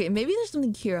 Okay, maybe there's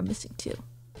something here I'm missing too.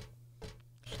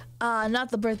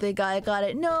 Not the birthday guy, I got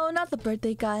it. No, not the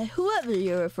birthday guy. Whoever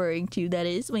you're referring to, that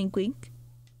is. Wink, wink.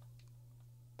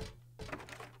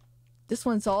 This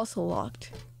one's also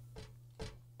locked.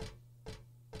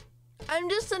 I'm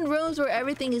just in rooms where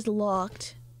everything is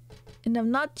locked. And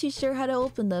I'm not too sure how to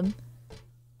open them.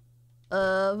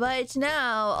 Right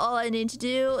now, all I need to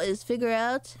do is figure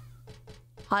out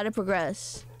how to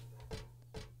progress.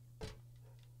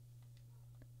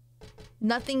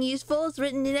 Nothing useful is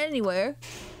written in anywhere.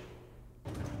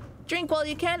 Drink while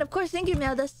you can. Of course, thank you,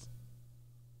 Meldas.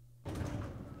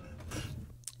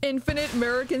 Infinite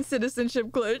American citizenship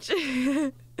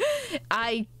glitch.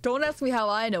 I don't ask me how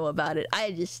I know about it.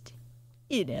 I just,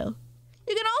 you know.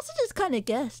 You can also just kind of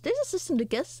guess. There's a system to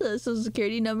guess social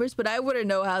security numbers, but I wouldn't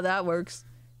know how that works.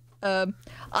 I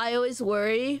always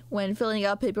worry when filling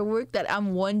out paperwork that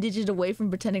I'm one digit away from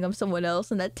pretending I'm someone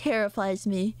else, and that terrifies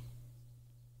me.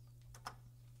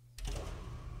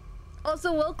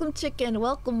 Also, welcome, chicken.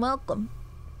 Welcome, welcome.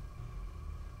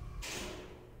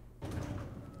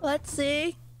 Let's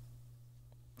see.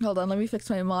 Hold on, let me fix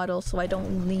my model so I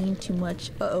don't lean too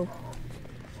much. Uh-oh.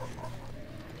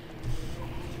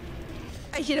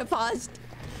 I should have paused.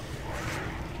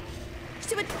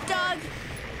 Stupid dog.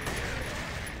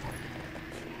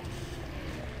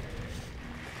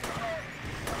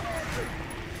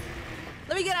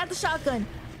 Let me get out the shotgun.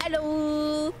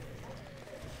 Hello.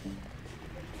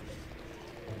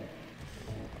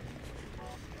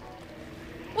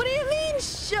 What do you mean,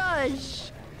 shush?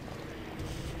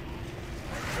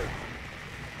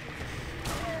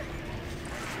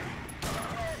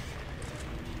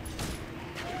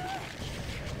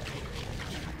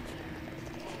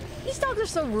 These dogs are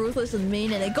so ruthless and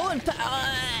mean, and they go and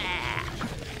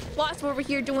Wasp over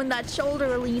here doing that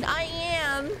shoulder lean. I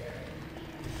am.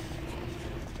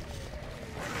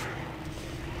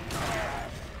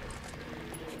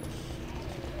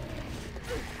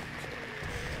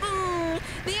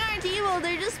 They aren't evil,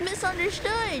 they're just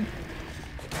misunderstood.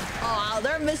 Oh,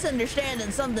 they're misunderstanding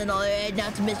something already,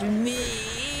 not to mess with me.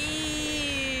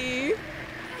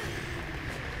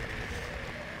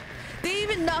 They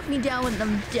even knock me down when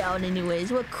I'm down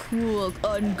anyways. What cruel,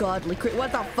 ungodly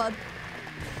what the fuck?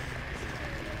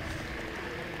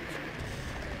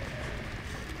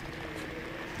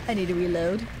 I need to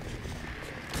reload.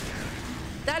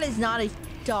 That is not a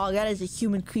dog, that is a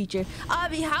human creature.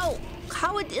 Abby, how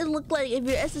would it look like if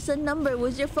your SSN number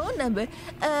was your phone number?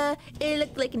 It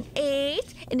looked like an 8,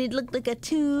 and it looked like a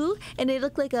 2, and it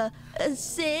looked like a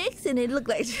 6, and it looked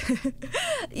like...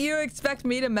 You expect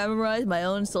me to memorize my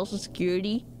own social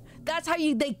security? That's how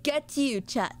they get to you,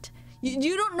 chat.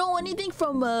 You don't know anything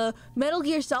from Metal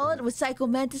Gear Solid with Psycho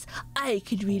Mantis? I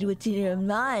could read what's in your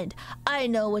mind. I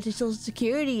know what your social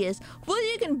security is. Well,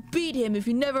 you can beat him if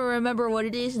you never remember what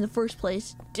it is in the first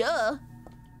place. Duh.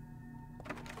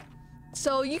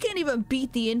 So you can't even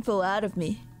beat the info out of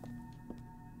me.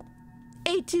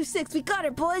 826, we got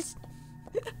it, boys.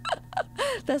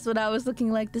 That's what I was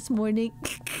looking like this morning.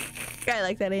 I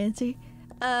like that answer.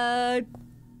 I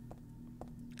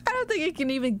don't think you can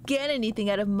even get anything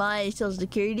out of my social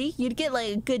security. You'd get like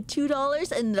a good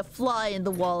 $2 and a fly in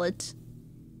the wallet.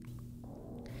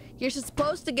 You're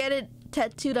supposed to get it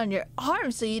tattooed on your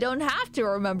arm so you don't have to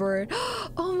remember it.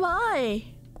 Oh my.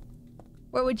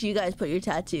 Where would you guys put your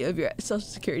tattoo of your social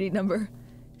security number?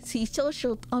 See,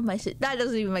 social on my... That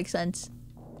doesn't even make sense.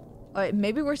 Alright,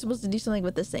 maybe we're supposed to do something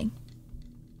with this thing.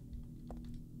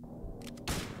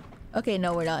 Okay,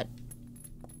 no, we're not.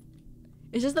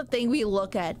 It's just the thing we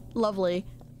look at. Lovely.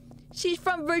 She's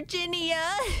from Virginia!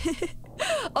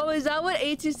 Oh, is that what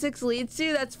 826 leads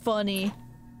to? That's funny.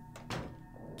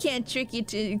 Can't trick you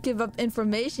to give up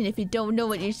information if you don't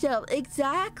know it yourself.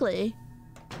 Exactly.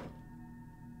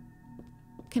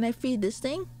 Can I feed this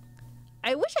thing?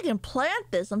 I wish I can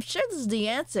plant this. I'm sure this is the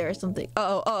answer or something.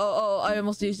 Oh, I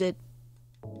almost used it.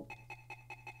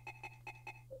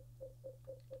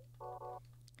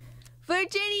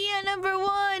 Virginia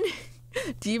 #1!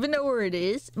 Do you even know where it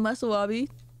is, Masawabi?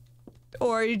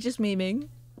 Or are you just memeing?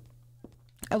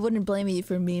 I wouldn't blame you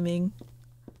for memeing.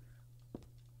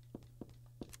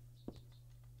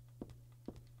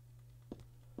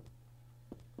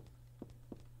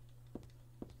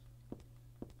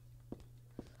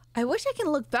 I wish I can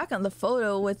look back on the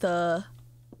photo with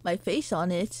my face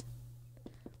on it.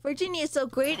 Virginia is so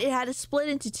great it had to split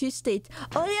into 2 states.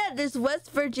 Oh yeah, there's West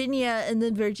Virginia and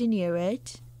then Virginia,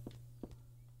 right?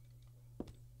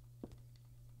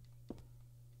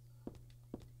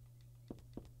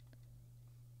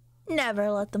 Never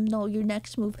let them know your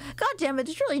next move. God damn it,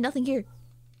 there's really nothing here.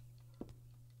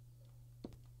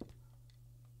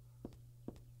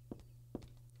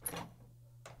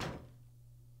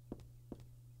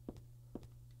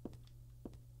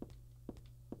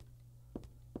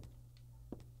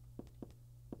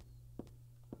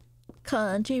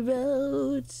 Country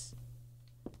roads,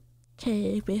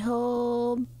 take me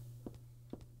home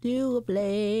to a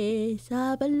place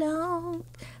I belong.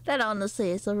 That honestly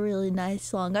is a really nice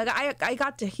song. I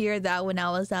got to hear that when I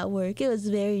was at work. It was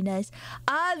very nice.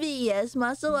 Avi, yes,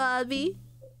 Maso Avi.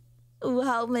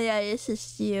 How may I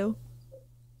assist you?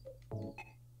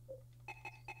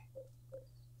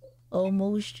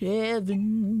 Almost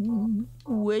heaven,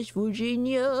 West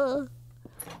Virginia.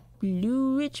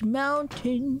 Blue Ridge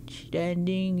Mountain,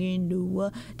 standing in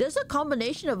the Does a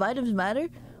combination of items matter?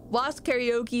 Lost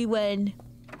karaoke when?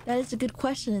 That is a good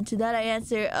question, and to that I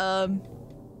answer,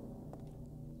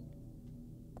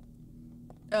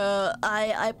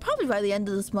 I probably by the end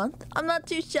of this month. I'm not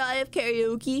too shy of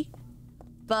karaoke,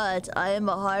 but I am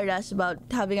a hard ass about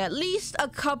having at least a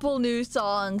couple new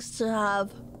songs to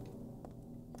have.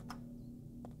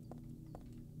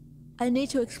 I need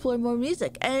to explore more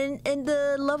music, and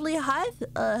the lovely Hive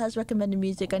has recommended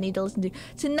music I need to listen to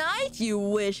tonight. You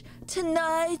wish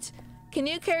tonight. Can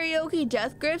you karaoke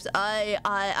Death Grips?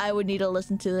 I would need to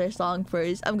listen to their song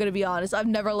first. I'm gonna be honest. I've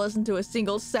never listened to a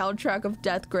single soundtrack of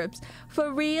Death Grips.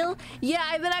 For real? Yeah,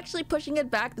 I've been actually pushing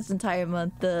it back this entire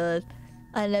month. Cause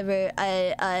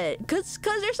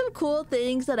there's some cool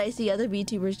things that I see other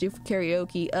VTubers do for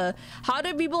karaoke. How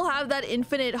do people have that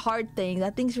infinite heart thing?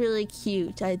 That thing's really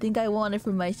cute. I think I want it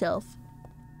for myself.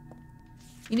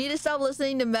 You need to stop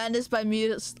listening to Madness by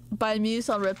Muse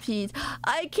on repeat.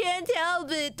 I can't help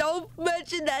it. Don't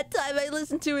mention that time I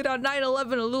listened to it on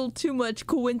 9/11 a little too much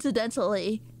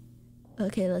coincidentally.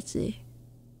 Okay, let's see.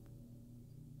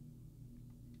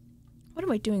 What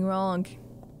am I doing wrong?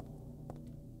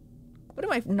 What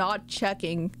am I not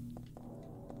checking?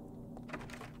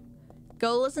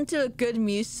 Go listen to a good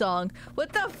Muse song.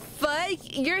 What the fuck?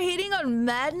 You're hating on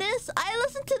Madness? I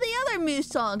listened to the other Muse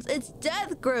songs. It's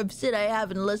Death Grips that I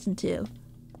haven't listened to.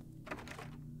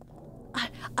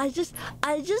 I just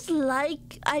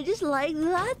like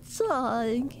that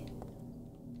song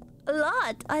a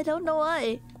lot. I don't know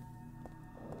why.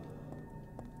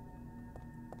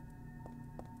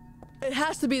 It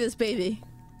has to be this baby.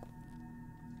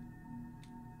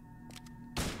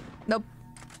 Nope.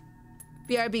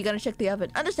 BRB, gonna check the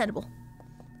oven. Understandable.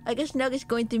 I guess Nugget's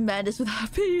going through madness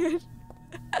without paying it.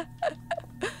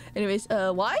 Anyways,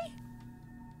 why?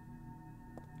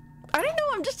 I don't know,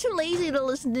 I'm just too lazy to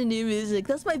listen to new music.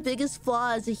 That's my biggest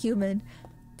flaw as a human.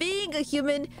 Being a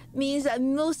human means that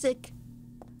music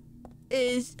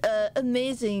is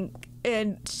amazing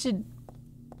and should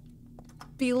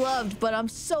be loved, but I'm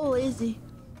so lazy.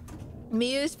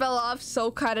 Muse fell off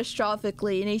so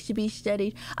catastrophically. It needs to be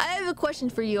steadied. I have a question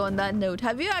for you on that note.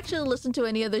 Have you actually listened to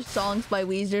any other songs by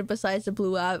Weezer besides the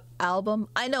Blue album?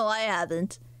 I know I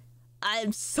haven't.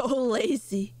 I'm so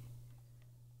lazy.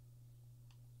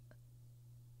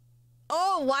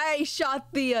 Oh, why I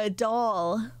shot the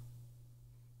doll.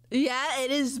 Yeah, it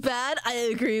is bad. I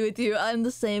agree with you. I'm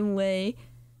the same way.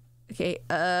 Okay,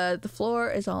 the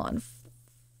floor is on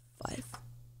 5.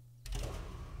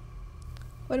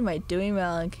 What am I doing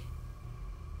wrong?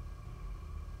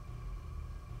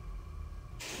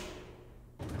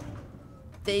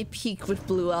 They peaked with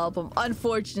Blue album,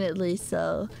 unfortunately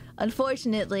so.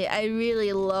 Unfortunately, I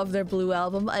really love their Blue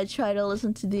album. I tried to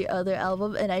listen to the other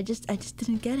album and I just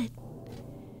didn't get it.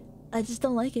 I just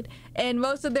don't like it. And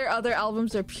most of their other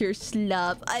albums are pure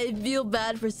slop. I feel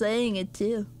bad for saying it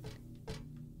too.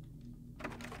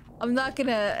 I'm not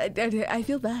gonna... I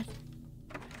feel bad.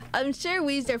 I'm sure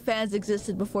Weezer fans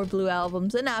existed before Blue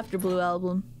Albums and after Blue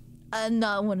Album. I'm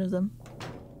not one of them.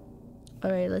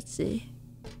 Alright, let's see.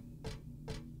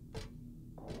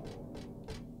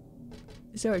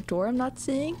 Is there a door I'm not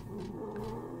seeing?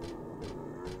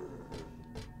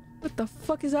 What the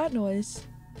fuck is that noise?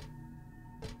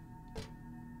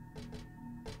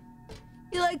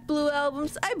 You like Blue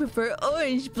Albums? I prefer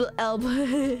Orange Blue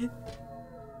Album.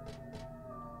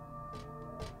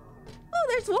 Oh,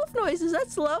 there's wolf noises.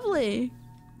 That's lovely.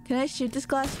 Can I shoot this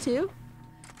glass too?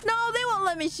 No, they won't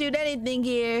let me shoot anything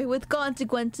here with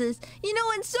consequences. You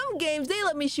know, in some games, they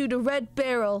let me shoot a red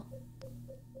barrel.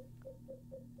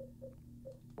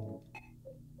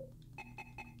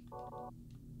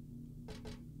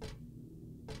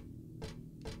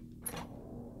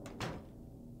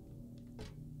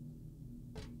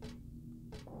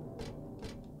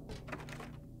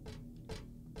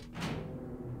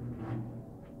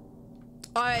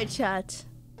 Alright, chat.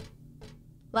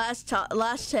 Last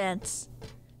chance.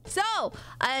 So,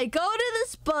 I go to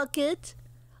this bucket,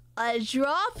 I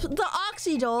drop the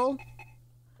oxydol,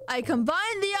 I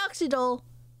combine the oxydol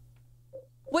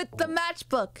with the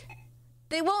matchbook.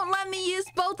 They won't let me use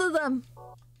both of them.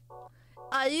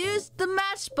 I use the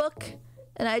matchbook,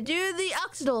 and I do the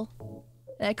oxydol,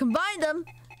 and I combine them,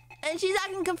 and she's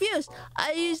acting confused.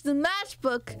 I use the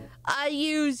matchbook, I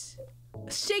use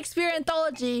Shakespeare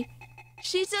Anthology.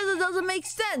 She says it doesn't make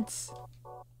sense.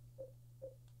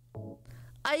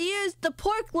 I used the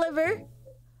pork liver,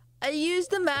 I used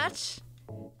the match,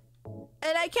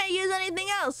 and I can't use anything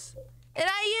else. And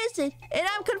I used it, and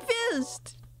I'm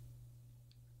confused.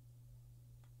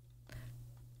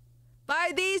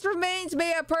 By these remains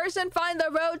may a person find the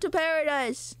road to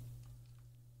paradise.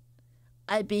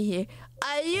 I'd be here.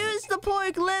 I used the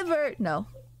pork liver. No.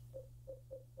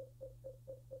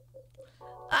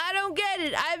 I don't get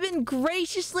it. I've been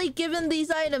graciously given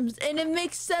these items, and it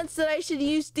makes sense that I should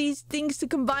use these things to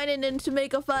combine it and to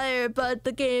make a fire, but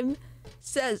the game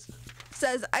says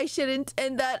I shouldn't,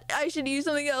 and that I should use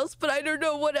something else, but I don't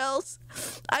know what else.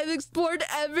 I've explored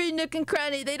every nook and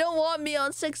cranny. They don't want me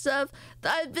on 6F.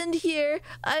 I've been here.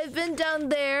 I've been down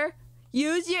there.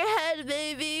 Use your head,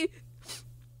 baby.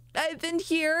 I've been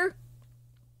here.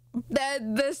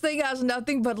 This thing has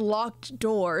nothing but locked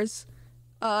doors.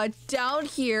 Down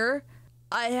here,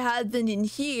 I had been in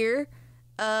here.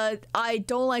 I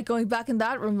don't like going back in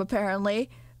that room, apparently.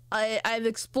 I've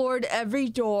explored every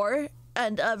door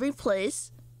and every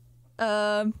place.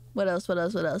 What else?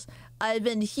 I've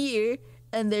been here,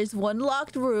 and there's one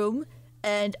locked room,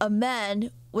 and a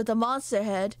man with a monster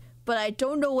head, but I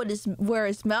don't know where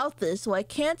his mouth is, so I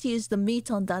can't use the meat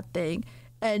on that thing.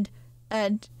 And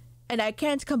I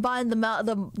can't combine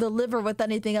the liver with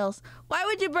anything else. Why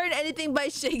would you burn anything by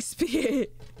Shakespeare?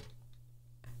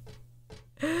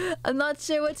 I'm not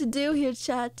sure what to do here,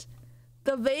 chat.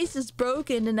 The vase is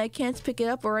broken and I can't pick it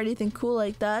up or anything cool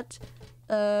like that.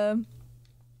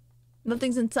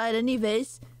 Nothing's inside any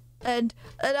vase. And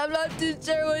I'm not too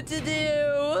sure what to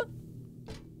do.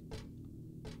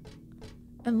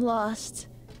 I'm lost.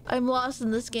 I'm lost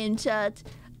in this game, chat.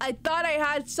 I thought I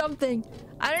had something.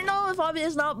 I don't know if Obby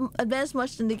has not advanced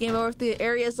much in the game or if the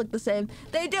areas look the same.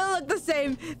 They do look the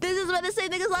same. This has been the same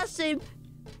thing as last stream.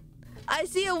 I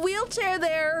see a wheelchair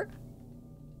there.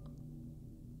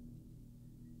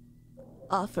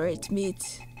 Offer it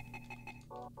meat.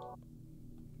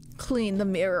 Clean the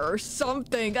mirror or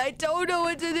something. I don't know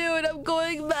what to do and I'm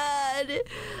going mad.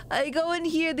 I go in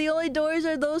here. The only doors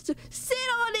are those two. Sit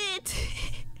on it.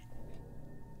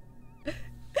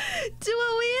 Do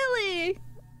a wheelie.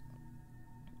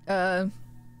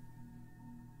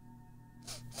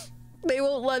 They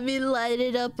won't let me light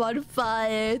it up on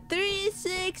fire.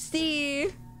 360.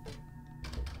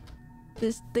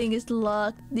 This thing is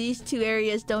locked. These two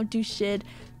areas don't do shit.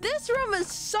 This room is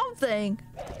something.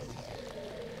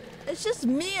 It's just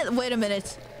me and— wait a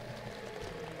minute.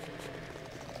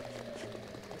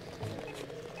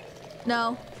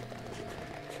 No.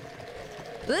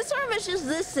 This room is just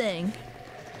this thing.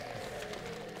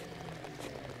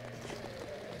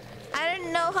 I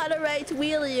don't know how to write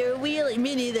wheelie or wheelie.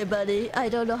 Me neither, buddy. I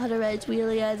don't know how to write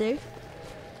wheelie either.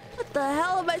 What the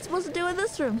hell am I supposed to do in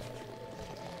this room?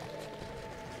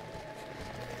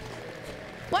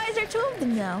 Why is there two of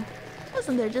them now?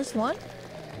 Wasn't there just one?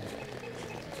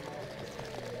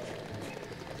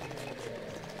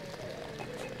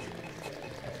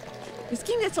 This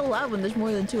game gets so loud when there's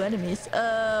more than two enemies.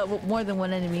 Well, more than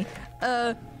one enemy.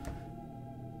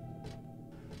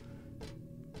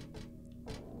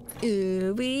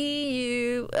 Ooh,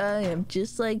 you. I am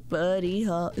just like Buddy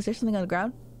Hall. Is there something on the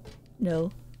ground?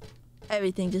 No.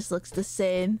 Everything just looks the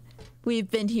same. We've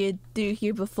been through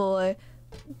here before.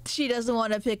 She doesn't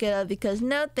want to pick it up because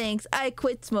no thanks. I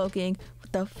quit smoking.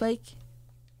 What the fuck?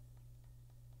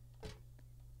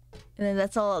 And then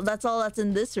that's all that's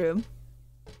in this room.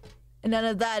 And none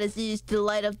of that is used to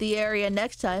light up the area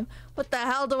next time. What the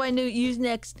hell do I use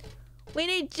next? We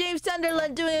need James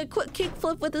Sunderland doing a quick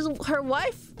kickflip with her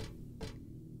wife.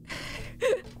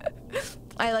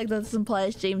 I like that this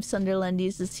implies James Sunderland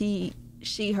uses he,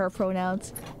 she, her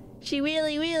pronouns. She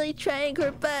really trying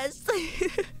her best.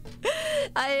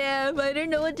 I am. I don't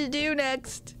know what to do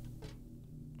next.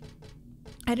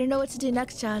 I don't know what to do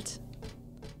next, chat.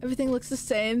 Everything looks the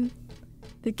same.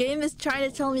 The game is trying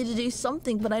to tell me to do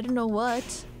something, but I don't know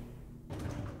what.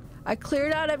 I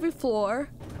cleared out every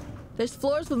floor. There's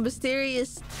floors with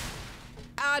mysterious...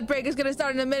 Ad break is gonna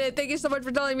start in a minute. Thank you so much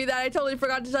for telling me that. I totally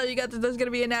forgot to tell you guys that there's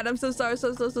gonna be an ad. I'm so sorry.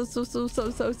 So sorry.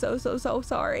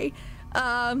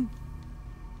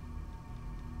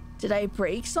 Did I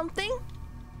break something?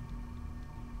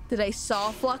 Did I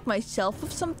soft lock myself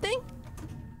with something?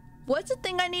 What's the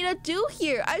thing I need to do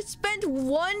here? I've spent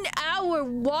 1 hour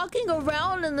walking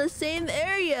around in the same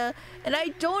area and I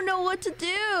don't know what to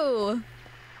do.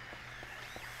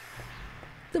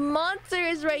 The monster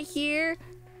is right here.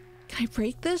 Can I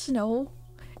break this? No.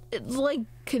 It's like,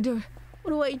 what do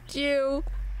I do?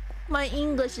 My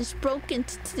English is broken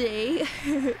today.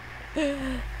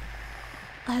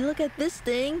 I look at this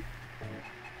thing.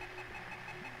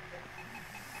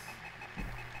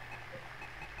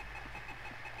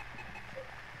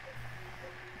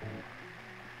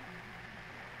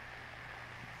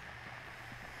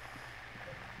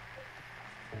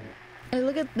 I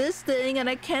look at this thing and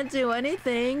I can't do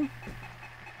anything.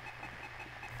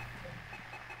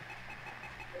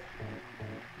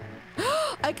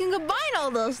 I can combine all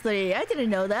those three. I didn't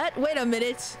know that. Wait a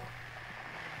minute.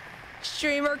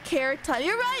 Streamer care time.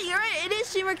 You're right. It is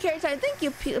streamer care time. Thank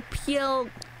you, Peel.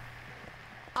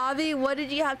 Avi, what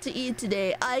did you have to eat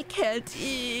today? I can't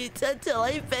eat until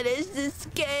I finish this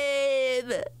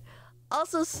game.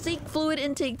 Also, seek fluid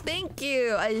intake. Thank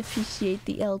you. I appreciate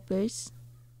the helpers.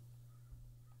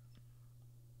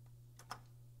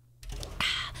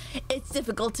 It's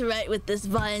difficult to write with this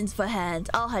vines for hand.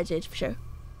 I'll hydrate for sure.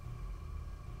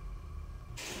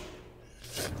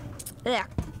 Yeah.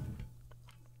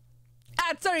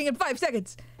 Starting in 5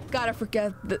 seconds. Gotta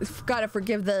forgive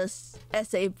the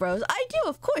essay bros. I do,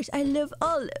 of course. I love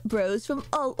all bros from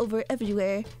all over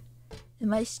everywhere.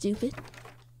 Am I stupid?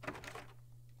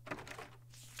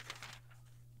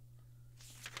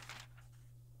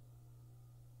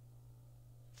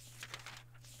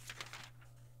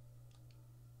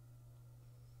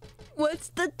 What's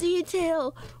the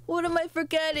detail? What am I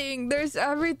forgetting? There's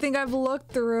everything I've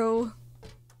looked through.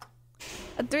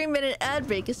 A 3-minute ad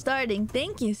break is starting.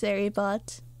 Thank you,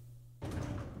 Saribot.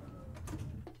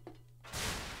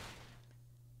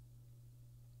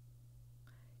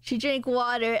 She drank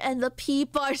water and the pee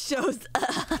bar shows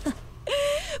up.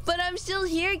 But I'm still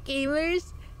here,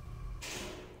 gamers.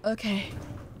 Okay.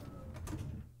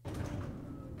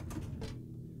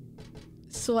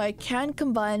 So I can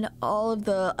combine all of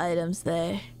the items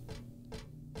there.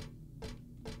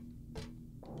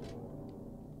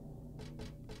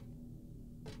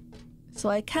 So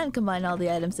I can combine all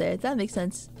the items there. That makes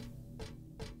sense.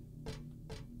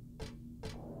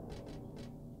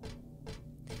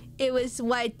 It was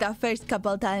white the first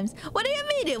couple times. What do you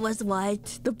mean it was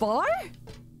white? The bar?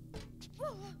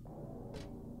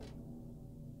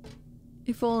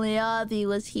 If only Avi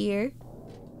was here.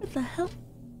 What the hell?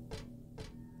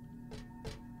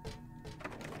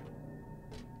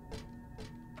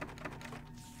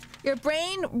 Your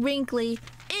brain wrinkly,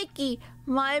 icky.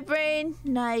 My brain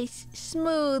nice,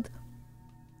 smooth.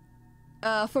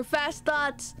 For fast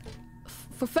thoughts,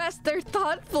 for faster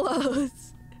thought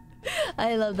flows.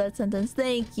 I love that sentence.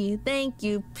 Thank you,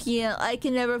 Pia. I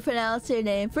can never pronounce your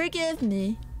name. Forgive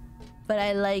me, but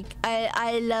I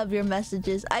love your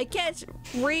messages. I can't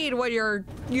read what your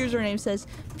username says.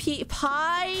 Key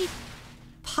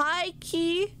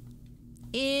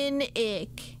in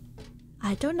ick.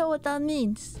 I don't know what that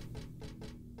means.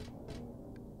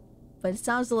 But it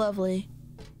sounds lovely.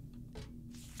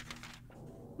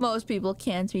 Most people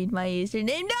can't read my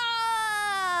username.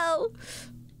 No!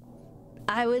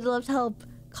 I would love to help.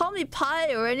 Call me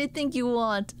Pie or anything you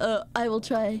want. I will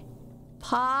try.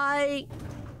 Pikey.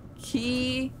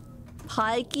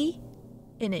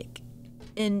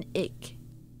 Inik.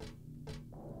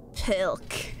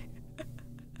 Pilk.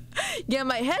 Yeah,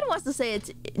 my head wants to say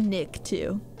it's Nick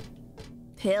too.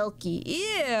 Pilky.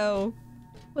 Ew.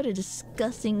 What a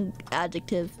disgusting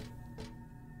adjective.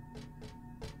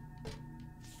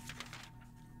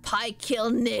 Pie kill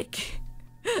Nick.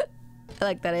 I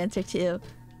like that answer too.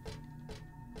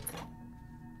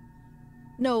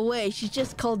 No way, she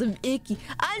just called him Icky.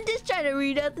 I'm just trying to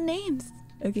read out the names.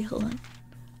 Okay, hold on.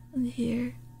 I'm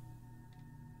here.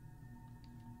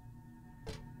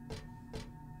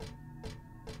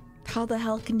 How the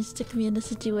hell can you stick me in this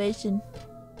situation?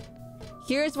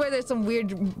 Here's where there's some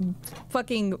weird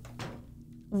fucking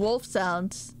wolf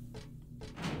sounds.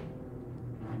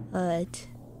 Alright.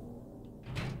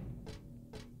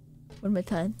 One more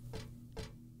time.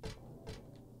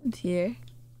 And here.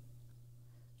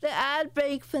 The ad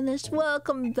break finished.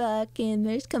 Welcome back,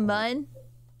 gamers. Combine.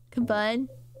 Combine.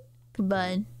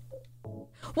 Combine.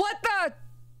 What the?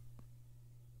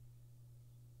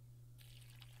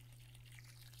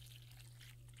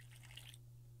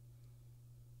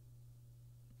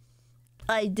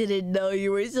 I didn't know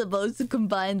you were supposed to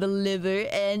combine the liver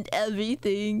and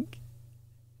everything.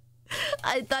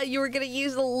 I thought you were gonna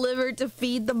use the liver to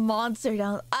feed the monster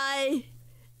down. I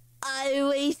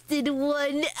wasted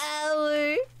 1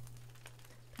 hour.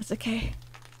 That's okay.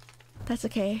 That's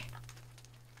okay.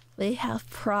 We have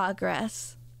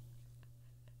progress.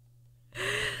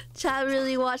 Chat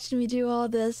really watched me do all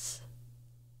this.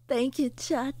 Thank you,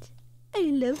 chat. I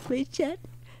love my chat.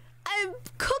 I'm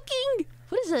cooking!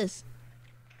 What is this?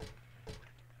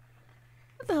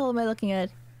 What the hell am I looking at?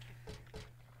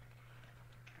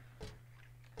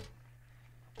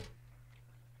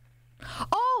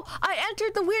 Oh! I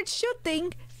entered the weird shoot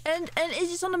thing! And is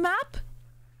this on the map?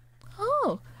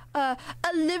 Oh. A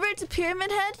liver to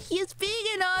Pyramid Head? He is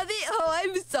vegan, Avi! Oh,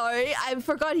 I'm sorry. I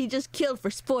forgot he just killed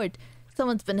for sport.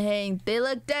 Someone's been hanged. They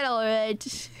look dead, alright.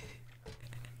 He's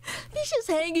just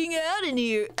hanging out in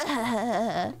here.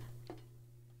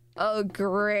 Oh,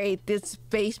 great. This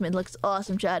basement looks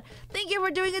awesome, Chad. Thank you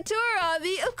for doing a tour,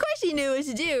 Avi. Of course you knew what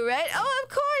to do, right? Oh, of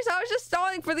course. I was just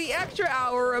stalling for the extra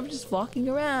hour of just walking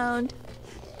around.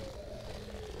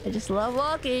 I just love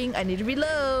walking. I need to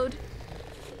reload.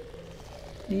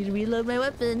 Need to reload my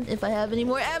weapon if I have any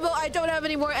more ammo. I don't have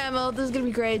any more ammo. This is gonna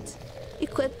be great.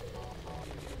 Equip.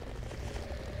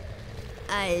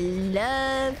 I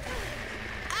love...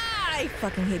 Ah, I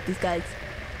fucking hate these guys.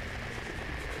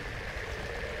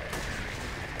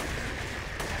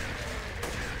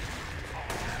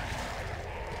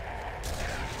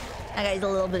 That guy's a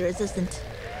little bit resistant.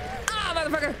 Ah,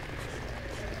 motherfucker!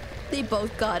 They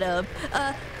both got up.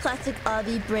 Classic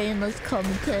Avi brainless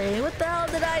commentary. What the hell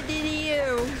did I do to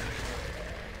you?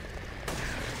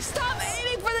 Stop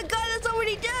aiming for the gun that's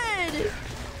already dead!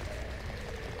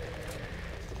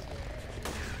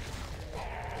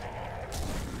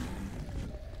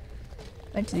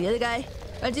 Run to the other guy.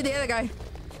 Run to the other guy.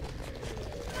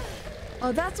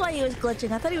 Oh, that's why he was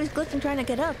glitching. I thought he was glitching trying to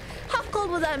get up. How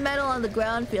cold would that metal on the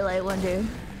ground feel, I wonder?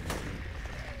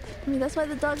 I mean, that's why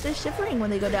the dogs are shivering when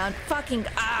they go down. Fucking,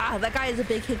 that guy is a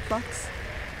big hitbox.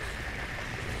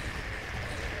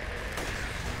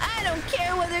 I don't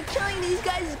care whether killing these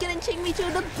guys is gonna take me to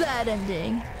the bad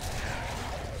ending.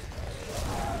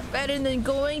 Better than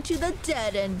going to the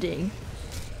dead ending.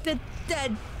 The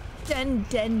dead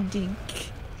ending.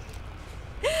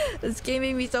 This game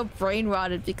made me so brain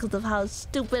rotted because of how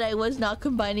stupid I was not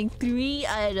combining 3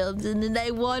 items, and then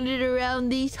I wandered around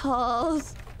these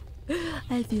halls.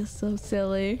 I feel so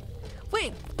silly.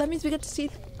 Wait, that means we get to see...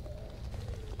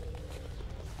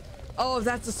 Oh,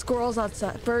 that's the squirrels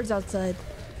outside. Birds outside.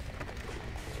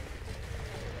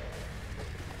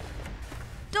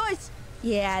 Joyce!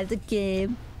 Yeah, the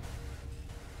game.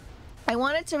 I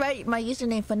wanted to write my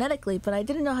username phonetically, but I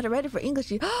didn't know how to write it for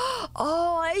English.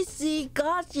 Oh, I see.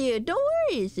 Got you. Don't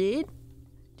worry, Sid.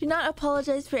 Do not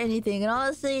apologize for anything. And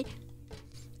honestly,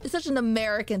 it's such an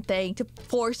American thing to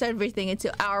force everything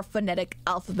into our phonetic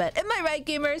alphabet. Am I right,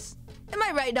 gamers? Am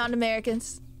I right,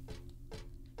 non-Americans?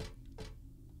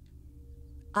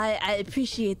 I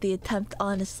appreciate the attempt,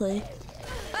 honestly.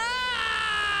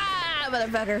 Ah,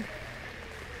 motherfucker.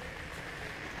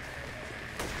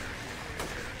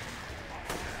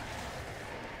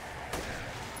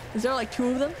 Is there like 2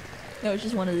 of them? No, it's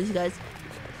just one of these guys.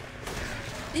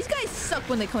 These guys suck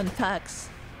when they come to attacks.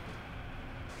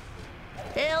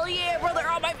 Hell yeah, brother!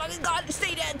 Oh my fucking god!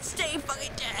 Stay dead! Stay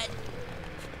fucking dead!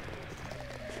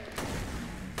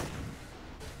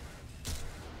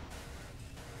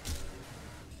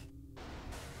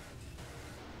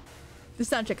 The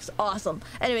soundtrack is awesome.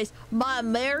 Anyways, my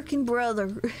American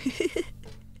brother.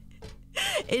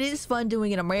 It is fun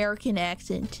doing an American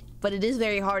accent, but it is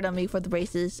very hard on me for the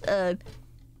braces.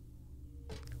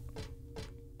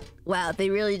 Wow, they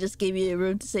really just gave you a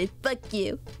room to say fuck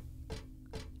you.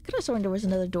 Could have sworn there was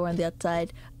another door on the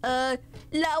outside. La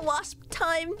Wasp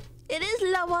time! It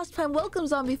is La Wasp time. Welcome,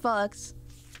 Zombie Fox.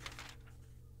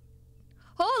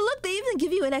 Oh, look, they even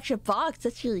give you an extra box.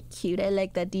 That's really cute. I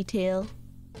like that detail.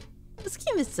 This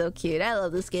game is so cute. I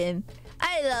love this game.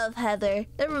 I love Heather.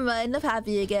 Never mind, I'm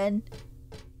happy again.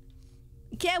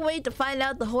 Can't wait to find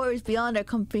out the horrors beyond our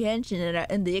comprehension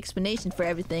and the explanation for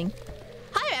everything.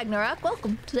 Hi, Ragnarok.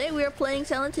 Welcome. Today we are playing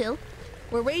Silent Hill.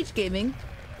 We're rage gaming.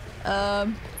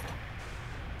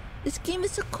 This game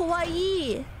is so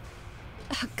kawaii.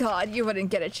 Oh, God, you wouldn't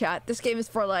get a chat. This game is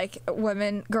for, like,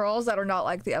 girls that are not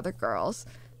like the other girls.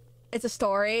 It's a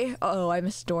story. Oh, I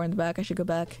missed a door in the back. I should go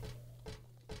back.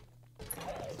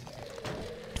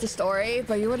 It's a story,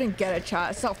 but you wouldn't get a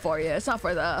chat. It's not for you. It's not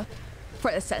for the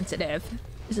sensitive.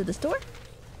 Is it this door?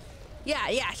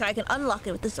 Yeah, so I can unlock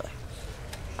it with this door.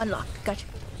 Unlock. Gotcha.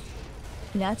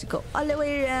 Now to go all the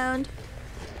way around.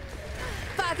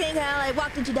 Fucking hell, I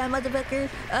walked into that motherfucker.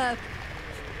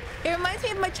 It reminds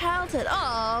me of my childhood.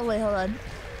 Oh, wait, hold on.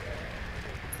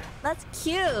 That's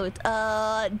cute.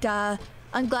 Duh.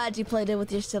 I'm glad you played it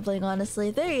with your sibling,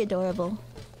 honestly. Very adorable.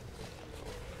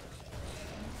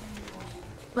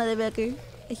 Motherfucker,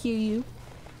 I hear you.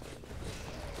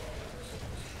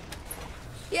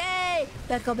 Yay!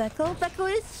 Becco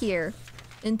is here.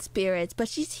 In spirits, but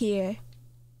she's here.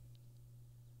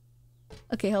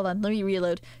 Okay, hold on. Let me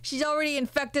reload. She's already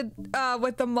infected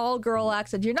with the mall girl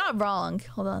accent. You're not wrong.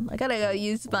 Hold on. I gotta go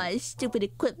use my stupid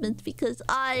equipment because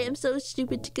I am so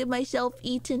stupid to get myself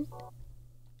eaten.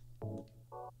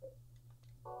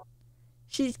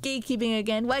 She's gatekeeping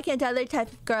again. Why can't other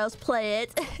type of girls play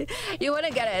it? You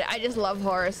wouldn't get it. I just love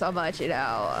horror so much, you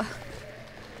know.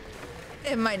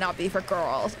 It might not be for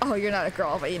girls. Oh, you're not a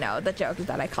girl, but you know, the joke is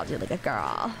that I called you like a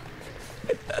girl.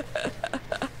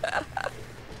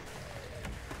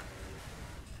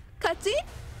 Cutscene?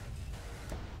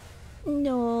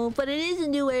 No, but it is a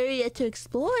new area to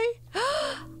explore.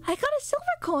 I got a silver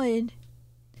coin.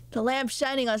 The lamp's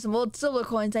shining on some old silver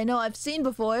coins I know I've seen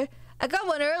before. I got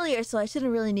one earlier, so I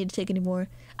shouldn't really need to take any more.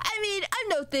 I mean, I'm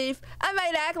no thief. I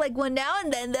might act like one now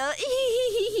and then, though.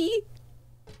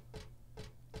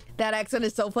 That accent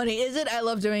is so funny, is it? I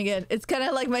love doing it. It's kind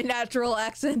of like my natural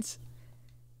accent.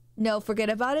 No, forget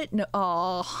about it. No.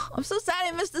 Oh, I'm so sad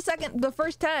I missed the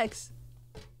first text.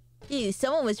 Ew,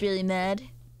 someone was really mad.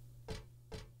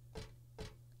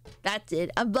 That's it.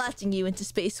 I'm blasting you into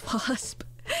Space Wasp.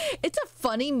 It's a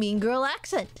funny mean girl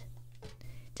accent.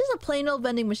 Just a plain old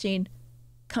vending machine.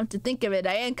 Come to think of it,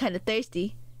 I am kind of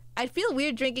thirsty. I'd feel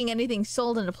weird drinking anything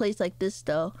sold in a place like this,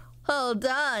 though. Hold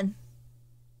on.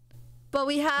 But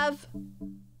we have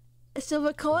a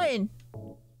silver coin.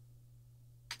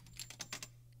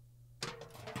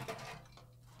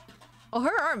 Oh,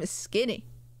 her arm is skinny.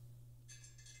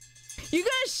 You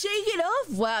gonna shake it off?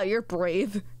 Wow, you're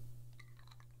brave.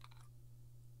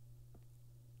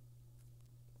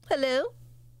 Hello?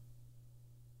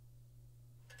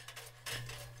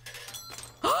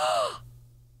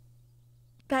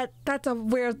 That's a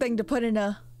weird thing to put in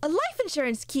a life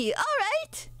insurance key. All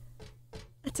right.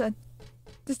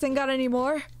 This thing got any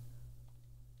more?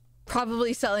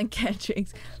 Probably selling canned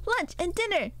drinks. Lunch and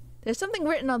dinner. There's something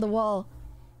written on the wall.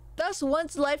 Thus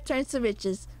once life turns to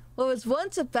riches. What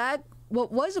was a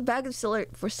bag of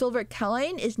silver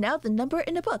coin is now the number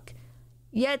in a book.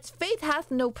 Yet faith hath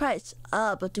no price.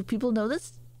 But do people know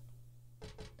this?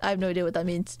 I have no idea what that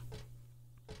means.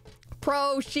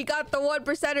 Pro, she got the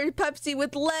 1%er Pepsi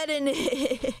with lead in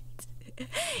it.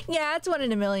 Yeah, it's 1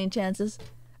 in a million chances.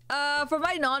 For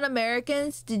my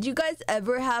non-Americans, did you guys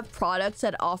ever have products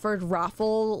that offered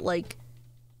raffle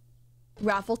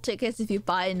tickets if you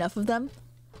buy enough of them?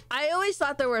 I always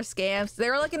thought there were scams. They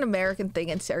were like an American thing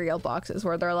in cereal boxes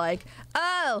where they're like,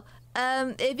 oh,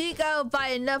 if you go buy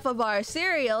enough of our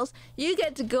cereals, you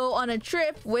get to go on a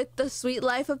trip with the Sweet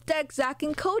Life of Dex, Zach,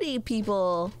 and Cody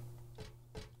people.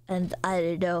 And I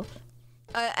don't know.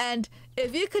 And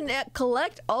if you can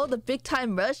collect all the Big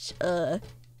Time Rush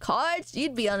cards,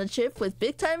 you'd be on a trip with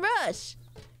Big Time Rush.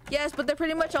 Yes, but they're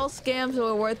pretty much all scams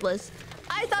or worthless.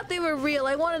 I thought they were real.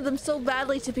 I wanted them so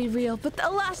badly to be real, but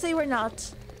alas, they were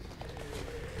not.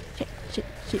 Shit.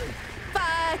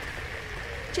 Fuck!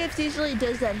 Chips usually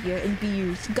does that here in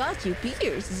beers. Got you.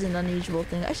 Beers is an unusual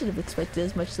thing. I should have expected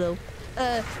as much, though.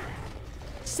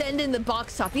 Send in the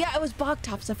box top. Yeah, it was box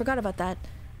tops. I forgot about that.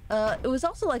 It was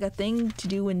also like a thing to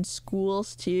do in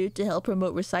schools, too, to help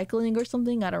promote recycling or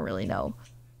something. I don't really know.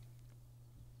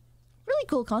 Really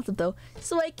cool concept, though.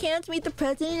 So I can't meet the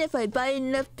president if I buy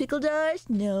enough pickle jars?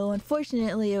 No,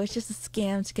 unfortunately, it was just a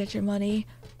scam to get your money.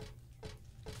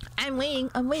 I'm waiting.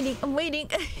 I'm waiting. I'm waiting.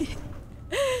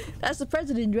 That's the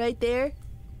president right there.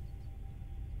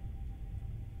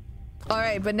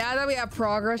 Alright, but now that we have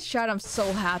progress chat, I'm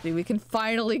so happy. We can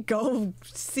finally go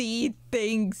see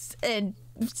things and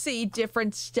see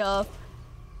different stuff.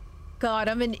 God,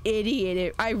 I'm an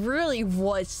idiot. I really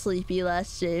was sleepy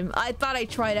last stream. I thought I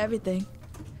tried everything.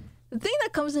 The thing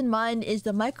that comes in mind is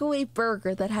the microwave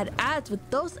burger that had ads with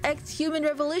Those X Human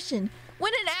Revolution.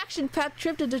 Win an action-packed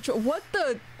trip to Detroit. What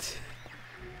the?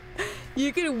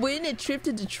 You can win a trip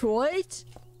to Detroit?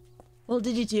 Well,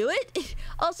 did you do it?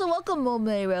 Also, welcome,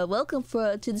 Momera. Welcome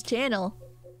to the channel.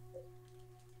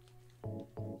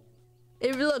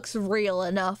 It looks real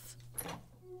enough.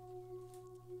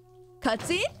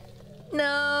 Cutscene?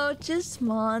 No, just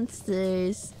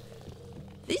monsters.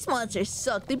 These monsters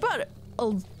suck. They brought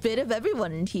a bit of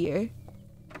everyone in here.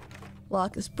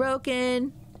 Lock is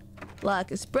broken.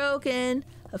 Lock is broken.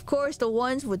 Of course, the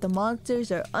ones with the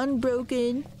monsters are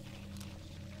unbroken.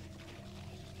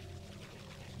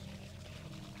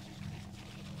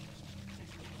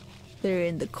 They're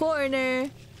in the corner.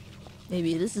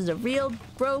 Maybe this is a real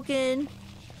broken.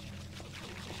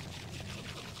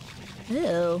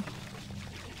 Ew.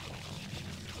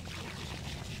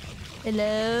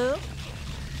 Hello?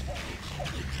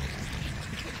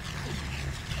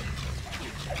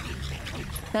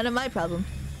 None of my problem.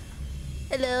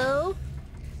 Hello?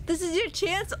 This is your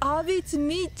chance, Avi, to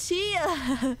meet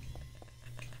Chia.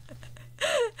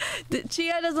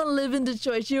 Chia doesn't live in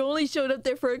Detroit. She only showed up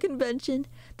there for a convention.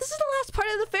 This is the last part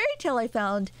of the fairy tale I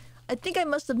found. I think I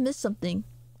must have missed something.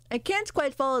 I can't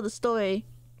quite follow the story.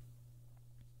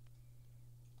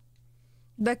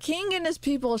 The king and his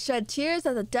people shed tears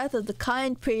at the death of the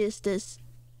kind priestess.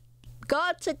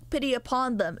 God took pity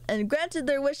upon them and granted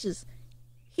their wishes.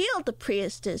 Healed the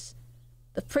priestess.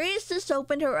 The priestess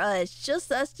opened her eyes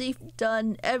just as she'd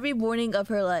done every morning of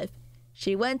her life.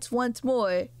 She went once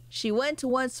more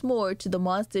to the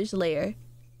monster's lair.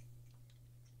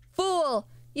 Fool!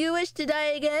 You wish to die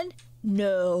again?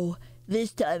 No.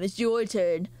 This time it's your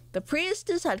turn. The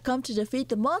priestess had come to defeat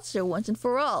the monster once and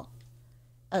for all.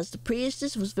 As the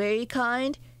priestess was very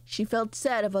kind, she felt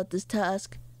sad about this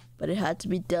task, but it had to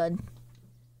be done.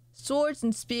 Swords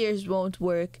and spears won't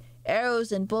work.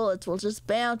 Arrows and bullets will just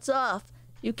bounce off.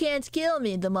 You can't kill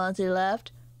me, the monster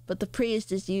laughed. But the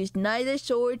priestess used neither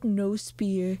sword nor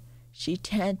spear. She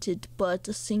chanted but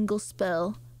a single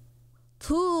spell.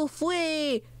 Tu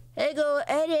fui, ego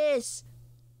eris.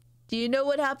 Do you know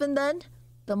what happened then?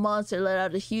 The monster let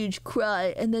out a huge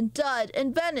cry and then died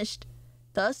and vanished.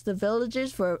 Thus the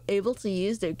villagers were able to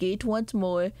use their gate once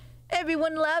more.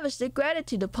 Everyone lavished their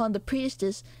gratitude upon the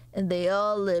priestess, and they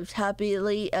all lived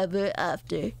happily ever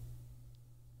after.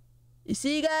 You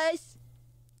see, guys?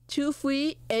 Tu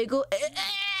fui, ego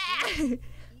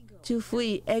Tu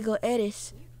fui, ego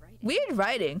eris. Weird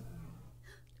writing.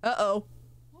 Uh-oh.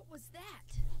 What was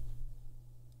that?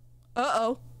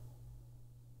 Uh-oh.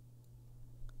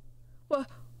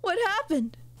 What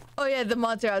happened? Oh yeah, the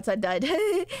monster outside died.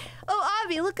 Oh,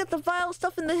 Avi, look at the vile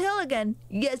stuff in the hill again.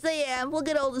 Yes, I am. Look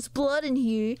at all this blood in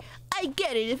here. I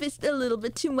get it if it's a little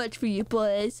bit too much for you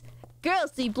boys.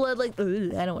 Girls see blood like...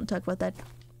 Ugh, I don't want to talk about that.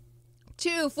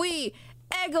 Tu fui,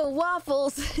 ego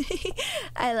waffles.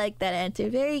 I like that answer.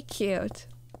 Very cute.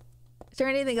 Is there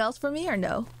anything else for me or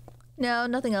no? No,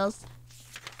 nothing else.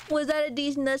 Was that a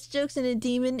decent nuts jokes in a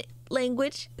demon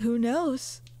language? Who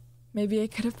knows? Maybe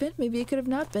it could have been. Maybe it could have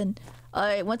not been.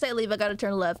 Alright, once I leave, I gotta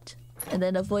turn left. And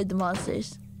then avoid the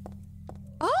monsters.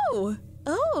 Oh!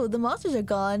 Oh, the monsters are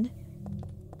gone.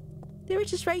 They were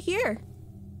just right here.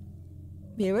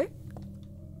 Mirror?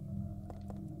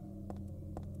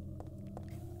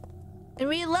 And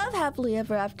we love happily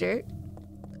ever after.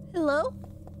 Hello?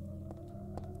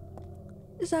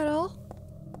 Is that all?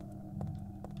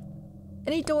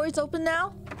 Any doors open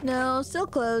now? No, still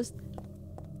closed.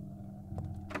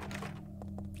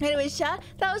 Anyways, chat,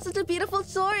 that was such a beautiful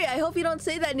story. I hope you don't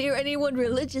say that near anyone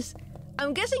religious.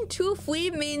 I'm guessing tu fui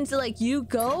means like you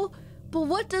go, but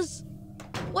what is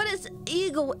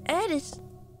ego edis?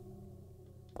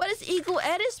 What does ego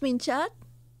edis mean, chat?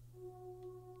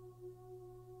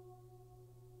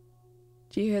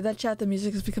 Do you hear that, chat? The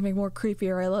music is becoming more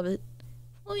creepier. I love it.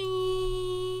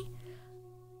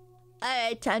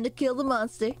 Alright, time to kill the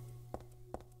monster.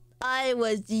 I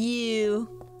was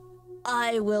you.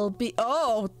 I will be...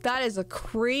 Oh, that is a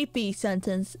creepy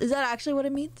sentence. Is that actually what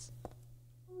it means?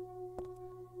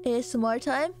 ASMR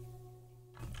time?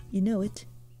 You know it.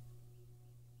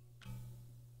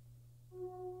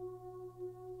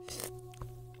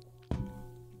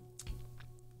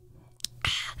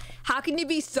 How can you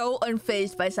be so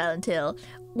unfazed by Silent Hill?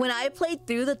 When I played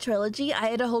through the trilogy, I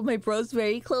had to hold my bros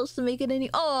very close to make it any.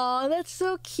 Oh, that's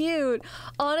so cute.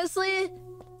 Honestly,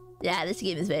 yeah, this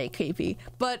game is very creepy.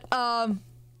 But I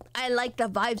like the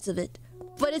vibes of it.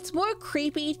 But it's more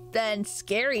creepy than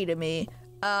scary to me.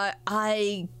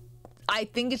 I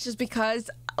think it's just because,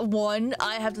 one,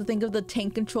 I have to think of the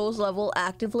tank controls level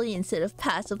actively instead of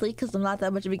passively because I'm not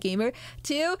that much of a gamer.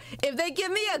 Two, if they give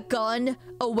me a gun,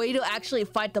 a way to actually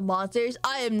fight the monsters,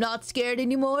 I am not scared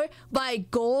anymore. My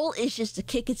goal is just to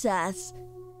kick its ass.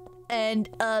 And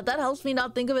that helps me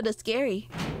not think of it as scary.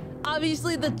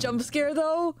 Obviously, the jump scare,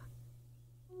 though,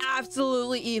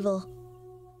 absolutely evil.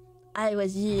 I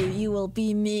was you, you will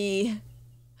be me.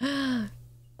 That's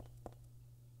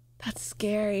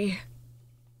scary.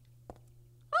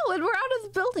 Oh, and we're out of the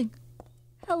building.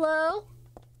 Hello?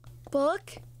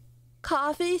 Book?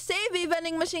 Coffee? Save me,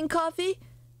 vending machine coffee.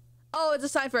 Oh, it's a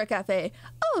sign for a cafe.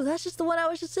 Oh, that's just the one I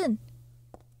was just in.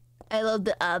 I love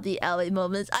the alley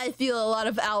moments. I feel a lot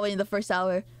of alley in the first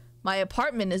hour. My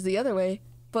apartment is the other way.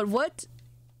 But what?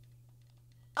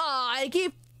 Oh, I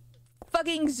keep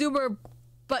fucking zoomer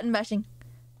button mashing.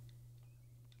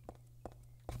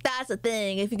 That's the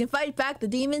thing. If you can fight back the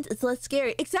demons, it's less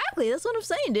scary. Exactly. That's what I'm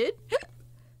saying, dude.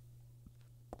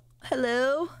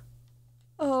 Hello?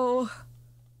 Oh.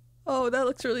 Oh, that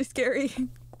looks really scary.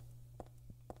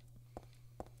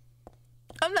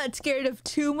 I'm not scared of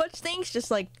too much things.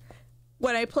 Just like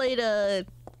when I played I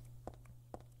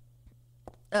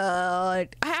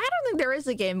don't think there is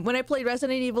a game. When I played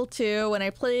Resident Evil 2, when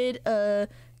I played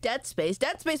Dead Space.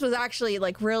 Dead Space was actually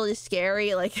like really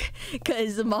scary, like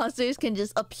because the monsters can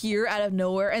just appear out of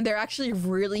nowhere and they're actually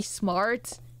really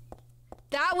smart.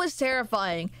 That was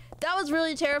terrifying. That was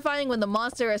really terrifying when the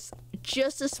monster is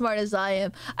just as smart as I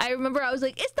am. I remember I was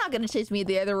like, it's not gonna chase me in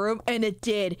the other room, and it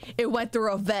did. It went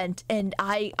through a vent, and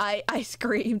I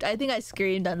screamed. I think I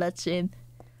screamed on that scene.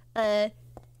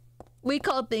 We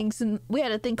called things, and we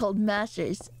had a thing called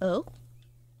Masters. Oh.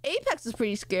 Apex is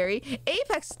pretty scary.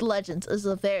 Apex Legends is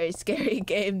a very scary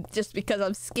game just because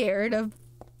I'm scared of...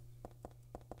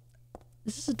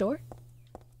 Is this a door?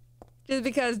 Just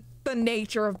because the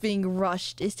nature of being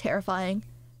rushed is terrifying.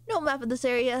 No map of this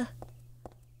area.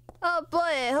 Oh boy,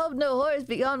 I hope no horrors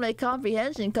beyond my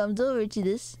comprehension comes over to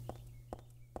this.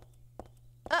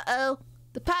 Uh-oh.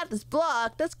 The path is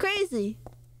blocked. That's crazy.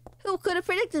 Who could have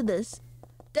predicted this?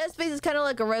 Dead Space is kind of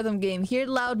like a rhythm game. Hear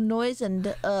loud noise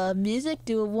and music,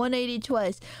 do a 180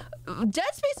 twice.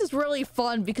 Dead Space is really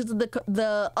fun because of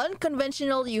the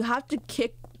unconventional, you have to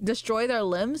destroy their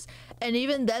limbs, and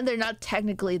even then they're not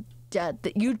technically dead.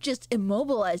 That you just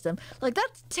immobilize them. Like,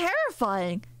 that's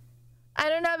terrifying. I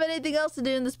don't have anything else to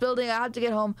do in this building. I have to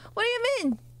get home. What do you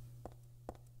mean?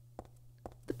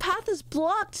 The path is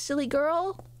blocked, silly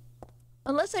girl.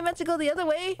 Unless I meant to go the other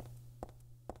way.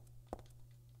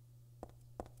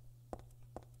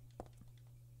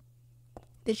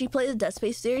 Did you play the Dead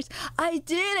Space series? I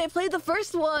did! I played the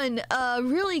first one!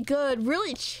 Really good,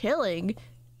 really chilling.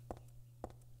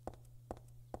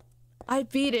 I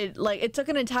beat it. Like, it took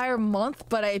an entire month,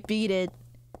 but I beat it.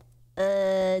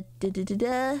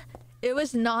 It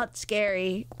was not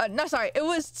scary. No, sorry. It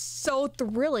was so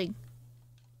thrilling.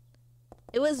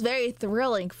 It was very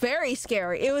thrilling. Very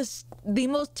scary. It was the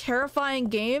most terrifying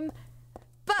game,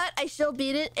 but I still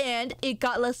beat it, and it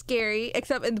got less scary,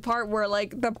 except in the part where,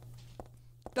 like,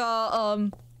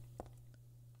 my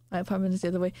apartment is the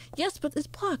other way. Yes, but it's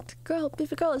blocked.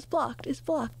 Baby girl, it's blocked. It's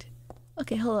blocked.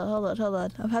 Okay, hold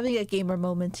on. I'm having a gamer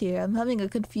moment here. I'm having a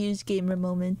confused gamer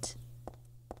moment.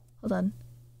 Hold on.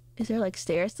 Is there like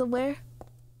stairs somewhere?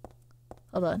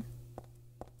 Hold on.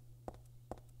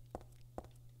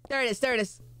 There it is.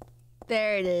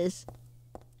 There it is.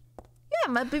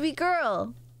 Yeah, my baby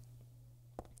girl.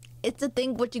 It's a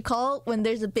thing what you call when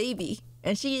there's a baby.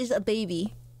 And she is a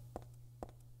baby.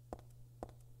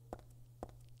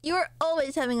 You're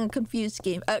always having a confused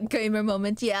gamer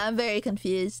moment. Yeah, I'm very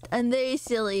confused. I'm very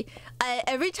silly.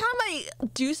 Every time I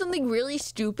do something really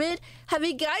stupid, have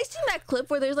you guys seen that clip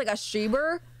where there's like a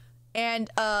streamer and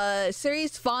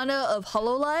Series Fauna of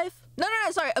Hololive? No,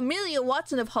 sorry, Amelia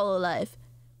Watson of Hololive,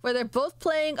 where they're both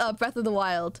playing Breath of the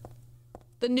Wild,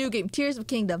 the new game, Tears of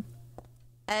Kingdom.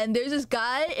 And there's this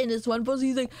guy in this one post,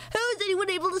 he's like, how is anyone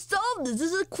able to solve this?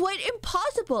 This is quite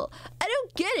impossible. I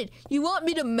don't get it. You want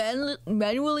me to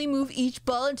manually move each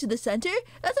ball into the center?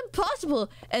 That's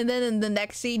impossible. And then in the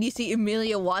next scene, you see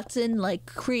Amelia Watson, like,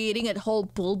 creating a whole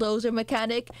bulldozer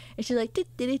mechanic. And she's like,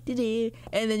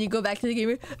 and then you go back to the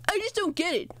gamer. I just don't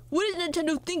get it. What is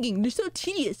Nintendo thinking? They're so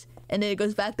tedious. And then it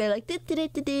goes back there like,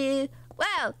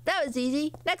 wow, that was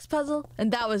easy. Next puzzle.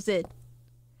 And that was it.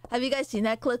 Have you guys seen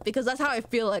that clip? Because that's how I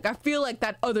feel like. I feel like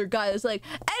that other guy is like,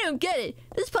 I don't get it.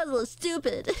 This puzzle is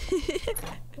stupid.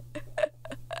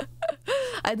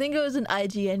 I think it was an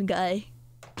IGN guy.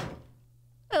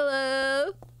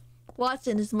 Hello.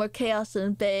 Watson is more chaos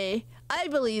than Bay. I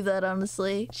believe that,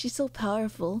 honestly. She's so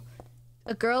powerful.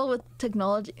 A girl with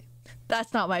technology.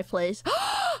 That's not my place.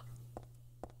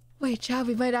 Wait, Chad,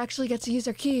 we might actually get to use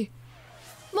our key.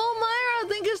 Myra,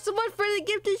 thank you so much for the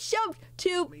gifted sub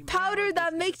to powder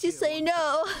that makes you say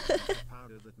no.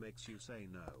 Powder that makes you say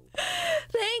no.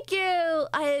 Thank you.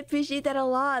 I appreciate that a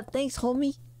lot. Thanks,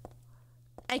 homie.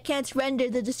 I can't render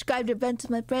the described event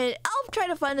in my brain. I'll try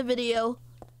to find the video.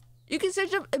 You can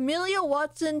search up Amelia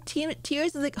Watson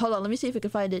Tears of the... Hold on, let me see if I can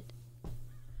find it.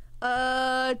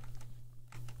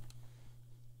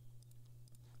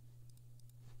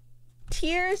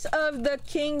 Tears of the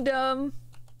Kingdom.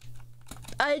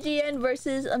 IGN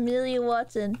versus Amelia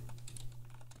Watson.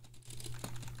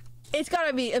 It's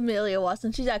gotta be Amelia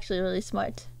Watson. She's actually really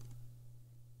smart.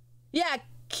 Yeah,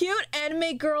 cute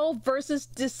anime girl versus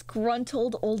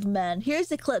disgruntled old man. Here's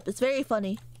the clip. It's very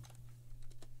funny.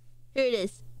 Here it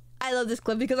is. I love this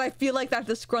clip because I feel like that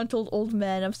disgruntled old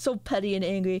man. I'm so petty and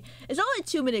angry. It's only a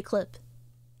 2-minute clip.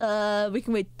 We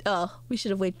can wait. Oh, we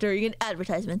should have waited during an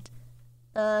advertisement.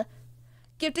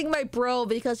 Gifting my bro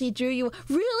because he drew you.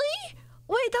 Really?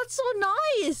 Wait, that's so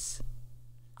nice.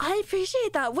 I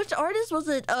appreciate that. Which artist was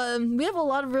it? We have a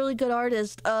lot of really good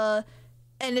artists.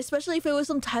 And especially if it was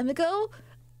some time ago.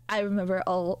 I remember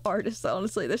all artists,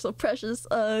 honestly. They're so precious.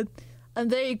 I'm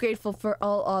very grateful for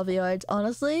all of the arts,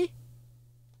 honestly.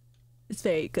 It's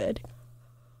very good.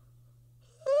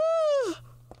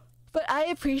 But I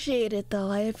appreciate it, though.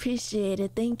 I appreciate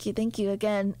it. Thank you. Thank you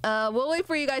again. We'll wait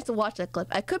for you guys to watch that clip.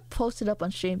 I could post it up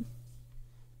on stream.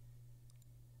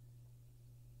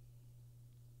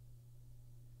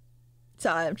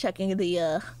 Sorry, I'm checking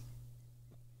the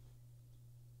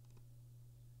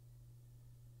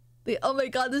oh my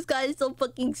god, this guy is so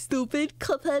fucking stupid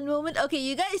Cuphead moment. Okay,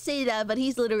 you guys say that, but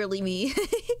he's literally me.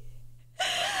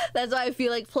 That's why I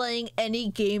feel like playing any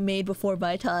game made before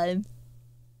my time.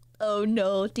 Oh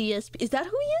no, DSP. Is that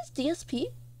who he is? DSP?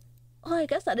 Oh, I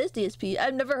guess that is DSP.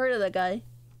 I've never heard of that guy.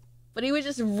 But he was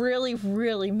just really,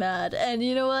 really mad. And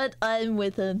you know what? I'm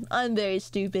with him. I'm very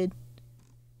stupid.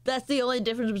 That's the only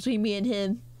difference between me and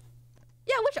him.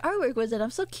 Yeah, which artwork was it? I'm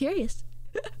so curious.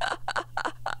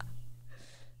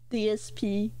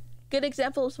 DSP. Good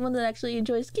example of someone that actually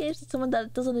enjoys games and someone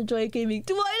that doesn't enjoy gaming.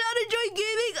 Do I not enjoy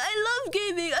gaming? I love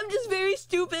gaming. I'm just very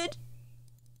stupid.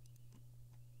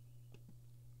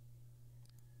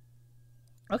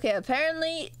 Okay,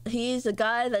 apparently he's a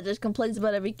guy that just complains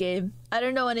about every game. I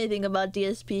don't know anything about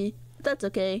DSP, but that's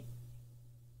okay.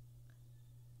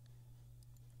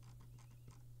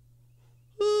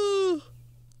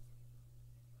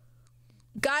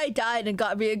 Guy died and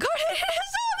got reincarnated as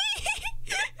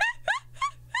a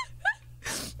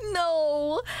zombie.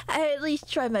 No, I at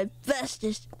least try my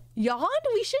bestest. Yawn?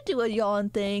 We should do a yawn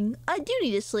thing. I do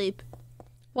need to sleep.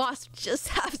 Wasps just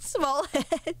have small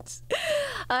heads.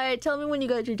 Alright, tell me when you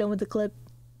guys are done with the clip.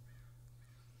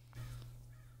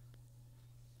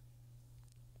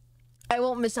 I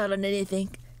won't miss out on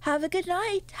anything. Have a good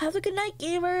night. Have a good night,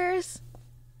 gamers.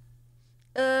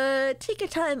 Take your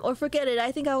time or forget it.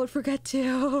 I think I would forget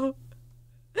too.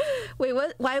 Wait,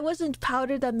 what? Why wasn't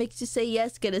powder that makes you say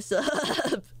yes get a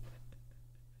sub?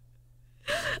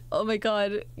 Oh my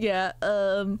god. Yeah,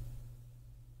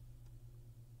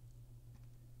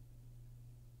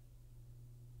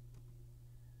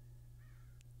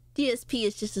 DSP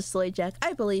is just a soy jack.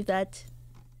 I believe that.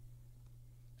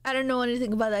 I don't know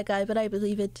anything about that guy, but I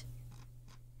believe it.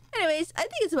 Anyways, I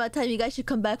think it's about time you guys should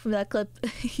come back from that clip.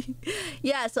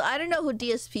 Yeah, so I don't know who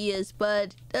DSP is,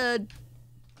 but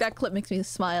that clip makes me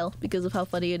smile because of how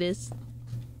funny it is.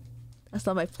 That's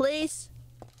not my place.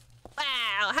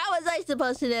 Wow, how was I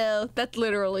supposed to know? That's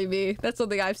literally me. That's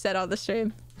something I've said on the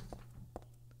stream.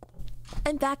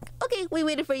 I'm back. Okay, we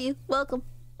waited for you. Welcome.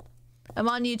 I'm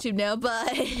on YouTube now,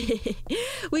 but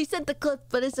we sent the clip,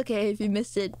 but it's okay if you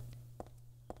missed it.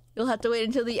 You'll have to wait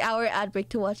until the hour ad break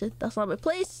to watch it. That's not my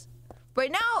place.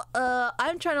 Right now,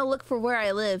 I'm trying to look for where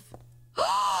I live.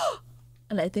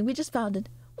 And I think we just found it.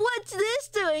 What's this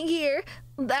doing here?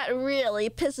 That really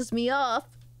pisses me off.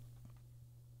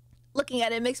 Looking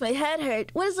at it makes my head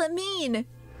hurt. What does that mean?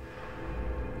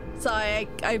 Sorry,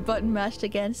 I button mashed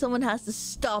again. Someone has to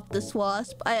stop this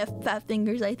wasp. I have fat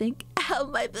fingers, I think. Ow,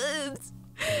 my boobs.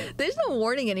 There's no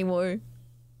warning anymore.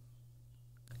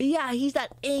 Yeah, he's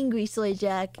that angry soy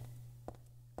jack.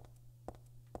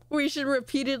 We should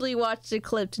repeatedly watch the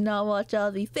clip to not watch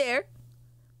all the fair.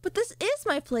 But this is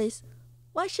my place.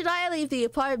 Why should I leave the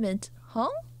apartment? Huh?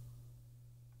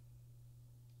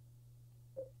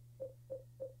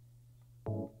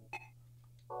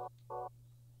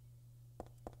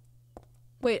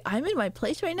 Wait, I'm in my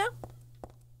place right now?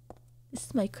 This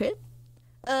is my crib?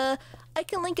 I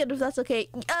can link it if that's okay.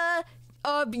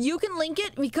 You can link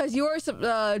it because you're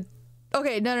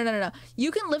okay, no.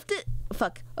 You can lift it.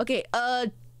 Fuck. Okay,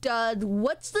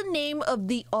 what's the name of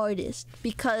the artist?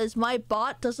 Because my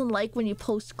bot doesn't like when you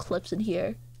post clips in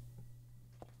here.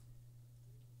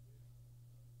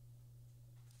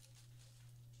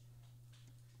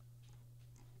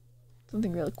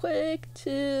 Something really quick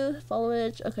to follow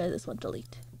it. Okay, this one,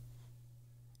 delete.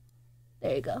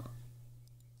 There you go.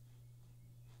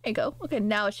 There you go. Okay,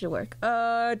 now it should work.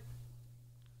 How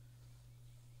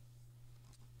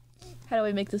do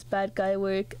I make this bad guy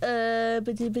work?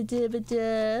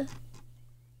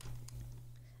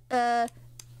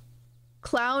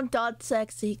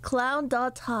 Clown.sexy.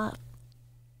 Clown.hot.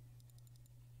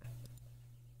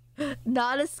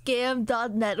 Not a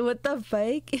scam.net. What the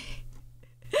fuck?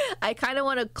 I kind of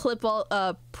want to clip all,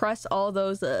 press all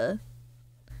those,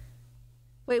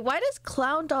 Wait, why does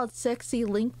clown.sexy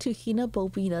link to Hina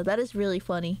Bobina? That is really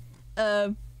funny.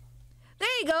 There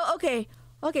you go. Okay.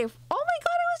 Okay. Oh my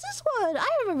god, it was this one. I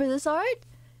remember this art.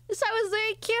 This art was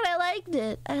very cute. I liked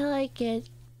it. I like it.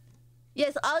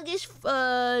 Yes, August,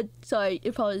 sorry,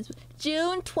 it probably is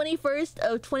June 21st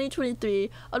of 2023.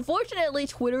 Unfortunately,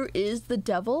 Twitter is the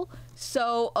devil.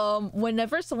 So,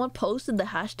 whenever someone posts in the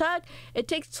hashtag, it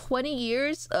takes 20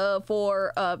 years,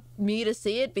 for, me to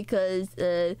see it because,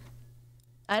 I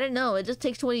don't know, it just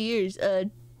takes 20 years.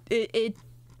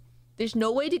 There's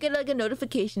no way to get, like, a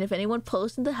notification if anyone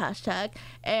posts in the hashtag,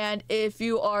 and if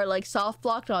you are, like, soft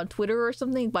blocked on Twitter or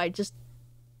something by just,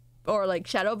 or, like,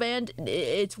 shadow banned,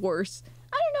 it's worse.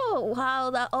 I don't know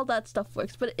how all that stuff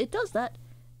works, but it does that.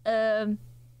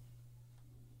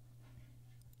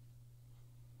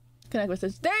 Connect with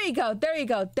Twitch. There you go, there you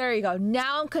go, there you go.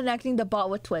 Now I'm connecting the bot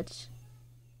with Twitch.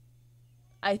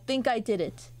 I think I did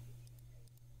it.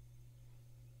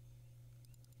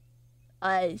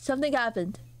 Something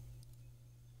happened.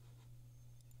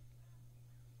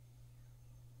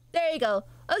 There you go.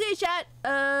 Okay, chat.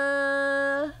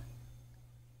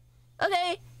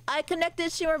 Okay, I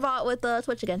connected StreamerBot with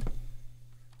Twitch again.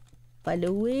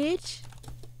 Follow which?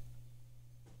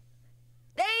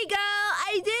 There you go!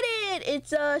 I did it!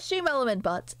 It's Stream Element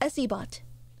Bot, SE Bot.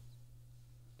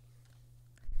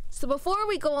 So before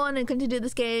we go on and continue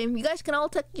this game, you guys can all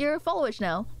check your followers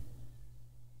now.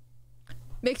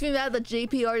 Makes me mad that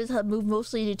JP artists have moved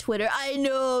mostly to Twitter. I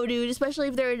know, dude, especially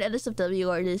if they're an NSFW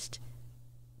artist.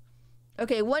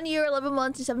 Okay, 1 year, 11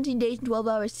 months, and 17 days, and 12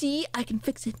 hours. See, I can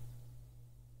fix it.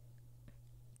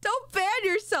 Don't ban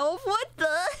yourself. What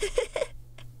the?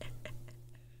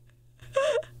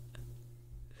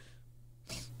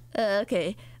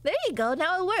 Okay, there you go.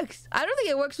 Now it works. I don't think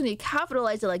it works when you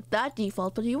capitalize it like that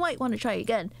default, but you might want to try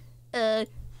again. I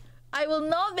will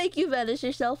not make you vanish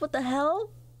yourself. What the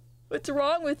hell? What's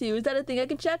wrong with you? Is that a thing I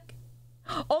can check?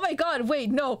 Oh my god,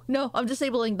 wait, no, I'm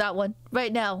disabling that one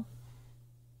right now.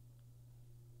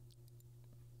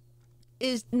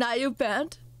 Is Nayu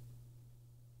banned?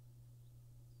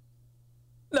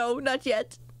 No, not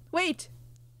yet. Wait.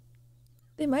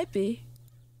 They might be.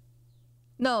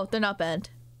 No, they're not banned.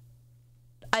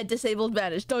 I disabled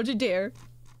vanish. Don't you dare.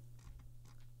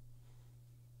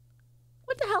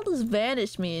 What the hell does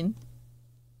vanish mean?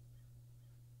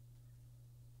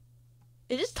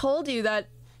 It just told you that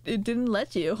it didn't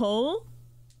let you, huh?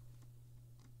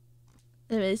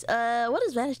 Anyways, what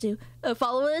does vanish do?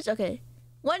 Followers? Okay.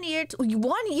 1 year.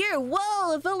 1 year?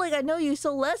 Whoa, it felt like I know you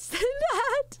so less than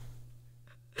that.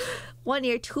 1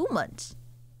 year, 2 months.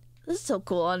 This is so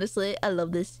cool, honestly. I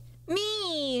love this.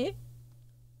 Me!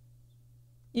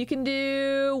 You can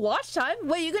do watch time.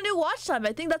 Wait, you can do watch time.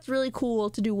 I think that's really cool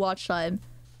to do watch time.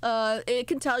 It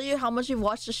can tell you how much you've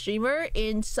watched a streamer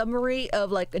in summary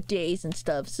of like days and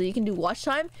stuff. So you can do watch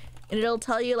time, and it'll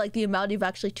tell you like the amount you've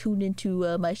actually tuned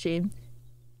into my stream.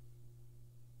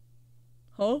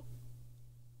 Huh?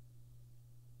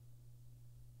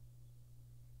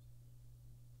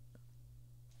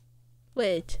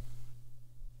 Wait.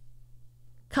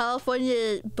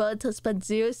 California buds has spent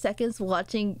 0 seconds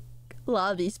watching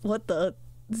lobbies. What the?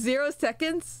 0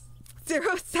 seconds?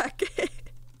 0 seconds?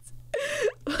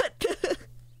 What the?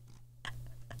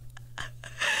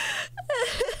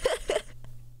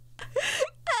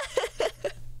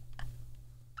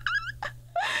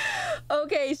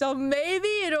 Okay, so maybe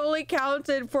it only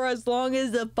counted for as long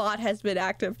as the bot has been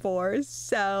active for.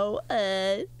 So,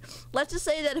 let's just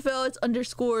say that if it was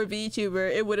underscore VTuber,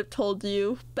 it would have told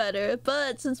you better.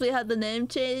 But since we had the name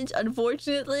change,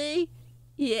 unfortunately,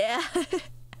 yeah. You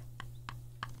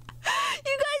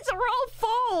guys are all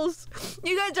false.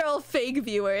 You guys are all fake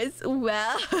viewers.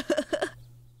 Wow. I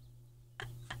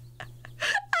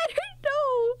don't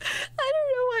know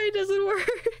why it doesn't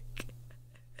work.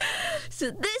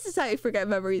 So this is how you forget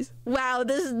memories. Wow,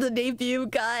 this is the debut,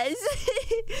 guys.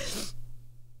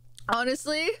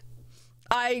 Honestly,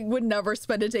 I would never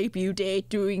spend a debut day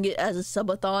doing it as a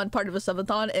subathon, part of a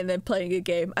subathon, and then playing a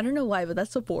game. I don't know why, but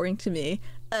that's so boring to me.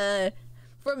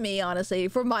 For me, honestly,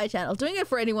 for my channel. Doing it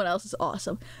for anyone else is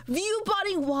awesome.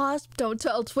 View-botting wasp, don't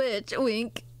tell Twitch,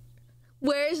 wink.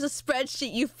 Where's the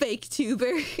spreadsheet, you fake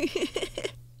tuber?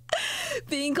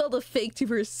 Being called a fake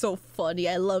tuber is so funny.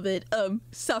 I love it.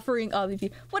 Suffering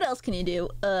obviously. What else can you do?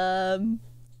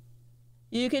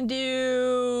 You can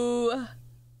do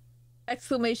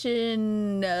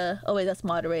exclamation. Oh wait, that's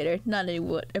moderator. Not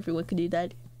everyone can do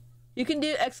that. You can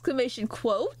do exclamation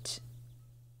quote.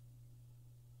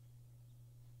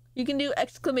 You can do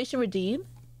exclamation redeem.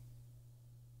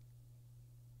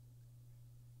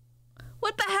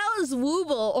 What the hell is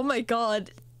Wooble? Oh my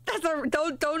god.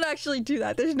 Don't actually do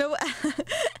that. There's no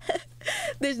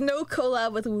there's no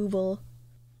collab with Wooble.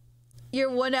 You're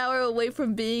 1 hour away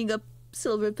from being a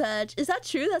silver patch. Is that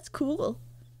true? That's cool.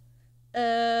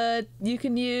 You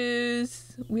can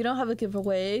use, we don't have a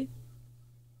giveaway.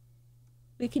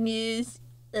 We can use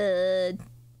we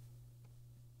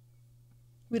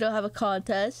don't have a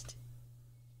contest.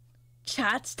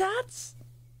 Chat stats?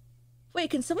 Wait,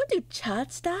 can someone do chat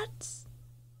stats?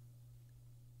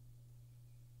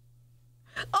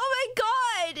 Oh my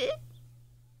god!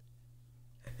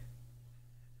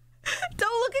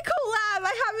 Don't look at collab!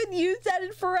 I haven't used that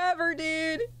in forever,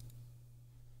 dude!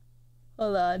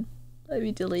 Hold on. Let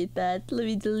me delete that. Let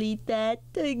me delete that.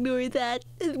 Ignore that.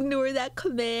 Ignore that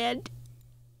command.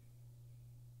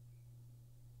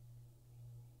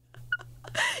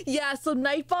 Yeah, so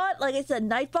Nightbot, like I said,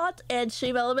 Nightbot and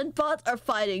Stream Element bots are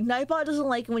fighting. Nightbot doesn't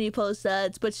like it when you post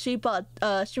ads, but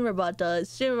StreamerBot does.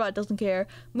 StreamerBot doesn't care.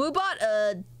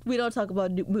 Moobot, we don't talk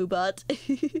about Moobot.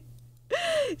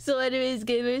 So anyways,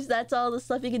 gamers, that's all the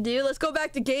stuff you can do. Let's go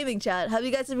back to gaming chat. Have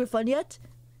you guys ever fun yet?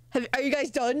 Are you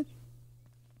guys done?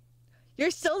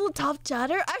 You're still the top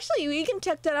chatter? Actually, we can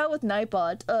check that out with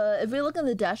Nightbot. If we look on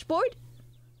the dashboard.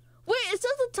 Wait, it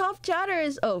says the top chatter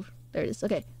is... Oh, there it is.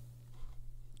 Okay.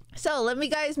 So, let me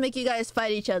make you guys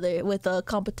fight each other with a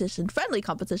competition. Friendly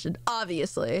competition,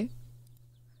 obviously.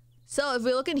 So, if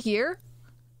we look in here...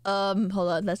 hold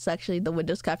on, that's actually the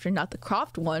Windows capture, not the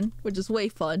cropped one, which is way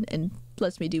fun and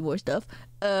lets me do more stuff.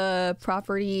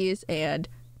 Properties and...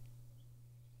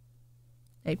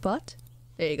 Nightbot?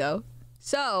 There you go.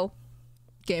 So,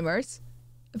 gamers,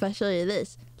 if I show you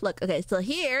this. Look, okay, so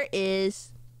here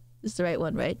is... This is the right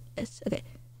one, right? Yes, okay.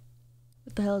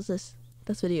 What the hell is this?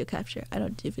 That's video capture. I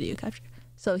don't do video capture.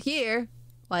 So here,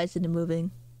 why isn't it moving?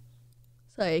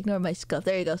 Sorry, ignore my scuff.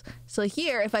 There he goes. So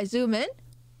here, if I zoom in,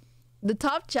 the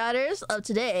top chatters of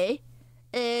today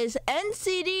is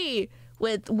NCD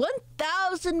with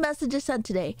 1,000 messages sent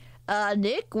today.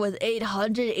 Nick with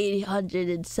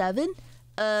 807.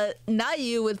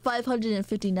 Nayu with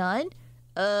 559.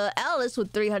 Alice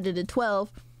with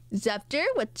 312. Zepter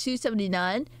with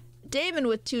 279. Damon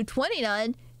with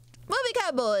 229. Movie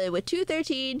Cowboy with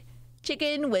 213,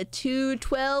 Chicken with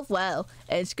 212, wow,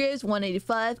 and Scribs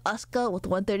 185, Oscar with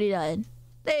 139.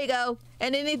 There you go.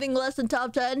 And anything less than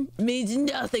top 10 means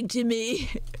nothing to me.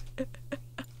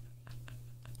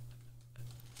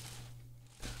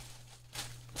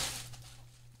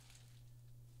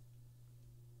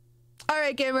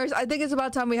 Alright gamers, I think it's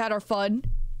about time we had our fun.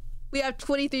 We have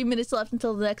 23 minutes left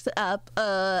until the next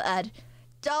ad.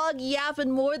 Dog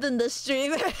yapping more than the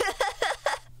streamer.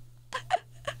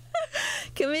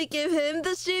 Can we give him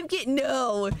the stream key?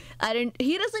 No, I don't.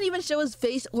 He doesn't even show his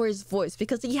face or his voice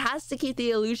because he has to keep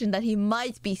the illusion that he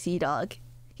might be Sea-Dog.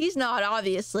 He's not,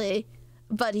 obviously,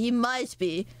 but he might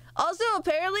be. Also,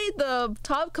 apparently, the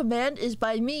top command is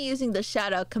by me using the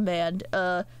shout-out command.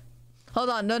 Hold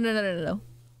on. No.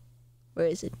 Where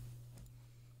is it?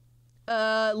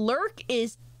 Lurk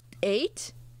is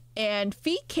 8, and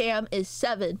Feet Cam is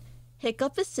 7.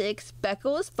 Hiccup is 6,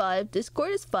 Becco is 5,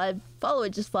 Discord is 5,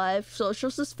 Followage is 5,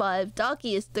 Socials is 5,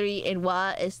 Donkey is 3, and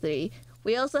Wa is 3.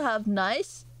 We also have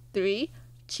Nice 3,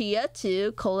 Chia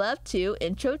 2, Collab 2,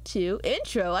 Intro 2.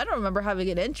 Intro? I don't remember having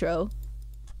an intro.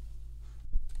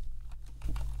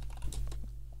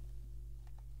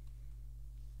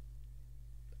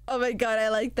 Oh my god, I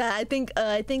like that. I think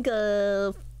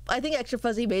Extra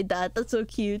Fuzzy made that. That's so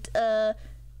cute.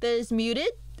 There's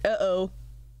muted. Uh-oh.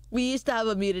 We used to have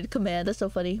a muted command. That's so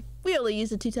funny. We only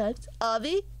used it 2 times.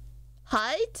 Avi,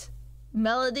 height,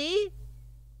 melody.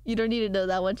 You don't need to know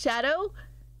that one. Shadow.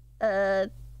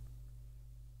 And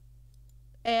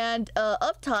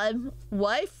uptime,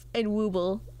 wife, and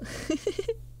wooble.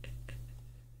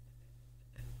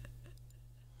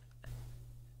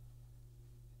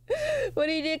 What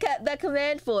do you do that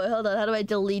command for? Hold on, how do I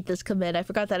delete this command? I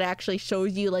forgot that it actually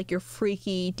shows you like your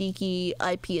freaky deaky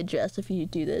IP address if you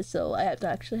do this, so I have to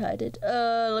actually hide it.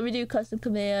 Let me do custom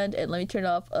command and let me turn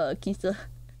off Kisa.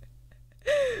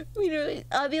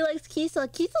 Avi likes Kisa.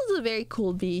 Kisa's a very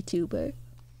cool VTuber.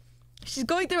 She's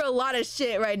going through a lot of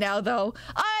shit right now though.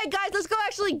 Alright guys, let's go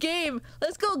actually game.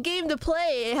 Let's go game to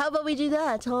play. How about we do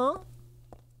that, huh?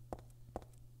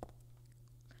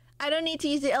 I don't need to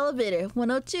use the elevator.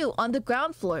 102 on the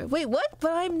ground floor. Wait, what?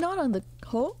 But I'm not on the...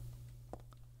 Huh?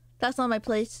 That's not my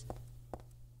place.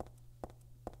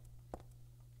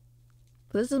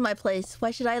 This is my place.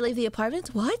 Why should I leave the apartment?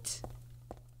 What?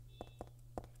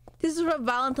 This is from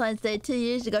Valentine's Day 2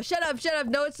 years ago. Shut up, shut up.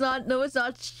 No, it's not. No, it's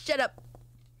not. Shut up.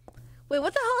 Wait,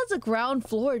 what the hell is a ground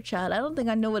floor, chat? I don't think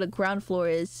I know what a ground floor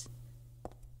is.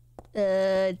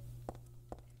 That's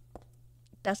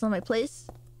not my place.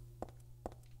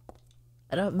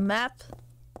 I don't have a map.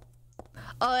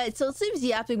 Alright, so it seems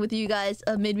yapping with you guys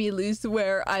made me lose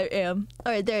where I am.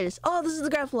 Alright, there it is. Oh, this is the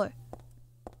ground floor.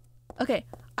 Okay,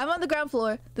 I'm on the ground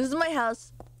floor. This is my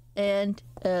house. And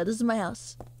this is my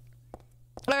house.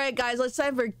 Alright guys, it's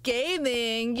time for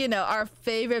gaming. You know, our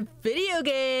favorite video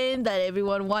game that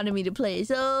everyone wanted me to play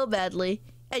so badly.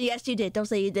 And yes, you did. Don't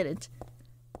say you didn't.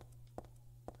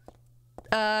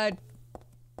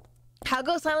 How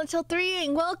goes Silent Hill 3?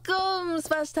 Welcome! It's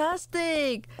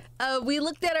fantastic! We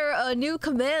looked at our new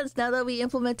commands now that we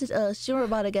implemented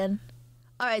Shumerbot again.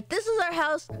 Alright, this is our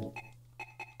house.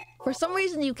 For some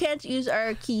reason, you can't use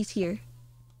our keys here.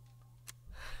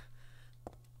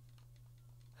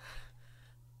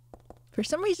 For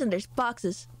some reason, there's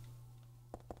boxes.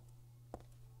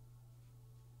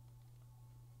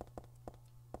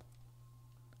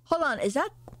 Hold on, is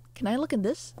that... Can I look in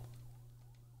this?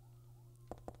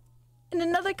 And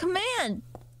another command!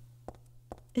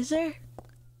 Is there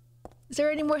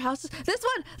any more houses? This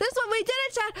one! We did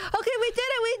it, chat! Okay, we did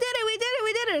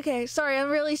it! Okay, sorry, I'm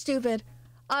really stupid.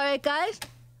 Alright, guys.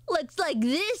 Looks like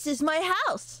this is my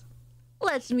house.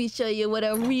 Let me show you what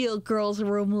a real girl's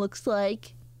room looks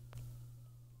like.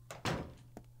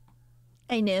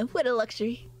 I know, what a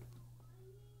luxury.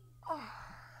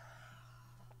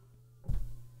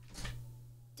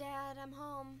 Dad, I'm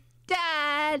home.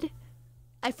 Dad!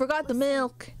 I forgot the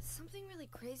milk. Something really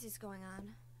crazy's going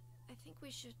on. I think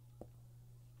we should...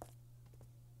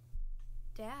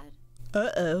 Dad?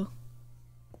 Uh-oh.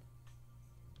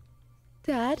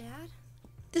 Dad? Dad?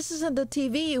 This isn't the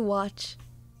TV you watch.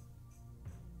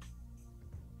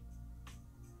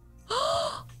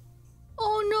 Oh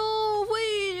no!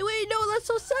 Wait, no, that's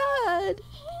so sad!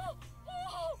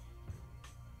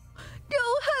 No,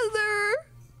 Heather!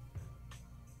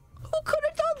 Who could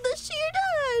have done this to your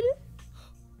dad?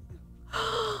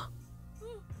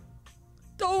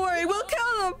 Don't worry, we'll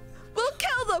kill them! We'll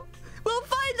kill them! We'll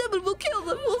find them and we'll kill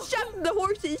them! We'll strap them to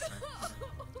horses!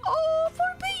 Oh,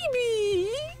 poor baby!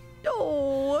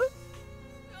 No!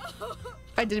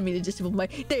 I didn't mean to just move my...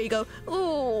 There you go.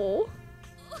 Oh!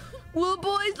 Well,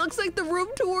 boys, looks like the room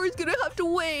tour is gonna have to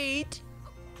wait.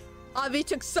 Avi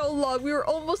took so long. We were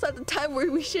almost at the time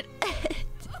where we should end.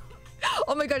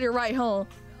 Oh my god, you're right, huh?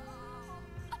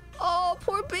 Oh,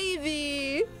 poor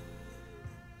baby.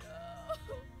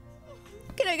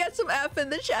 Can I get some F in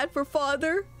the chat for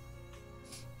father?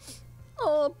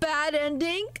 Oh, bad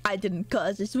ending? I didn't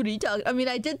cause this. What are you talking? I mean,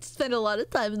 I did spend a lot of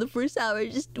time in the first hour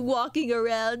just walking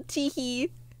around. Teehee.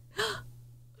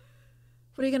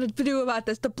 What are you gonna do about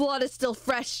this? The blood is still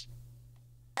fresh.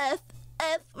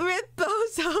 Rip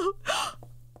Bozo.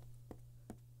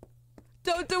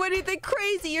 Don't do anything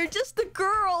crazy. You're just a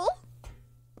girl.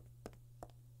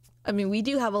 I mean, we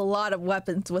do have a lot of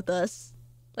weapons with us.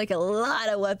 Like, a lot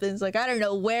of weapons. Like, I don't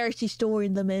know where she's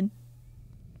storing them in.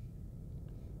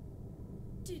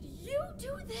 Did you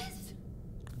do this?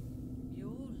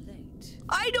 You're late.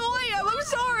 I know I am. I'm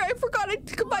sorry. I forgot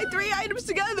to combine 3 items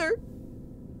together.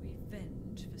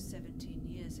 Revenge for 17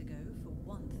 years ago, for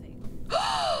one thing.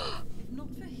 If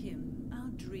not for him, our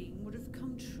dream would have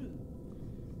come true.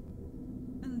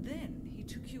 And then he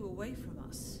took you away from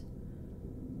us.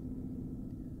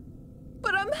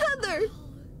 But I'm Heather.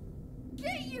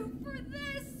 Get you for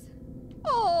this!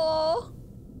 Aww.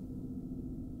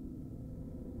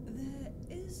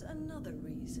 another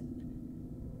reason.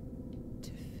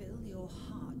 To fill your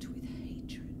heart with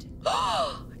hatred.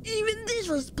 Even this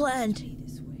was planned. Be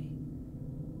this way.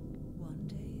 One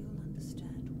day you'll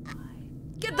understand why.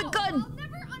 Get the gun! I'll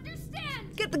never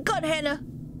understand! Get the gun, Hannah!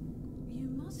 You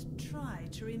must try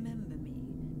to remember me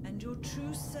and your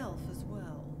true self as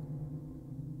well.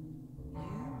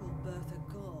 You will birth a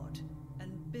god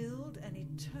and build an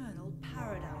eternal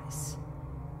paradise.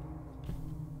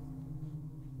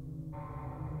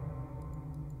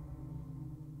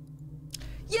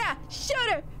 Yeah! Shoot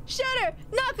her! Shoot her!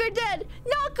 Knock her dead!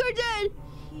 Knock her dead!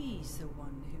 He's the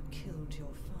one who killed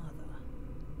your father.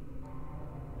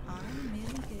 I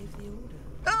merely gave the order.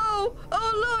 Oh!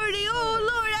 Oh lordy! Oh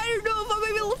lord! I don't know if I'm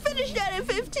able to finish that in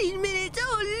 15 minutes!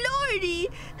 Oh lordy!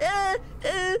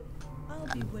 I'll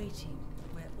be waiting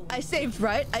where all I saved,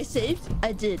 right? I saved?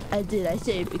 I did. I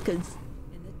saved because...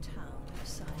 in the town of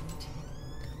Silent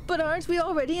Hill. But aren't we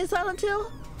already in Silent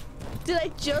Hill? Did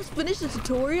I just finish the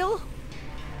tutorial?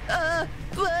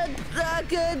 But not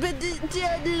good, but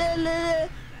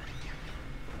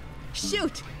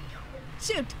shoot!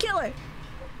 Shoot! Kill her!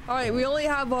 Alright, we only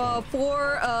have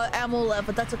 4 ammo left,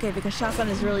 but that's okay because shotgun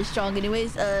is really strong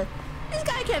anyways. This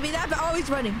guy can't be that bad. Oh, he's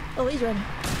running. Oh, he's running.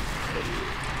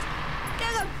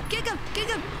 Kick him! Kick him! Kick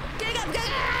him! Kick him! Kick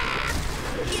him!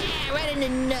 Yeah, right in the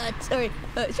nuts. Alright,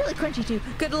 it's really crunchy too.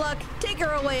 Good luck. Take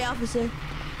her away, officer.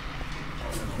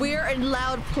 We're in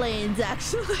Loud Plains,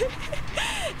 actually.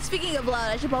 Speaking of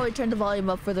loud, I should probably turn the volume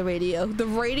up for the radio. The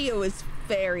radio is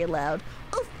very loud.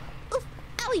 Oof! Oof!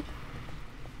 Owie!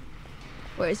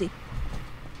 Where is he?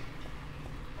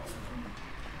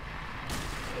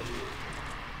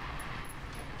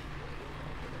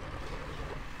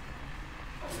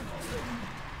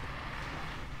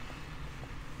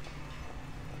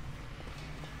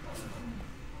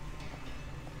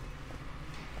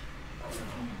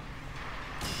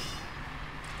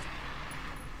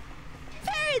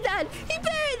 He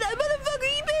buried that! Motherfucker,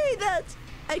 he buried that!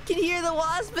 I can hear the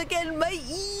wasp again in my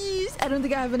ears! I don't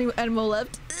think I have any ammo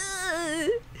left.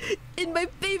 In my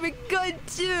favorite gun,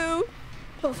 too!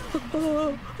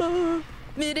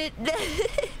 Minute.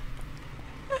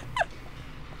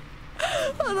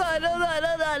 Hold on.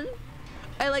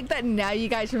 I like that now you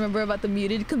guys remember about the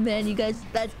muted command. You guys,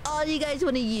 that's all you guys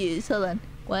want to use. Hold on.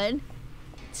 1,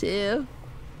 2...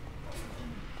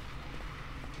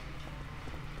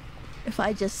 If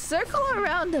I just circle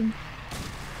around him.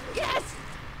 Yes!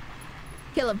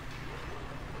 Kill him.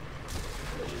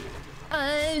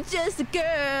 I'm just a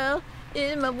girl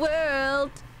in my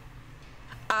world.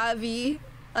 Avi,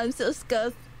 I'm so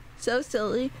scuffed, so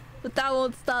silly, but that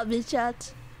won't stop me,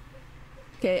 chat.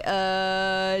 Okay,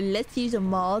 let's use a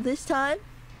maul this time.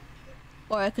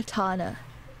 Or a katana.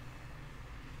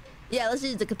 Yeah, let's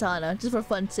use the katana, just for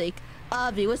fun's sake.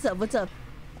 Avi, what's up? What's up?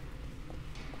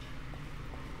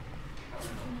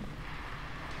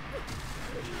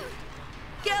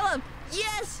 Kill him!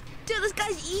 Yes! Dude, this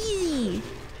guy's easy!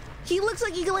 He looks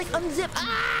like he can like unzip.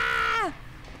 Ah!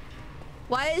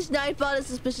 Why is Nightbot a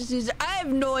suspicious user? I have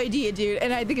no idea, dude,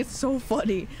 and I think it's so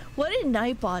funny. What did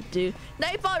Nightbot do?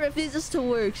 Nightbot refuses to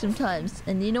work sometimes,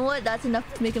 and you know what? That's enough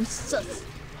to make him sus.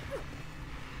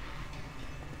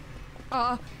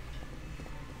 That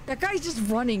guy's just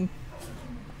running.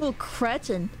 Little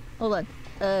cretin. Hold on.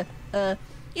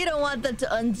 You don't want them to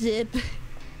unzip.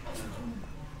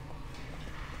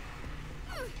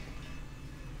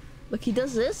 Look, he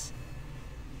does this.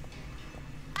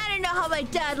 I don't know how my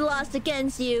dad lost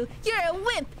against you. You're a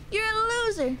wimp. You're a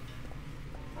loser.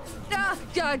 Ah,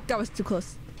 that was too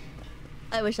close.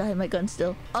 I wish I had my gun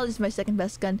still. I'll use my second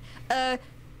best gun. That's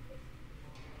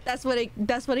what it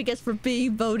gets for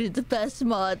being voted the best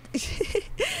mod.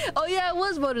 Oh yeah, it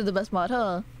was voted the best mod,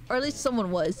 huh? Or at least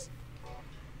someone was.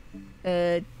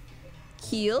 Keel.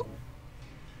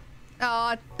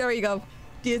 Ah, there you go.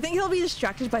 Do you think he'll be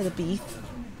distracted by the beef?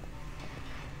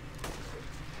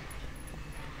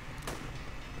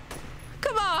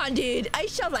 Come on, dude! I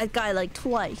shot that guy like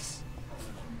twice.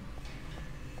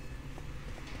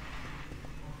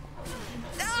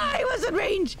 Ah, he was in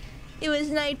range! It was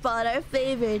Nightbot, our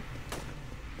favorite.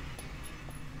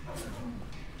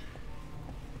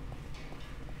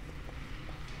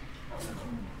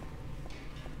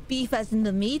 Beef as in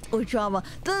the meat or drama?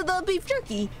 The beef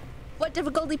jerky. What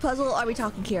difficulty puzzle are we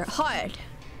talking here? Hard.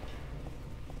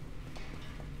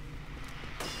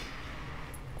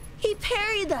 He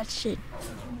parried that shit.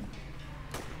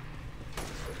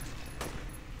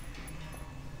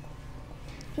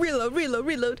 Reload.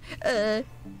 Reload.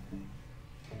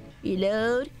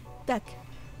 Back.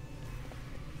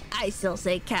 I still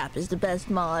say Cap is the best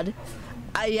mod.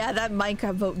 Yeah, that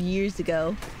Minecraft vote years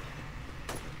ago.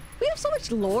 We have so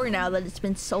much lore now that it's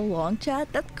been so long, chat.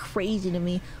 That's crazy to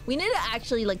me. We need to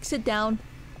actually like sit down,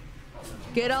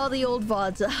 get all the old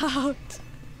VODs out.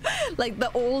 Like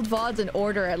the old VODs in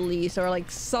order at least, or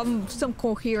like some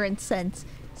coherent sense,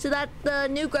 so that the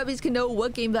new grubbies can know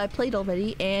what games I played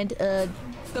already and the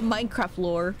Minecraft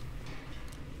lore.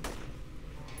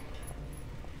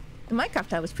 The Minecraft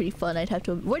time was pretty fun. I'd have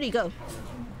to. Where do you go?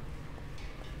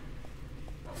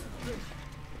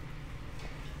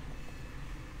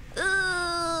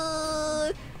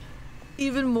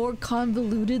 Even more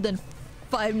convoluted than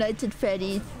Five Nights at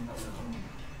Freddy's.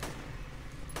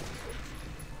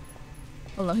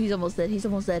 Oh no, he's almost dead. He's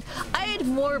almost dead. I had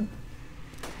more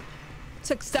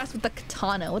success with the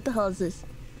katana. What the hell is this?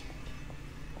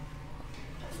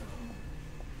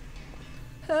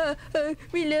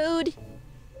 Reload.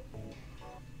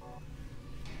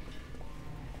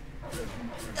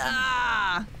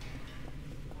 Ah!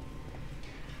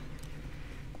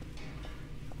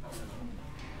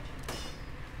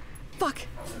 Fuck.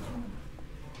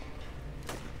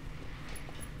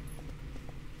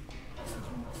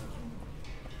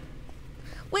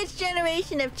 Which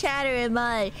generation of chatter am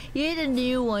I? You're the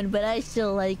new one, but I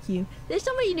still like you. There's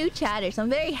so many new chatters. I'm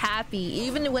very happy.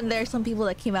 Even when there's some people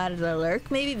that came out of the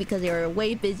lurk, maybe because they were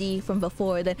way busy from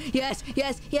before, then yes,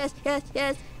 yes, yes, yes,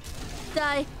 yes.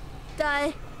 Die,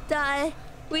 die, die.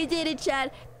 We did it,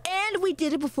 chat. And we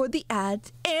did it before the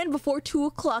ads. And before 2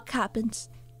 o'clock happens.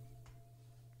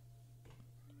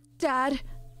 Dad,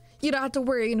 you don't have to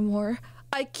worry anymore.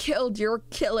 I killed your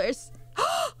killers.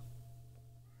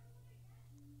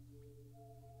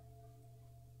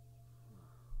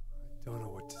 Don't know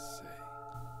what to say.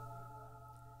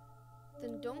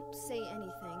 Then don't say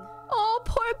anything. Oh,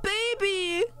 poor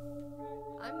baby.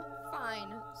 I'm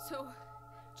fine, so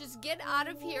just get out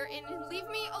of here and leave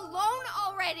me alone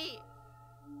already!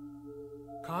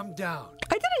 Calm down.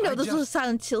 I didn't know this was a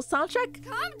Silent Hill soundtrack.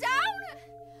 Calm down?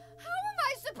 How am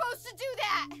I supposed to do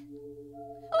that?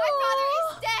 My father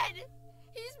is dead!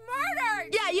 He's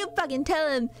murdered! Yeah, you fucking tell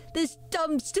him. This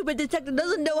dumb, stupid detective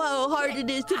doesn't know how hard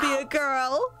it is to be a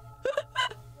girl.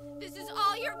 This is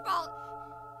all your fault.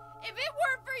 If it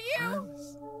weren't for you... I'm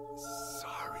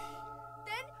sorry.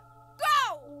 Then go!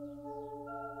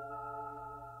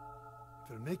 If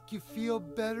it'll make you feel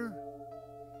better,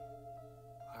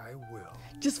 I will.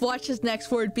 Just watch his next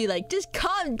word be like, just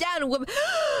calm down, woman.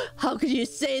 How could you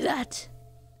say that?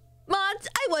 Mods,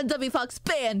 I want W Fox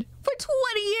banned for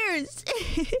 20 years.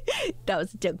 That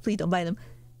was a joke. Please don't buy them.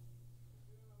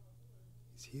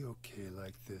 Is he okay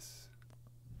like this?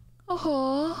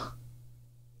 Oh.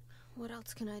 What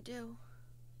else can I do?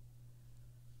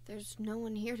 There's no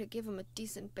one here to give him a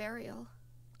decent burial.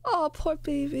 Oh, poor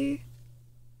baby.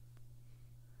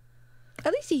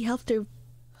 At least he helped her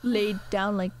lay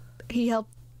down, like, he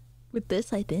helped with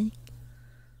this, I think.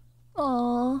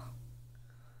 Aww.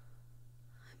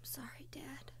 I'm sorry,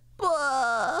 Dad.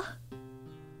 Bah.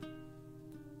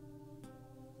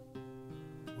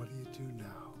 What do you do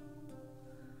now?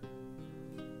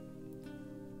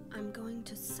 I'm going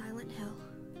to Silent Hill.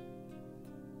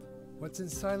 What's in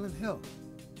Silent Hill?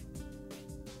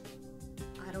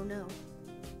 I don't know.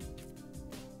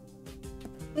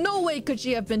 No way could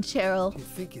she have been Cheryl. Do you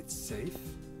think it's safe?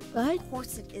 What? Of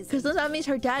course it isn't. Because that means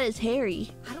her dad is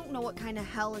Harry. I don't know what kind of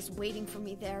hell is waiting for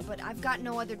me there, but I've got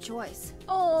no other choice.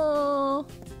 Oh.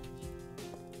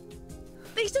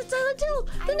 They said Silent Hill,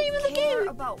 the name of the I don't care game.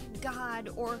 about God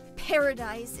or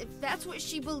paradise. If that's what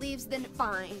she believes, then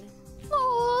fine.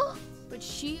 Oh. But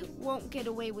she won't get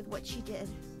away with what she did.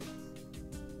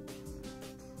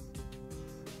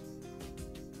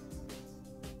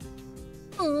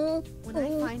 When I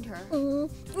find her,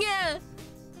 Yeah.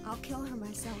 I'll kill her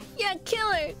myself. Yeah,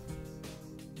 kill her.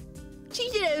 She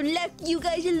should have left you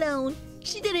guys alone.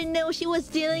 She didn't know she was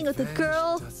dealing with a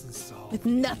girl Doesn't solve with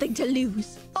nothing to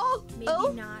lose. Oh, Maybe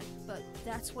oh. not, but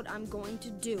that's what I'm going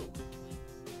to do.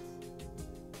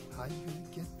 How are you gonna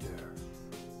get there?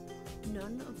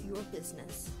 None of your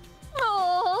business.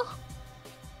 Oh.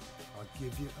 I'll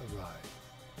give you a ride.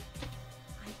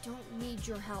 I don't need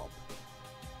your help.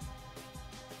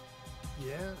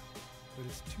 Yeah, but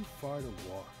it's too far to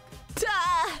walk.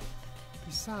 Ah.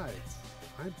 Besides,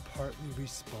 I'm partly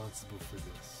responsible for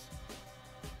this.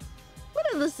 What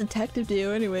did this detective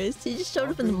do, anyways? He just showed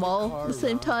I'll up in the bring mall car at the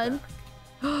same around time.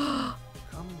 back. Come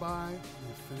by and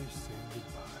we'll finish saying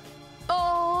goodbye.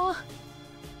 Oh.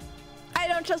 I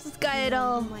don't trust this guy at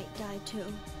all. You might die too.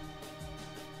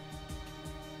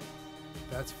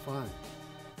 That's fine.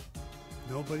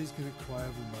 Nobody's gonna cry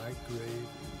over my grave.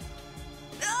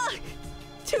 Ah,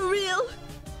 too real.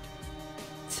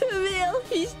 Too real.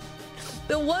 He's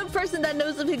The one person that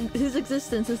knows of his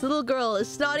existence, this little girl, is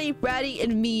snotty, bratty,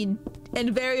 and mean.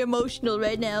 And very emotional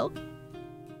right now.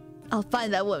 I'll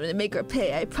find that woman and make her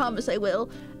pay. I promise I will.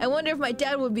 I wonder if my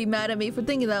dad would be mad at me for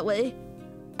thinking that way.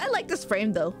 I like this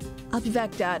frame though. I'll be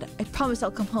back, Dad. I promise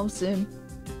I'll come home soon.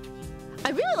 I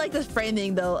really like this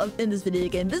framing though in this video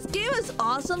game. This game is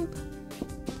awesome.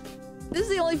 This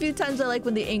is the only few times I like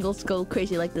when the angles go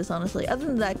crazy like this, honestly. Other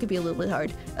than that, it could be a little bit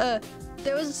hard.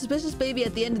 There was a suspicious baby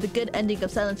at the end of the good ending of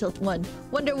Silent Hill 1.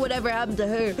 Wonder whatever happened to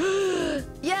her.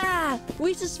 Yeah!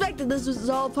 We suspected this was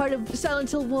all part of Silent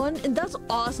Hill 1, and that's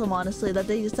awesome, honestly, that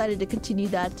they decided to continue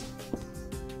that.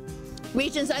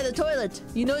 Reach inside the toilet.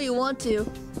 You know you want to.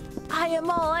 I am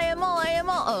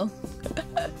all.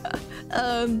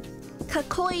 Oh.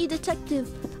 Kakoi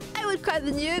detective. I would cry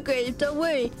in your grave, don't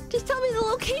worry. Just tell me the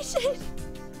location.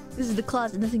 This is the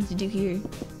closet, nothing to do here.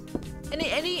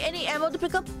 Any ammo to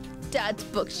pick up? Dad's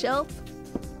bookshelf.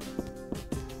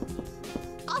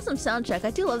 Awesome soundtrack.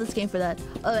 I do love this game for that.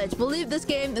 Alright, we'll leave this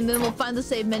game and then we'll find the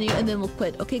save menu and then we'll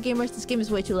quit. Okay, gamers, this game is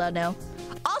way too loud now.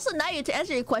 Also, Naya, to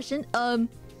answer your question,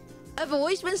 I've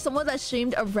always been someone that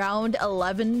streamed around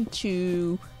 11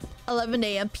 to 11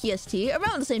 a.m. PST,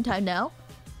 around the same time now.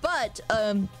 But,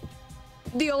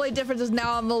 the only difference is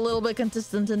now I'm a little bit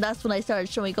consistent and that's when I started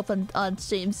showing up on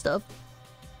stream stuff.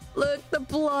 Look, the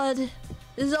blood.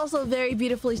 This is also very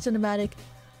beautifully cinematic.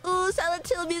 Ooh, Silent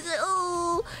Hill music.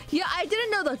 Ooh. Yeah, I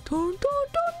didn't know the dun dun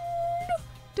dun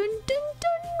dun dun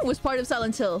dun was part of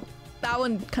Silent Hill. That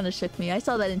one kind of shook me. I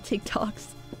saw that in TikToks.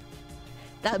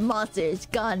 That monster is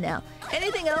gone now.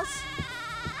 Anything else?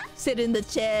 Sit in the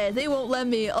chair. They won't let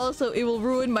me. Also, it will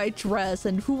ruin my dress.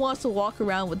 And who wants to walk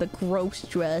around with a gross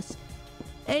dress?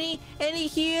 Any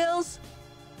heels?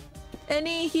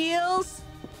 Any heels?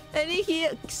 Any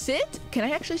heel? Sit? Can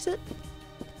I actually sit?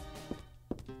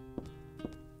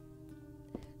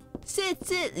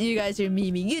 Sit. You guys are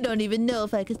memeing. You don't even know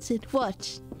if I could sit.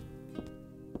 Watch.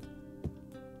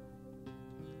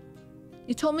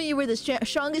 You told me you were the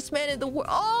strongest man in the world.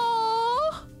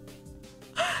 Oh!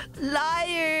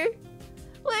 Liar.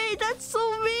 Wait, that's so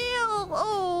real.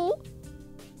 Oh.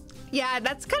 Yeah,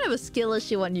 that's kind of a skill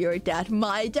issue on your dad.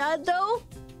 My dad, though,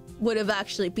 would have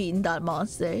actually beaten that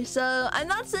monster. So, I'm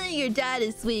not saying your dad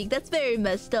is weak. That's very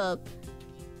messed up.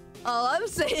 All I'm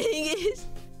saying is...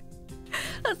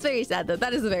 That's very sad, though.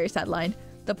 That is a very sad line.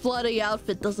 The bloody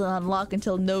outfit doesn't unlock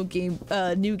until New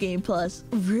Game Plus.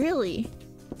 Really?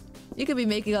 You could be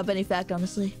making up any fact,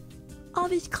 honestly. Oh,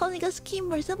 he's calling us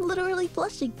schemers. I'm literally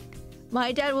blushing.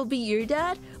 My dad will be your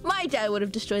dad? My dad would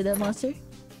have destroyed that monster.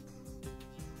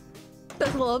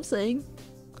 That's what I'm saying.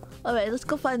 Alright, let's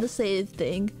go find the save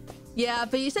thing. Yeah,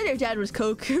 but you said your dad was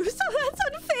Goku, so that's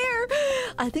unfair.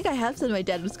 I think I have said my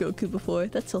dad was Goku before.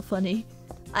 That's so funny.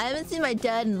 I haven't seen my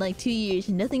dad in like 2 years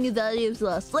and nothing of value is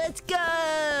lost. Let's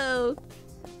go!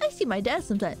 I see my dad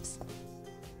sometimes.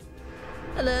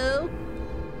 Hello?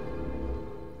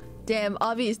 Damn,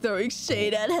 Avi is throwing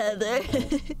shade at Heather.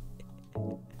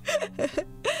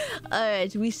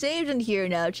 Alright, we saved in here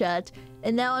now, chat.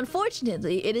 And now,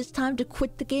 unfortunately, it is time to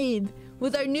quit the game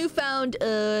with our newfound,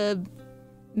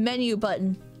 menu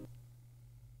button.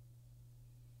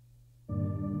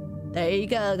 There you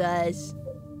go, guys.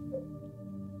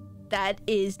 That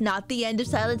is not the end of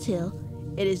Silent Hill.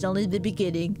 It is only the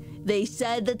beginning. They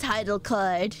said the title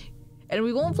card. And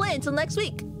we won't play until next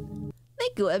week.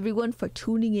 Thank you, everyone, for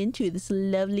tuning into this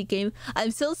lovely game.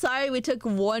 I'm so sorry we took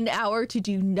 1 hour to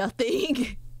do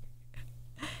nothing.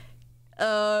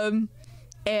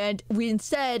 And we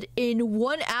instead, in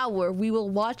 1 hour, we will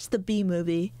watch the B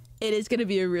movie. It is going to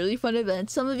be a really fun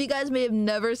event. Some of you guys may have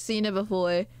never seen it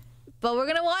before, but we're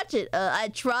going to watch it. I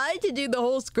tried to do the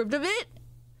whole script of it,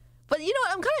 but you know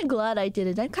what? I'm kind of glad I did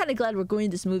it. I'm kind of glad we're going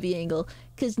this movie angle,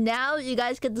 because now you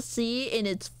guys get to see in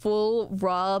its full,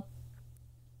 raw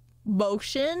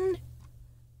motion,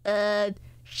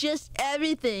 just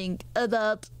everything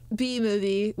about B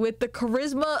movie with the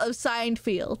charisma of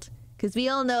Seinfeld. Because we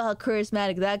all know how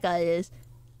charismatic that guy is.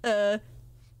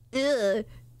 It's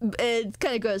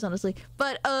kind of gross, honestly.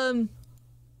 But, what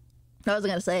was I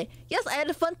gonna say? Yes, I had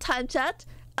a fun time, chat.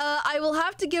 I will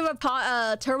have to give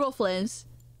a Turbo Flames.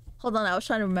 Hold on, I was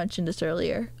trying to mention this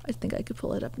earlier. I think I could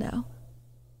pull it up now.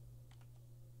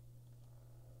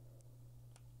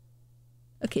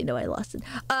 Okay, no, I lost it.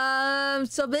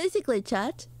 So basically,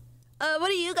 chat, what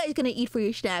are you guys gonna eat for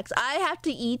your snacks? I have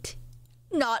to eat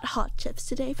not hot chips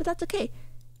today, but that's okay.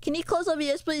 Can you close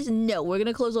OBS, please? No, we're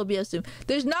gonna close OBS soon.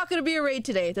 There's not gonna be a raid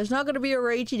today. There's not gonna be a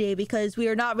raid today because we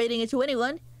are not raiding it to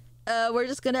anyone. We're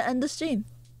just gonna end the stream.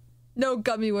 No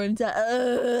gummy worms.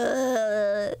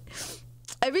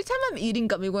 Every time I'm eating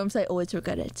gummy worms, I always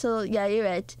regret it. So yeah, you're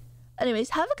right.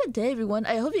 Anyways, have a good day, everyone.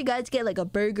 I hope you guys get like a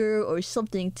burger or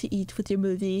something to eat with your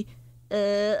movie.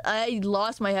 I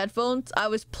lost my headphones. I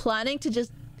was planning to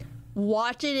just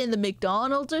watch it in the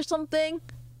McDonald's or something.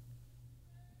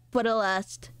 But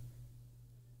alas,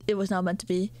 it was not meant to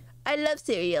be. I love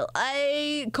cereal.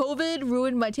 COVID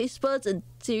ruined my taste buds, and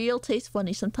cereal tastes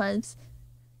funny sometimes.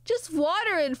 Just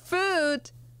water and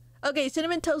food. Okay,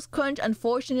 Cinnamon Toast Crunch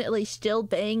unfortunately still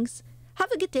bangs.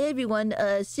 Have a good day, everyone.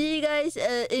 See you guys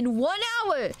in 1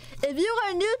 hour. If you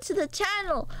are new to the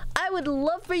channel, I would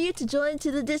love for you to join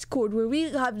to the Discord where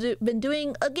we have been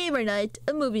doing a gamer night,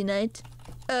 a movie night,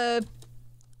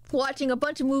 watching a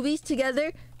bunch of movies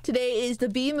together. Today is the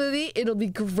B movie. It'll be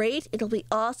great. It'll be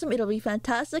awesome. It'll be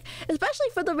fantastic, especially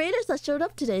for the raiders that showed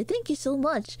up today. Thank you so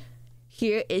much.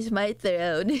 Here is my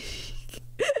throne.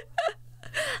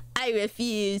 I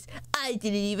refuse. I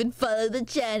didn't even follow the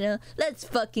channel. Let's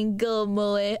fucking go,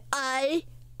 Moe. I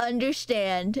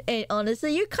understand. And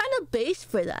honestly, you're kind of base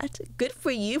for that. Good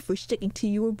for you for sticking to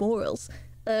your morals.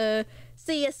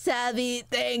 See ya, Savvy.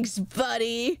 Thanks,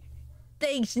 buddy.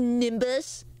 Thanks,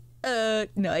 Nimbus. No,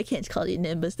 I can't call you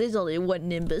Nimbus. There's only one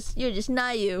Nimbus. You're just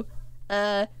Nayu.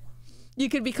 You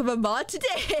could become a mod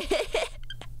today.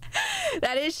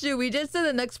 That is true. We just said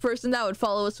the next person that would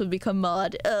follow us would become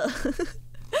mod.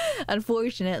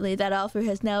 Unfortunately, that offer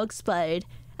has now expired.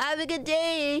 Have a good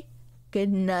day.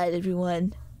 Good night,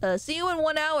 everyone. See you in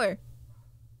 1 hour.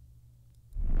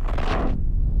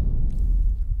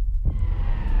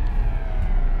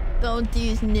 Don't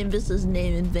use Nimbus's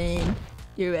name in vain.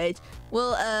 You're right.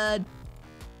 Well,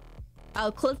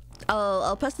 I'll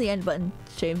press the end button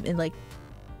stream in like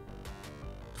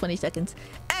 20 seconds.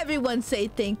 Everyone say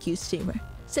thank you, streamer.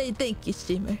 Say thank you,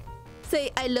 streamer.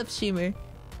 Say I love streamer.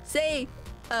 Say,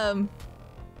 I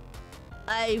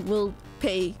will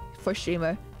pay for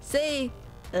streamer. Say,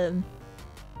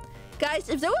 guys,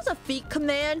 if there was a feet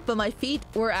command, but my feet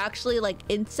were actually like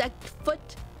insect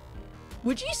foot,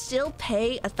 would you still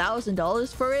pay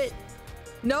 $1,000 for it?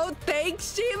 No thanks,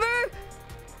 streamer.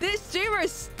 This streamer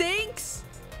stinks.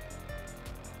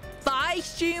 Bye,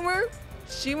 streamer.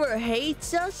 Streamer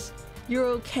hates us. You're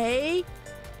okay.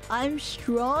 I'm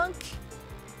strong.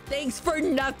 Thanks for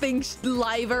nothing,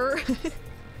 Liver.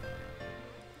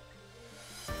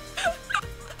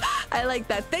 I like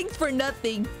that. Thanks for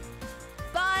nothing.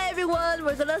 Bye, everyone.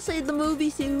 We're gonna see the movie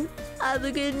soon. Have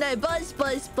a good night. Buzz,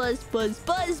 buzz, buzz, buzz,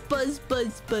 buzz, buzz,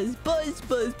 buzz, buzz, buzz,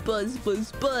 buzz, buzz,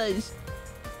 buzz, buzz.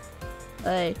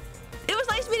 Hey, it was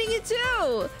nice meeting you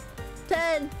too.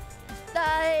 10,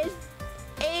 9,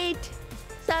 8,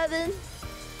 7,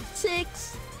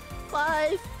 6,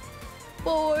 5,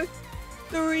 4,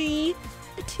 3,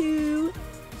 2,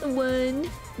 1.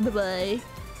 Bye-bye.